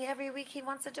tells me every week he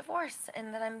wants a divorce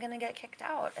and that I'm going to get kicked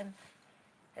out. And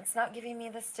it's not giving me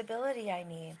the stability I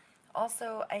need.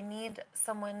 Also, I need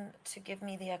someone to give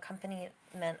me the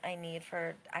accompaniment I need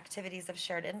for activities of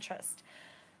shared interest.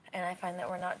 And I find that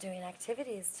we're not doing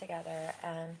activities together.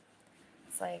 And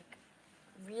it's like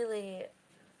really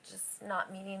just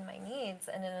not meeting my needs.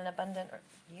 And in an abundant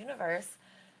universe,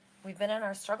 we've been in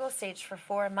our struggle stage for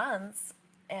 4 months.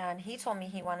 And he told me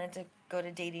he wanted to go to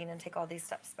dating and take all these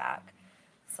steps back.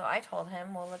 So I told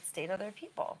him, well, let's date other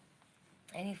people.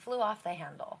 And he flew off the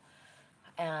handle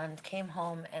and came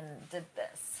home and did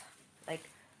this. Like,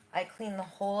 I cleaned the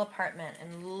whole apartment,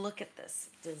 and look at this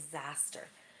disaster.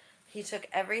 He took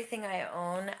everything I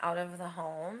own out of the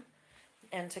home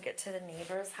and took it to the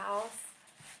neighbor's house.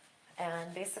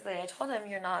 And basically I told him,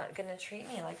 you're not going to treat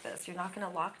me like this. You're not going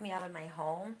to lock me out of my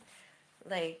home.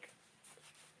 Like,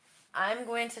 I'm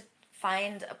going to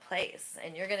find a place,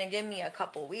 and you're going to give me a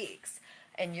couple weeks,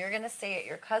 and you're going to stay at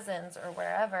your cousin's or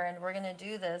wherever, and we're going to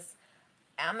do this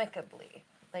amicably.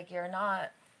 Like, you're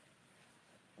not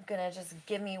going to just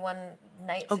give me one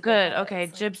night Oh, to go good. home. Okay,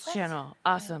 It's like, Jib's what? channel.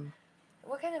 Awesome.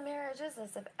 What kind of marriage is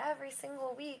this if every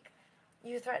single week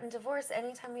you threaten divorce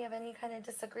anytime we have any kind of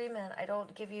disagreement? I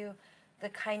don't give you the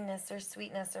kindness or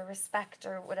sweetness or respect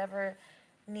or whatever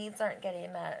needs aren't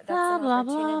getting met. That's Blah, an blah,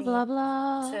 blah, opportunity blah,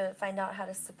 blah. to find out how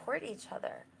to support each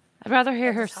other. I'd rather hear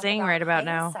And to her talk sing right about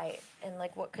now. hindsight and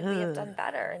like what could we have Ugh. done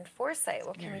better, and foresight,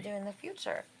 what can we Scary. do in the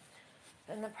future.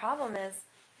 And the problem is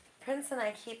Prince and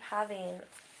I keep having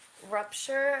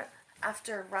rupture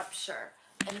after rupture,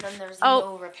 and then there's Oh.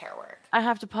 no repair work. I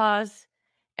have to pause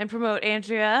and promote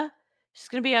Andrea. She's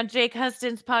going to be on Jake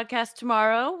Huston's podcast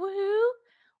tomorrow. Woohoo!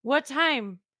 What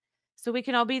time? So we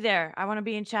can all be there. I want to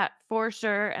be in chat for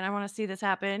sure, and I want to see this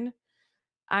happen.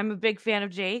 I'm a big fan of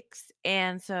Jake's,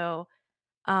 and so,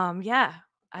 yeah.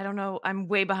 I don't know. I'm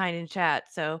way behind in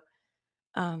chat, so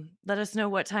let us know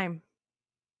what time.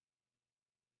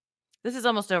 This is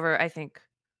almost over, I think.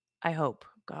 I hope.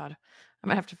 God, I'm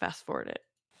gonna have to fast forward it.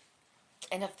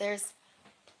 And if there's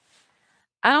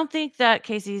I don't think that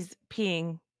Casey's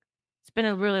peeing. It's been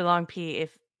a really long pee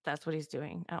if that's what he's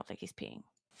doing. I don't think he's peeing.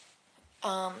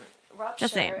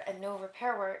 Just saying. rupture and no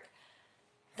repair work,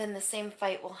 then the same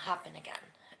fight will happen again.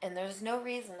 And there's no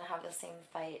reason to have the same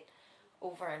fight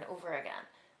over and over again.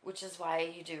 which is why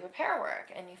you do repair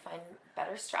work and you find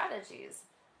better strategies.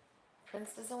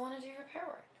 Prince doesn't want to do repair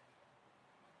work.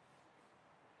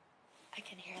 I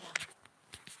can hear them.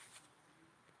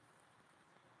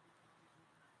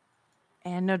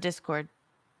 And no Discord.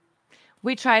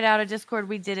 We tried out a Discord.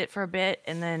 We did it for a bit,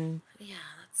 and then Yeah,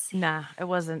 let's see. nah, it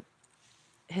wasn't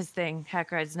his thing.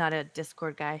 Hack Ride's not a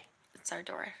Discord guy. It's our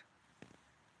door.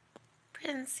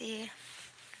 Princey.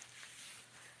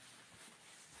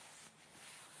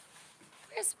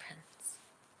 Where's Prince?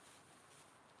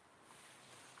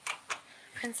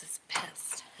 Prince is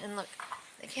pissed. And look,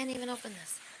 I can't even open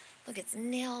this. Look, it's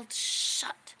nailed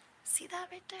shut. See that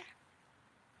right there?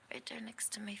 Right there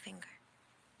next to my finger.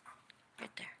 Right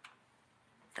there.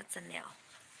 That's a nail.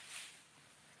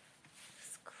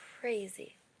 It's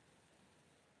crazy.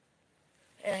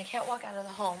 And I can't walk out of the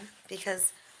home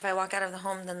because if I walk out of the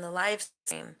home, then the live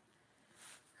stream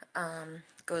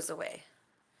goes away.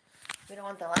 We don't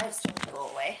want the live stream to go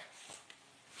away.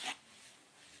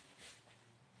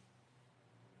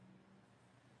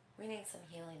 We need some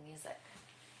healing music.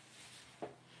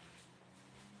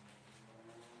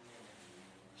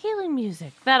 Healing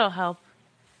music. That'll help.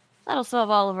 That'll solve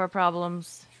all of our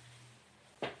problems.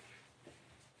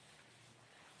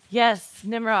 Yes,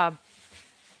 Nimrod.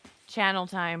 Channel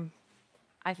time.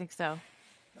 I think so.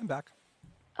 I'm back.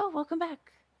 Oh, welcome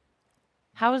back.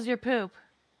 How was your poop?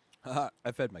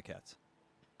 I fed my cats.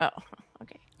 Oh,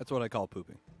 okay. That's what I call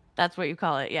pooping. That's what you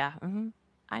call it, yeah.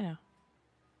 I know.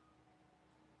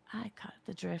 I caught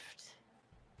the drift.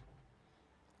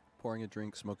 Pouring a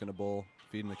drink, smoking a bowl,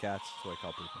 feeding the cats. That's what I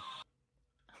call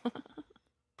pooping.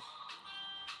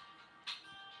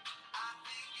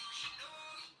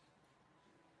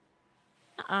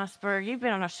 Spurg, you've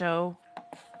been on a show.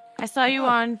 I saw you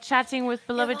on Chatting with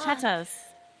Beloved Yvonne. Chetas.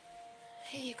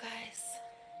 Hey, you guys.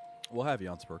 We'll have you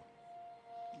on Spurg.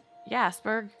 Yeah,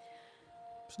 Spurg.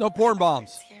 There's no porn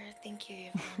bombs. Here, thank you,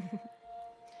 Yvonne.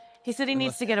 He said he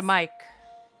needs to get a mic.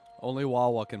 Only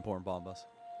Wawa can porn bomb us.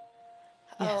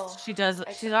 Yes, she does.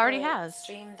 I She took already the has.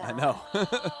 stream I down know.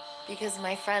 because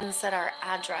my friend said our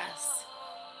address.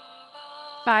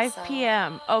 5 So,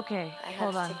 p.m. Okay, I had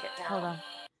hold to on. take it down. Hold on.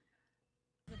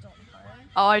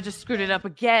 Oh, I just screwed it up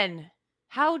again.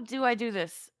 How do I do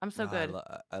this? I'm so good.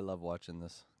 I love watching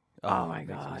this. Oh my it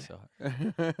makes me God. so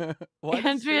hard. What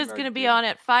Andrea's stream going to are be you- on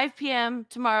at 5 p.m.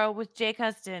 tomorrow with Jake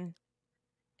Huston.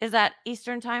 Is that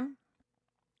Eastern time?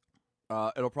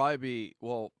 It'll probably be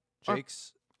Or-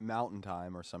 Jake's Mountain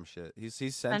Time or some shit. He's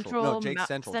Central. Central, No, Jake's Mou-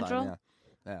 Central, Central? Time.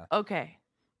 Yeah. Okay.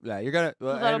 Yeah, you're gonna. So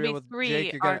that'll Andrea, be with 3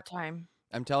 Jake, you're our gonna, time.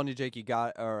 I'm telling you, Jake, you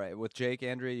got all right with Jake,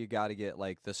 Andrea. You got to get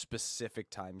like the specific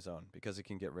time zone because it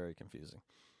can get very confusing.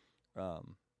 Because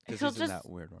he's in that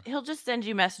weird one. He'll just send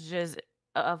you messages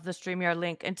of the StreamYard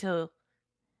link until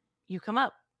you come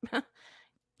up.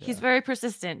 He's very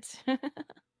persistent.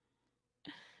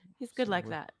 He's good like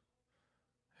that.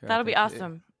 Here, I That'll be think-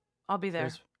 awesome. I'll be there.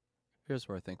 Here's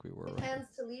where I think we were. right Plans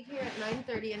to leave here at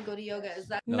 9:30 and go to yoga. Is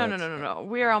that No.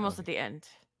 We're almost at the end.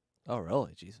 Oh,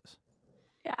 really? Jesus.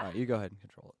 Yeah. All right, you go ahead and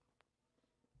control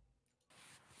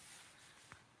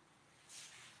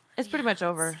it. It's pretty much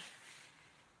over.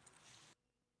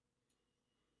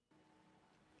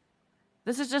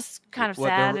 This is just kind of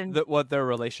sad and What their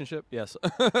relationship? Yes.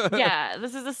 yeah,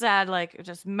 this is a sad like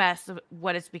just mess of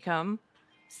what it's become.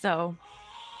 So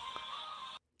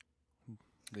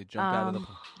They jumped out of the.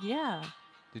 yeah.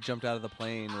 They jumped out of the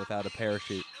plane without a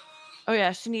parachute. Oh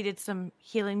yeah, she needed some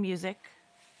healing music.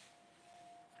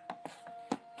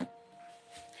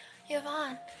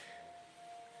 Yvonne?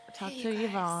 Talk Hey, to you guys.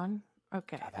 Yvonne.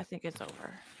 Okay, I think it's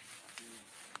over.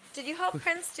 Did you help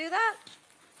Prince do that?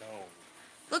 No.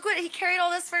 Look what he carried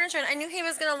all this furniture, and I knew he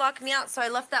was gonna lock me out, so I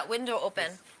left that window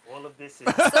open. All of this is.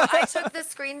 So I took the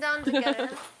screen down to get in.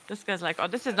 This guy's like, oh,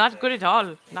 this is not good at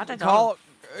all. Not at all.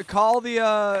 Call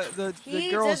the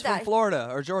He girls did from that. Florida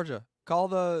or Georgia. Call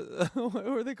the what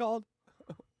are they called?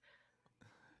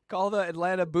 Call the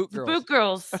Atlanta Boot Girls. Boot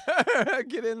girls.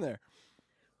 Get in there.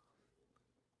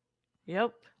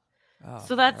 Yep. Oh,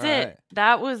 So that's all it. right.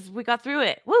 That was, we got through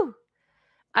it. Woo!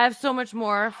 I have so much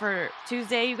more for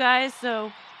Tuesday, you guys.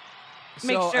 So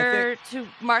make So I sure to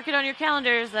mark it on your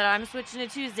calendars that I'm switching to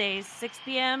Tuesdays, 6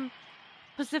 p.m.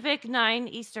 Pacific, 9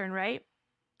 Eastern, right?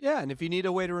 Yeah, and if you need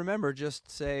a way to remember, just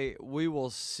say we will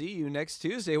see you next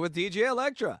Tuesday with DJ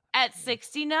Electra. At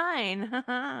 69. 6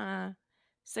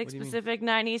 What do you mean? Pacific,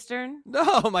 9 Eastern.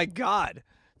 No, my God!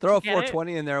 Throw a Get it?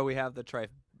 420 in there. We have the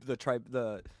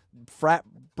frat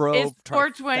bro. Is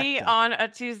 420 trifecta. on a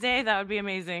Tuesday? That would be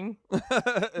amazing.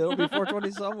 It'll be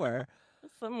 420 somewhere.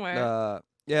 Somewhere.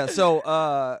 Yeah. So,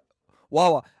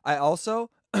 Wawa. I also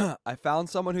I found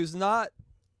someone who's not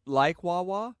like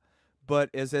Wawa, but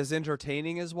is as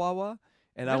entertaining as Wawa.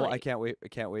 And I Really? can't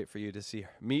wait for you to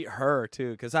meet her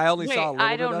too, because I only saw a little bit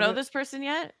I don't of know it. this person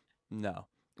yet. No.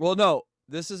 Well, no.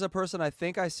 This is a person I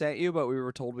think I sent you, but we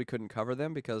were told we couldn't cover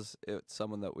them because it's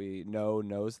someone that we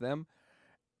knows them,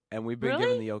 and we've been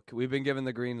given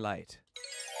the green light.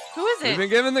 Who is it? We've been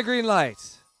given the green light.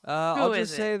 I'll is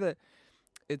just say that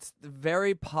it's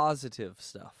very positive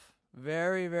stuff,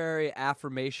 very very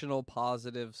affirmational,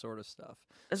 positive sort of stuff.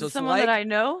 Is So it it's someone that I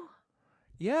know?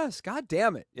 Yes. God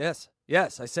damn it. Yes.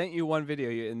 I sent you one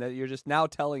video, and that you're just now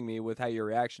telling me with how your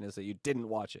reaction is that you didn't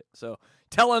watch it. So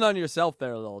telling on yourself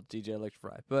there, little DJ Electra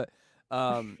Fry. But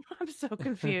I'm so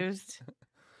confused.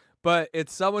 but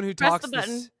it's someone who Press talks the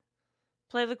button.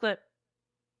 Play the clip.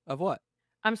 of what?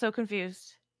 I'm so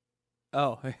confused.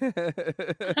 Oh. Yeah,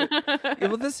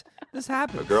 well, this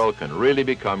happens. A girl can really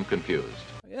become confused.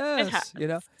 Yes,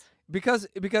 because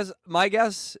my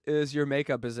guess is your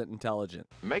makeup isn't intelligent.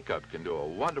 Makeup can do a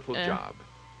wonderful job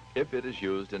if it is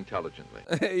used intelligently.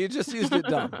 You just used it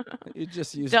dumb. You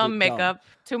just used dumb it makeup.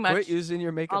 Too much. Quit using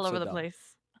your makeup all over so the dumb. place.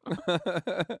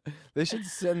 They should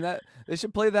send that. They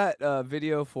should play that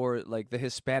video for like the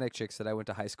Hispanic chicks that I went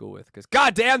to high school with, because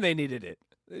goddamn, they needed it.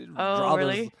 They draw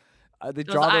really? They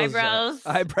Those draw eyebrows.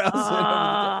 eyebrows.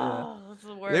 Oh, that's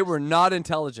the worst. They were not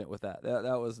intelligent with that.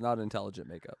 That was not intelligent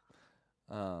makeup.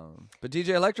 But DJ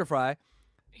Electra Fry,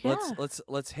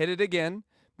 let's hit it again,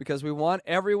 because we want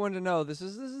everyone to know this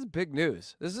is big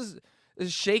news. This is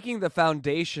shaking the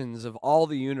foundations of all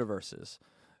the universes.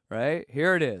 Right?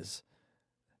 Here it is.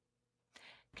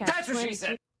 That's what she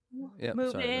said. Yep,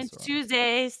 Move sorry, in that's wrong.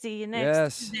 Tuesday. See you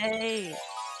next Tuesday.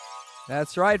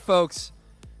 That's right, folks.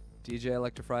 DJ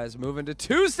Electra Fry is moving to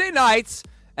Tuesday nights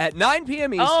at 9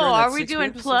 p.m. Eastern. Oh, are That's we 6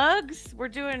 doing p.m. Pacific. plugs? We're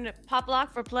doing pop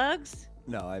lock for plugs?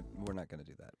 No, we're not going to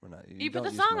do that. We're not. You put don't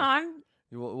the use song my- on.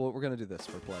 We're going to do this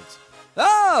for plugs.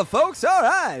 Oh, folks, all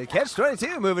right.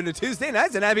 CATCH22 moving to Tuesday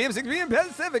nights at 9 p.m., 6 p.m.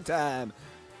 Pacific time.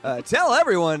 Tell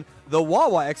everyone the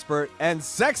Wawa expert and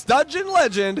sex dungeon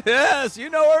legend. Yes, you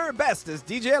know her best as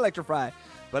DJ Electra Fry,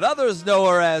 but others know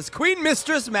her as Queen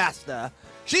Mistress Master.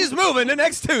 She's moving to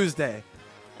next Tuesday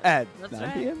at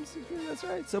 9 p.m. 6 p.m. That's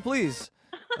right. So please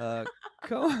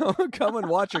come and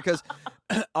watch her, because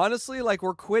honestly, like,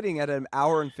 we're quitting at an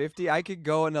hour and 50. I could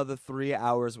go another 3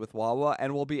 hours with Wawa,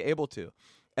 and we'll be able to.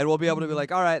 And we'll be able to be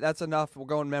like, all right, that's enough. We're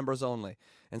going members only.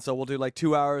 And so we'll do like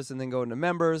 2 hours and then go into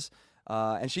members.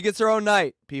 And she gets her own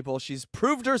night, people. She's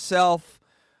proved herself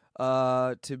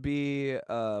to be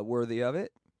worthy of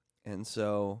it. And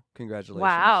so congratulations.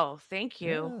 Wow, thank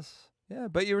you. Yes. Yeah,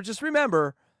 but you just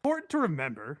remember. Important to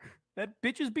remember that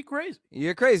bitches be crazy.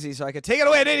 You're crazy, so I could take it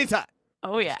away at any time.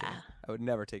 Oh, yeah. I would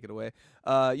never take it away.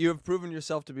 You have proven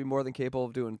yourself to be more than capable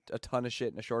of doing a ton of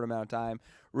shit in a short amount of time.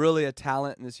 Really a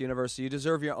talent in this universe. So you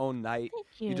deserve your own night. Thank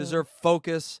you. You deserve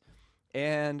focus.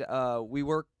 And we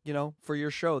work, for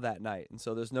your show that night. And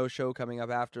so there's no show coming up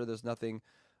after. There's nothing,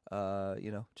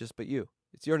 just but you.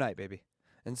 It's your night, baby.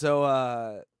 And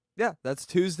so, yeah, that's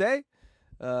Tuesday.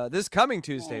 This coming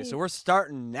Tuesday. Yay. So we're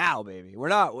starting now, baby. We're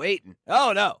not waiting.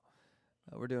 Oh, no.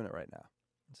 We're doing it right now.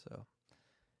 So,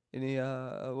 we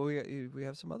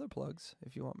have some other plugs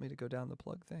if you want me to go down the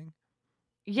plug thing.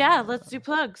 Yeah, let's do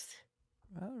plugs.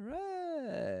 All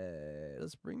right.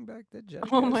 Let's bring back the judge.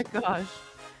 Oh, my gosh.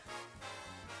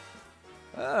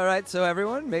 All right, so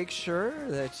everyone, make sure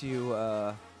that you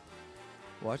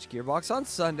watch Gearbox on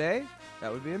Sunday.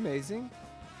 That would be amazing.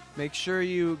 Make sure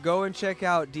you go and check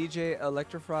out DJ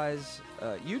Electra Fry's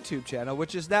YouTube channel,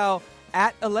 which is now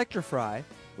at Electra Fry,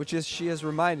 which is, she has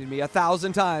reminded me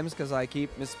 1,000 times because I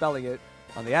keep misspelling it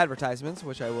on the advertisements,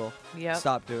 which I will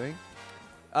stop doing.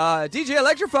 DJ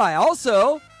Electra Fry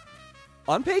also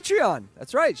on Patreon.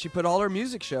 That's right. She put all her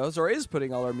music shows, or is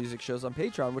putting all her music shows on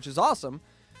Patreon, which is awesome.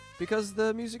 Because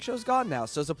the music show's gone now,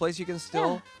 so it's a place you can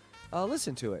still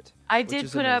listen to it. I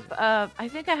did put up, I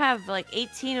think I have like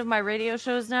 18 of my radio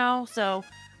shows now, so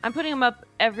I'm putting them up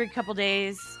every couple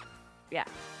days. Yeah,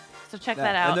 so check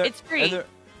that out. It's free.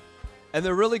 And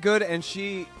they're really good, and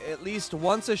she, at least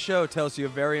once a show, tells you a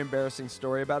very embarrassing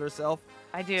story about herself.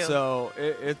 I do. So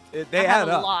they add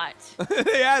up. A lot.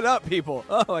 They add up, people.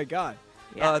 Oh, my God.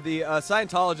 Yeah. The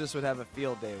Scientologist would have a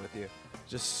field day with you.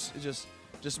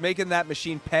 Just making that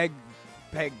machine peg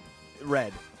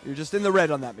red. You're just in the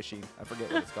red on that machine. I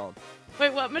forget what it's called.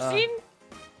 Wait, what machine?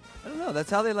 I don't know.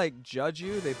 That's how they like judge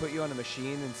you. They put you on a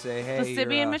machine and say, "Hey, the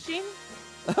Sibian machine."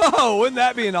 Oh, wouldn't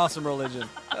that be an awesome religion?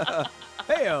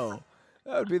 Hey-o.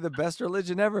 That would be the best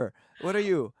religion ever. What are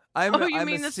you? You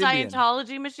mean the Sibian.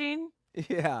 Scientology machine?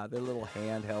 Yeah, their little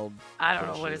handheld. I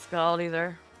don't know what it's called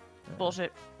either. Yeah.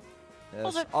 Bullshit. Yes.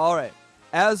 Bullshit. All right.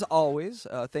 As always,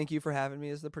 thank you for having me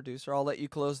as the producer. I'll let you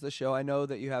close the show. I know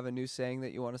that you have a new saying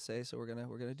that you want to say, so we're gonna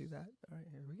do that. All right,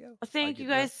 here we go. Thank you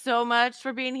guys so much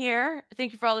for being here.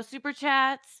 Thank you for all the super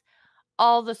chats,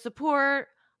 all the support,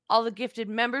 all the gifted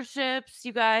memberships.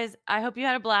 You guys, I hope you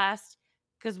had a blast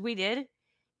because we did.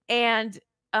 And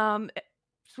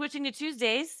switching to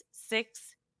Tuesdays,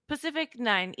 6 Pacific,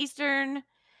 9 Eastern.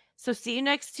 So see you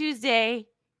next Tuesday.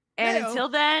 And Mayo. until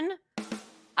then,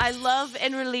 I love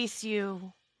and release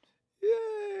you.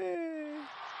 Yay!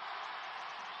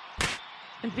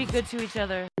 And be good to each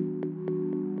other.